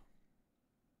sequence.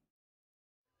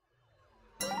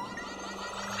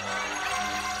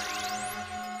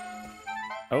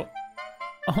 Oh.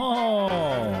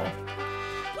 Oh.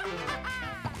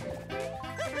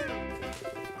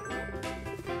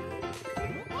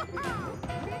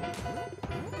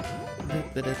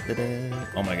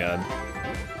 Oh my god.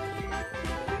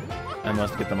 I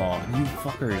must get them all. You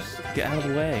fuckers, get out of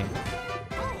the way.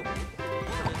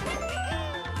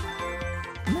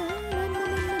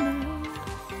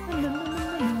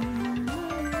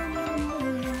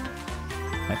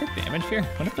 Can I take damage here?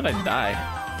 What if I die?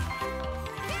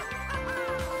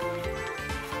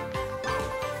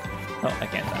 Oh, I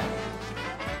can't die.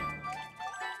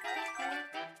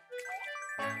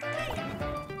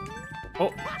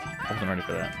 Oh, I wasn't ready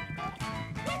for that.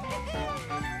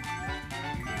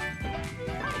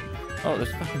 Oh,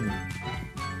 there's fucking...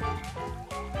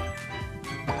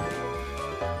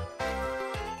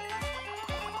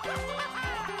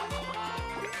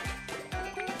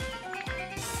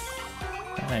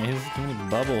 Nice, too many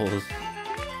bubbles.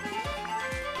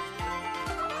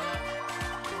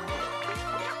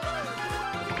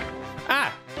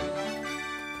 Ah!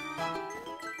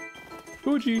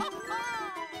 Gucci.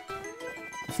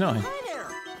 It's snowing. Hi there.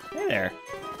 Hey there.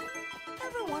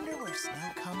 Ever wonder where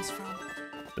snow comes from?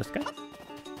 This guy?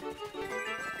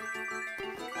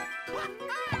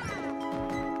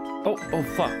 Oh, oh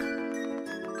fuck.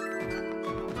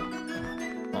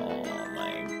 Oh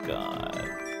my god.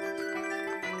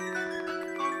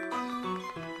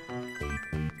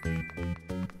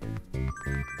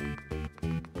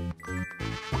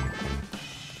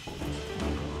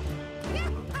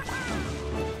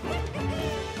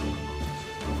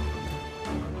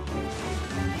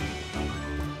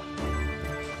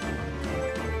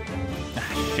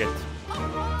 Ah, shit.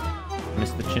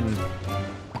 Missed the chin. 1,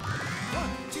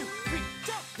 2, 3,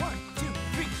 jump! 1, 2,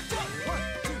 3, jump! 1,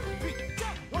 2, 3, jump! 1, 2, 3,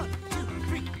 jump! 1, 2,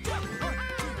 3, jump! 1, 2,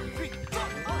 3,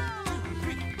 jump!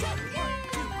 1,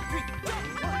 2, 3, jump!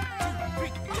 1, 2,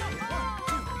 3, jump!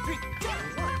 1, 2, 3, jump!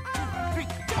 1, 2, 3,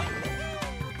 jump!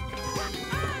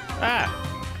 Ah!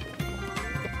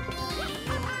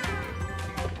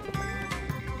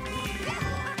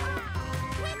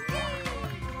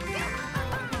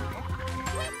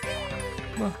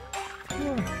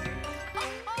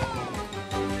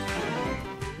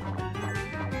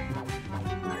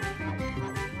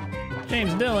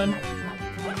 James Dillon.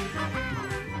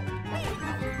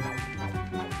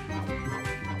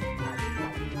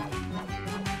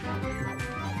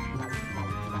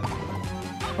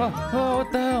 Oh, oh,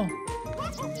 what the hell?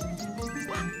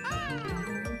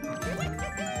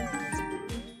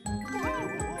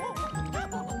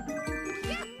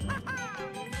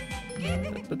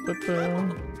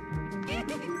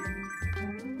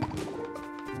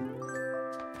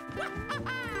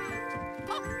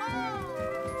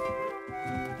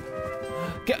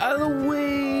 Get out of the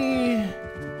way!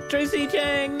 Tracy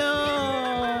Chang,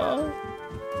 no!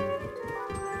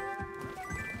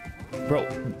 Bro,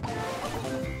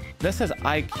 that says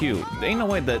IQ. There ain't no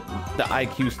way that the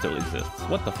IQ still exists.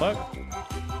 What the fuck?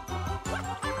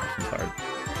 Card.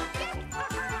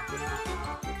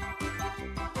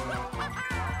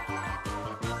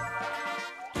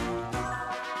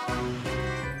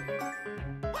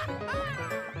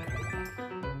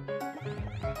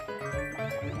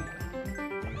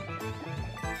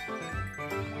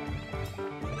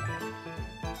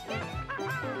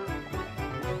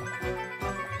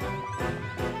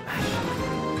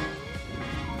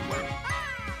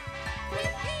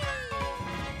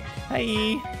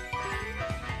 Hi.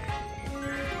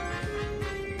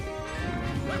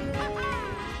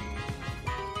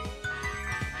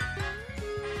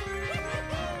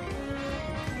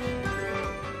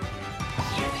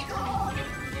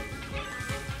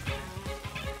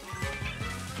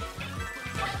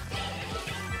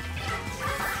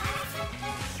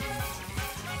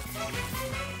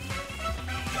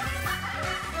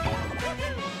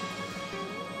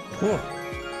 Whoa.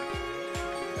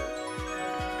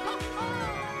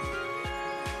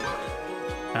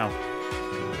 Ow.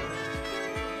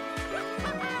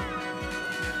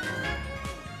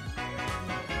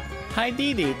 I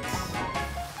did it.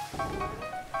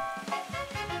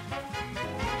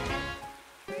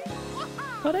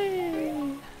 Hooray!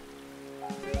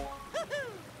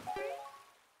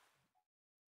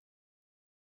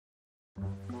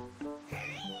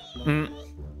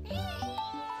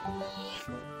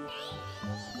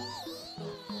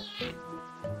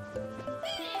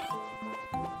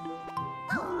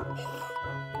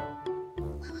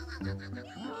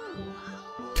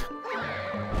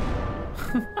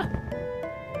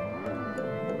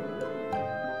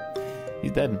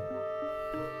 He's dead.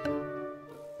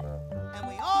 And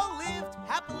we all lived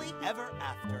happily ever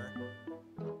after.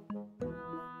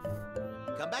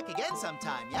 Come back again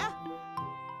sometime, yeah?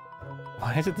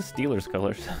 Why is it the Steelers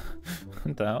colors?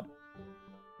 What the hell?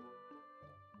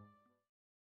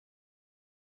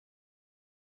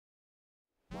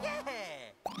 Yeah!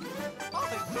 Oh,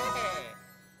 yeah!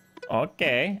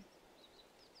 Okay.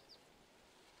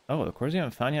 Oh, the course you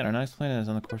haven't found yet. Our nice plan is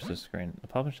on the courses screen. The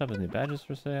pop-up shop has new badges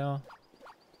for sale.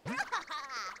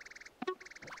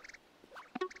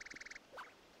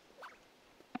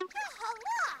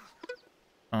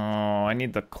 Oh, I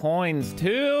need the coins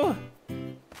too.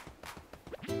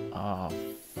 Oh,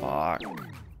 fuck.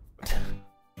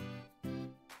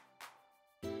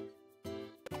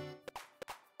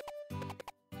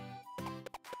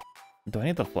 Do I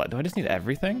need the flat? Do I just need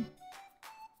everything?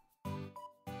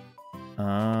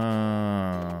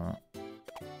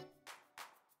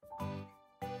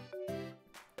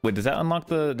 Wait, does that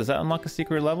unlock a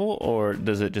secret level, or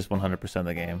does it just 100%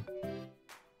 the game?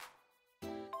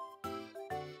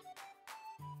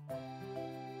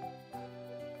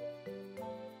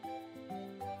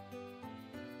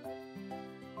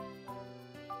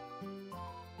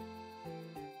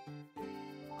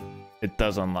 It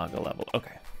does unlock a level.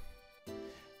 Okay.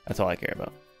 That's all I care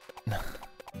about.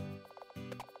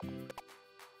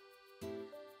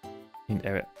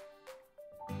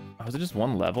 Oh, is it just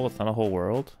one level? It's not a whole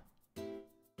world?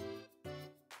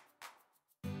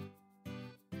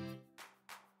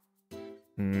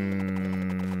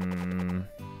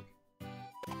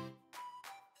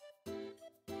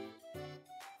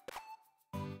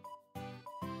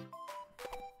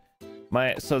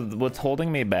 So what's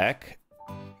holding me back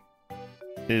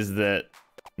is that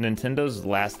Nintendo's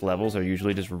last levels are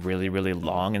usually just really, really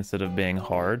long instead of being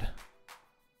hard.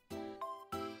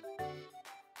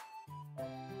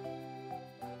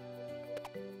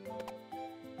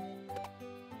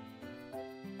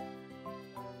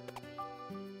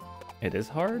 It is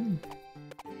hard?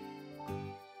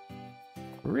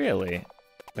 Really?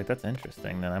 Wait, that's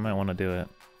interesting. Then I might want to do it.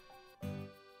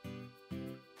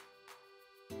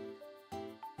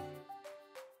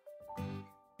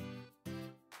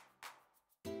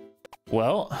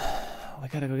 Well, we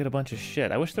gotta go get a bunch of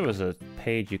shit. I wish there was a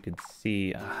page you could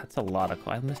see. That's a lot of.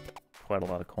 I missed quite a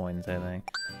lot of coins, I think.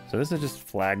 So this is just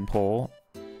flagpole.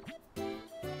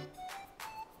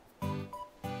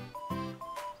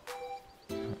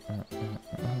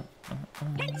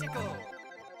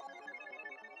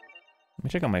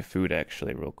 check on my food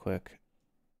actually real quick.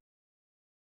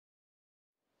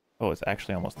 Oh, it's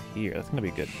actually almost here. That's gonna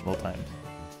be good. Well timed.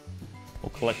 We'll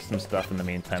collect some stuff in the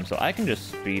meantime, so I can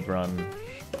just speed run.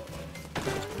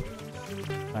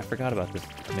 I forgot about this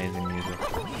amazing music.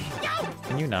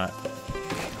 Can you not?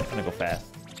 I'm gonna go fast.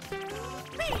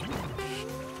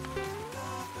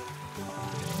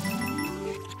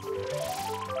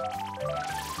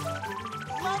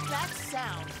 Love that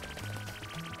sound.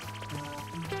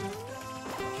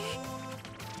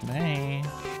 Hey.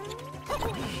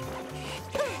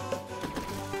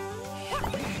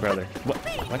 Brother, what?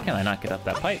 Why can't I not get up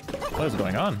that pipe? What is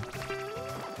going on?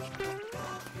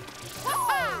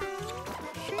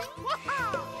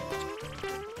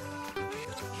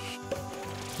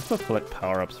 Let's go collect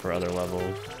power-ups for other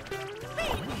levels.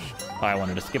 Oh, I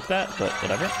wanted to skip that, but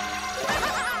whatever.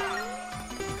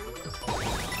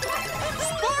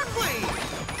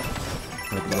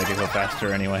 We'll make it go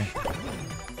faster anyway.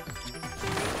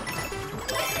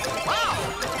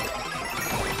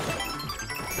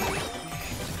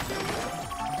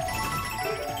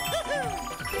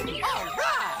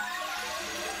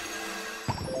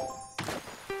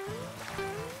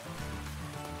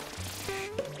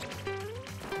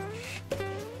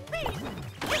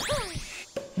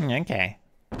 Okay.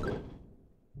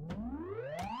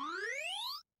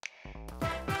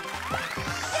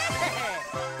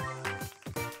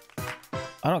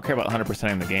 I don't care about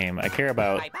 100%ing the game. I care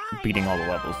about beating all the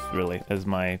levels, really, is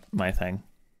my thing.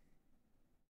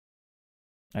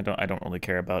 I don't really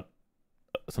care about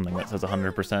something that says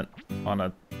 100% on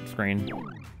a screen.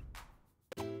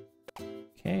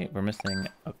 Okay, we're missing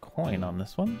a coin on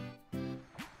this one.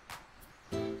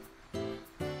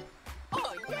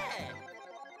 Oh yeah!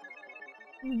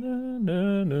 Na,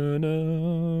 na, na,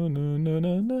 na, na, na,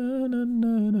 na, na, na,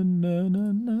 na,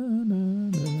 na, na, na.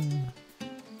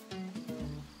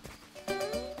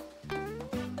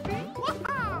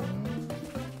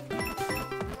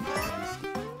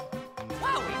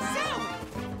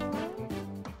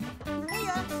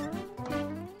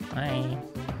 Hi.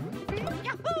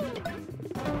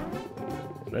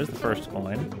 There's the first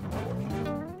coin.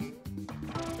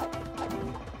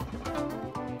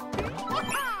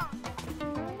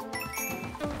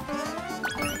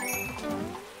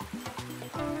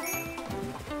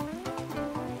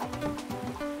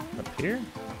 Up here?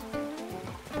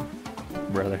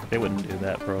 Brother, they wouldn't do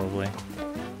that probably.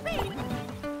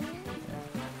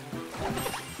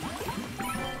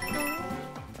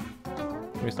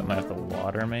 Maybe something I have to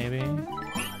water, maybe?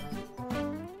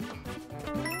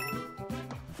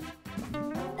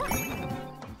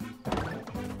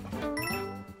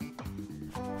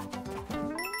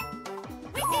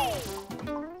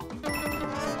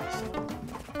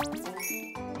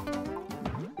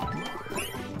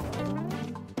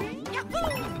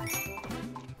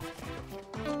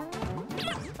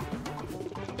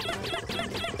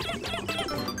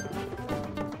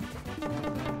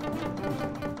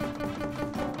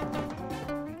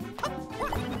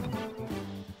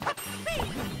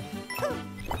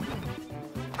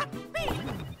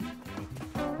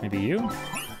 Maybe you?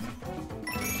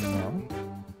 No.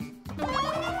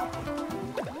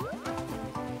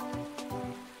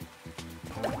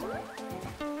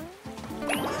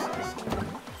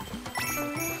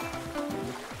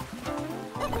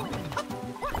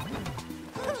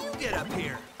 You get up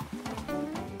here.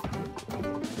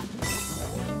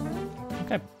 I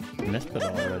think I missed it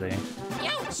already.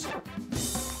 Ouch!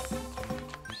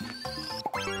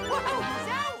 Whoa,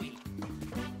 Zowie!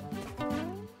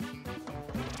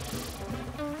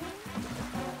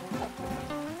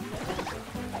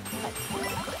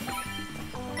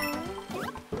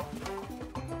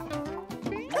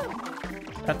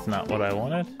 That's not what I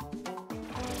wanted.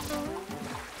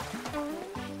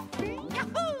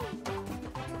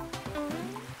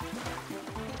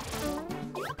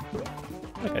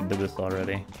 I think I did this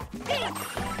already.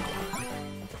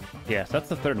 Yes, that's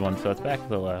the third one, so it's back to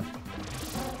the left.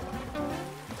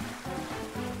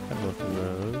 Have both of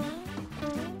those.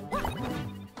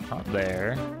 Not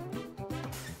there.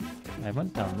 I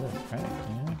went down this, right?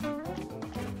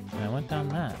 Yeah. I went down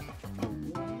that.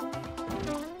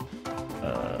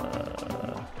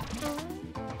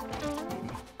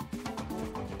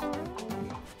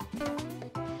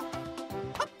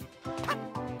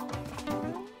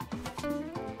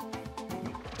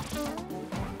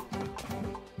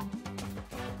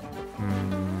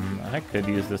 I could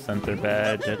use the center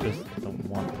badge, I just don't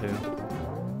want to.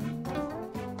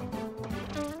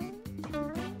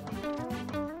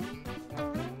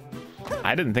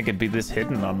 I didn't think it'd be this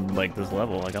hidden on like this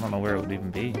level. Like I don't know where it would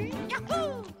even be.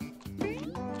 Yahoo!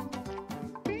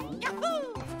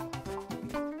 Yahoo!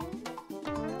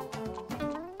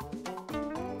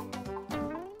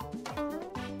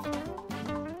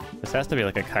 This has to be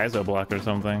like a Kaizo block or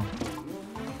something.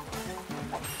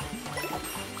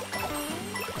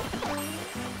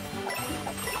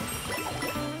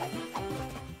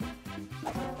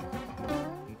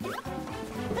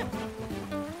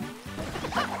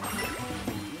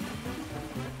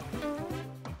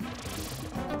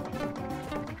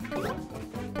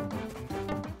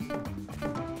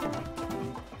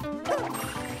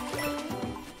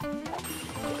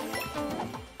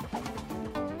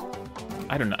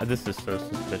 I don't know, this is so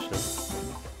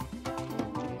suspicious.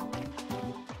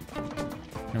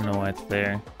 I don't know why it's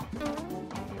there.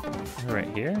 Is it right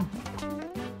here?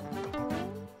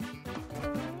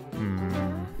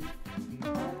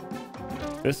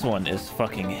 This one is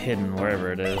fucking hidden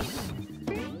wherever it is.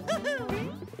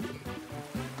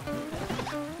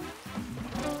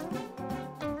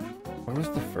 Where was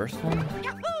the first one?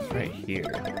 It's right here.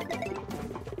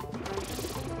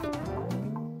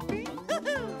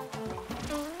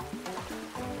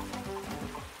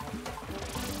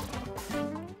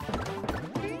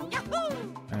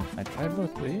 I tried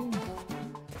both ways.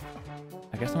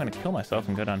 I guess I'm gonna kill myself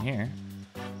and go down here.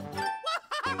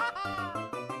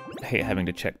 I hate having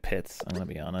to check pits, I'm gonna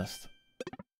be honest.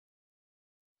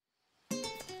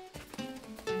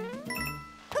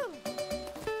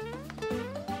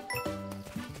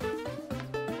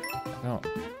 No.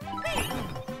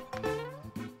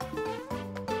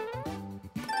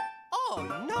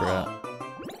 Oh no! Bruh.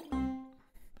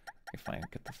 Okay, fine,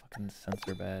 get the fucking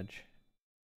sensor badge.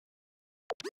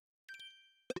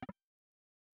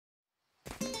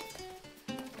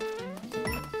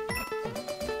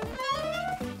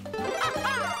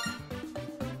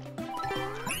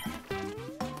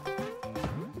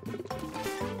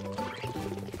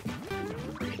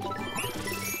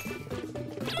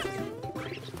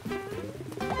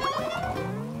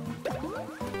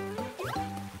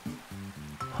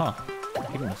 Huh.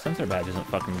 Even the sensor badge isn't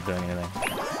fucking doing anything.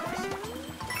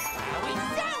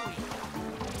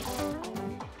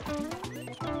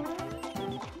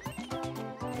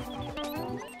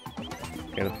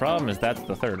 Okay, the problem is that's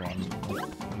the third one.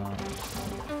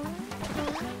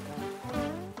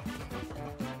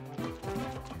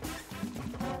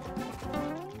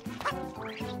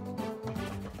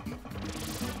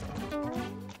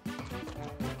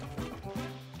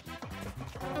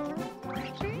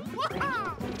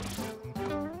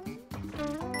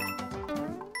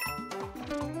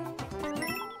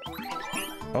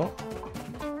 Oh.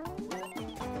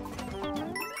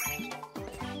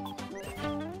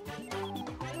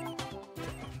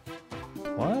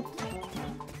 What?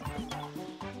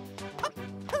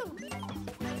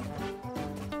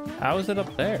 How is it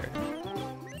up there?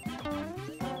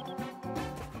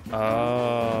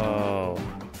 Oh,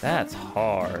 that's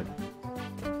hard.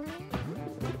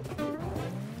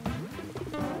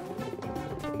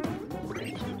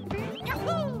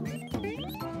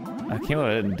 I can't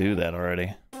believe I didn't do that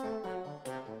already.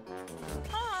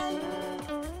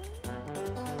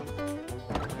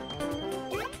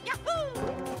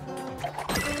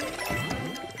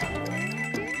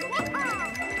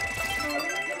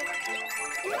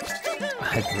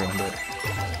 I ruined it.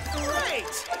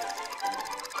 Great!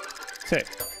 Sick.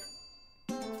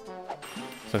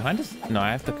 So can I just... No,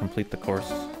 I have to complete the course.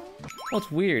 Well, it's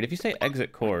weird. If you say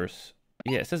exit course,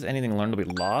 yeah, it says anything learned will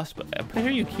be lost, but I'm pretty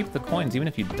sure you keep the coins even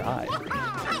if you die. So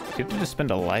you have to just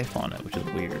spend a life on it, which is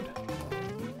weird.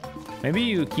 Maybe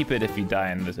you keep it if you die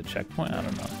and there's a checkpoint? I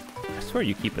don't know. I swear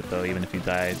you keep it, though, even if you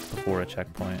die before a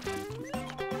checkpoint.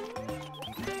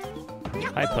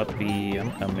 Hi, puppy.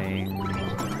 I'm coming.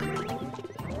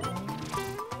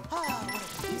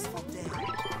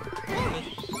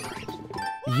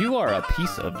 You are a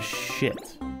piece of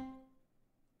shit.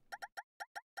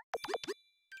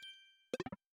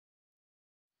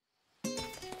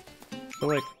 So,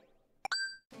 like...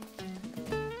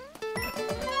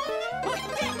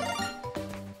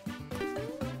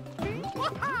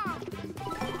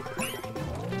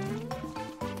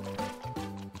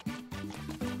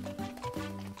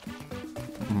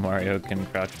 Mario can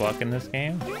crouch walk in this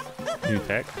game? New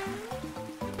tech?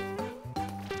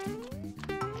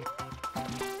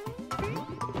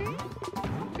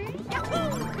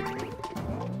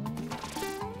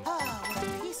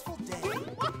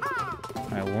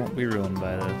 I won't be ruined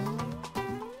by this.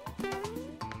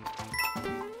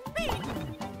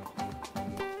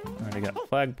 Already got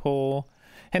flagpole.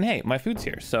 And hey, my food's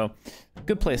here, so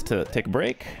good place to take a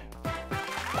break.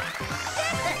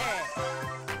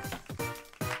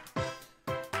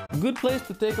 Good place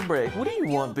to take a break. What do you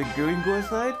want, big girl? You can go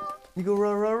inside? You go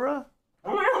rah rah rah?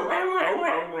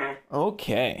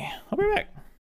 Okay, I'll be back.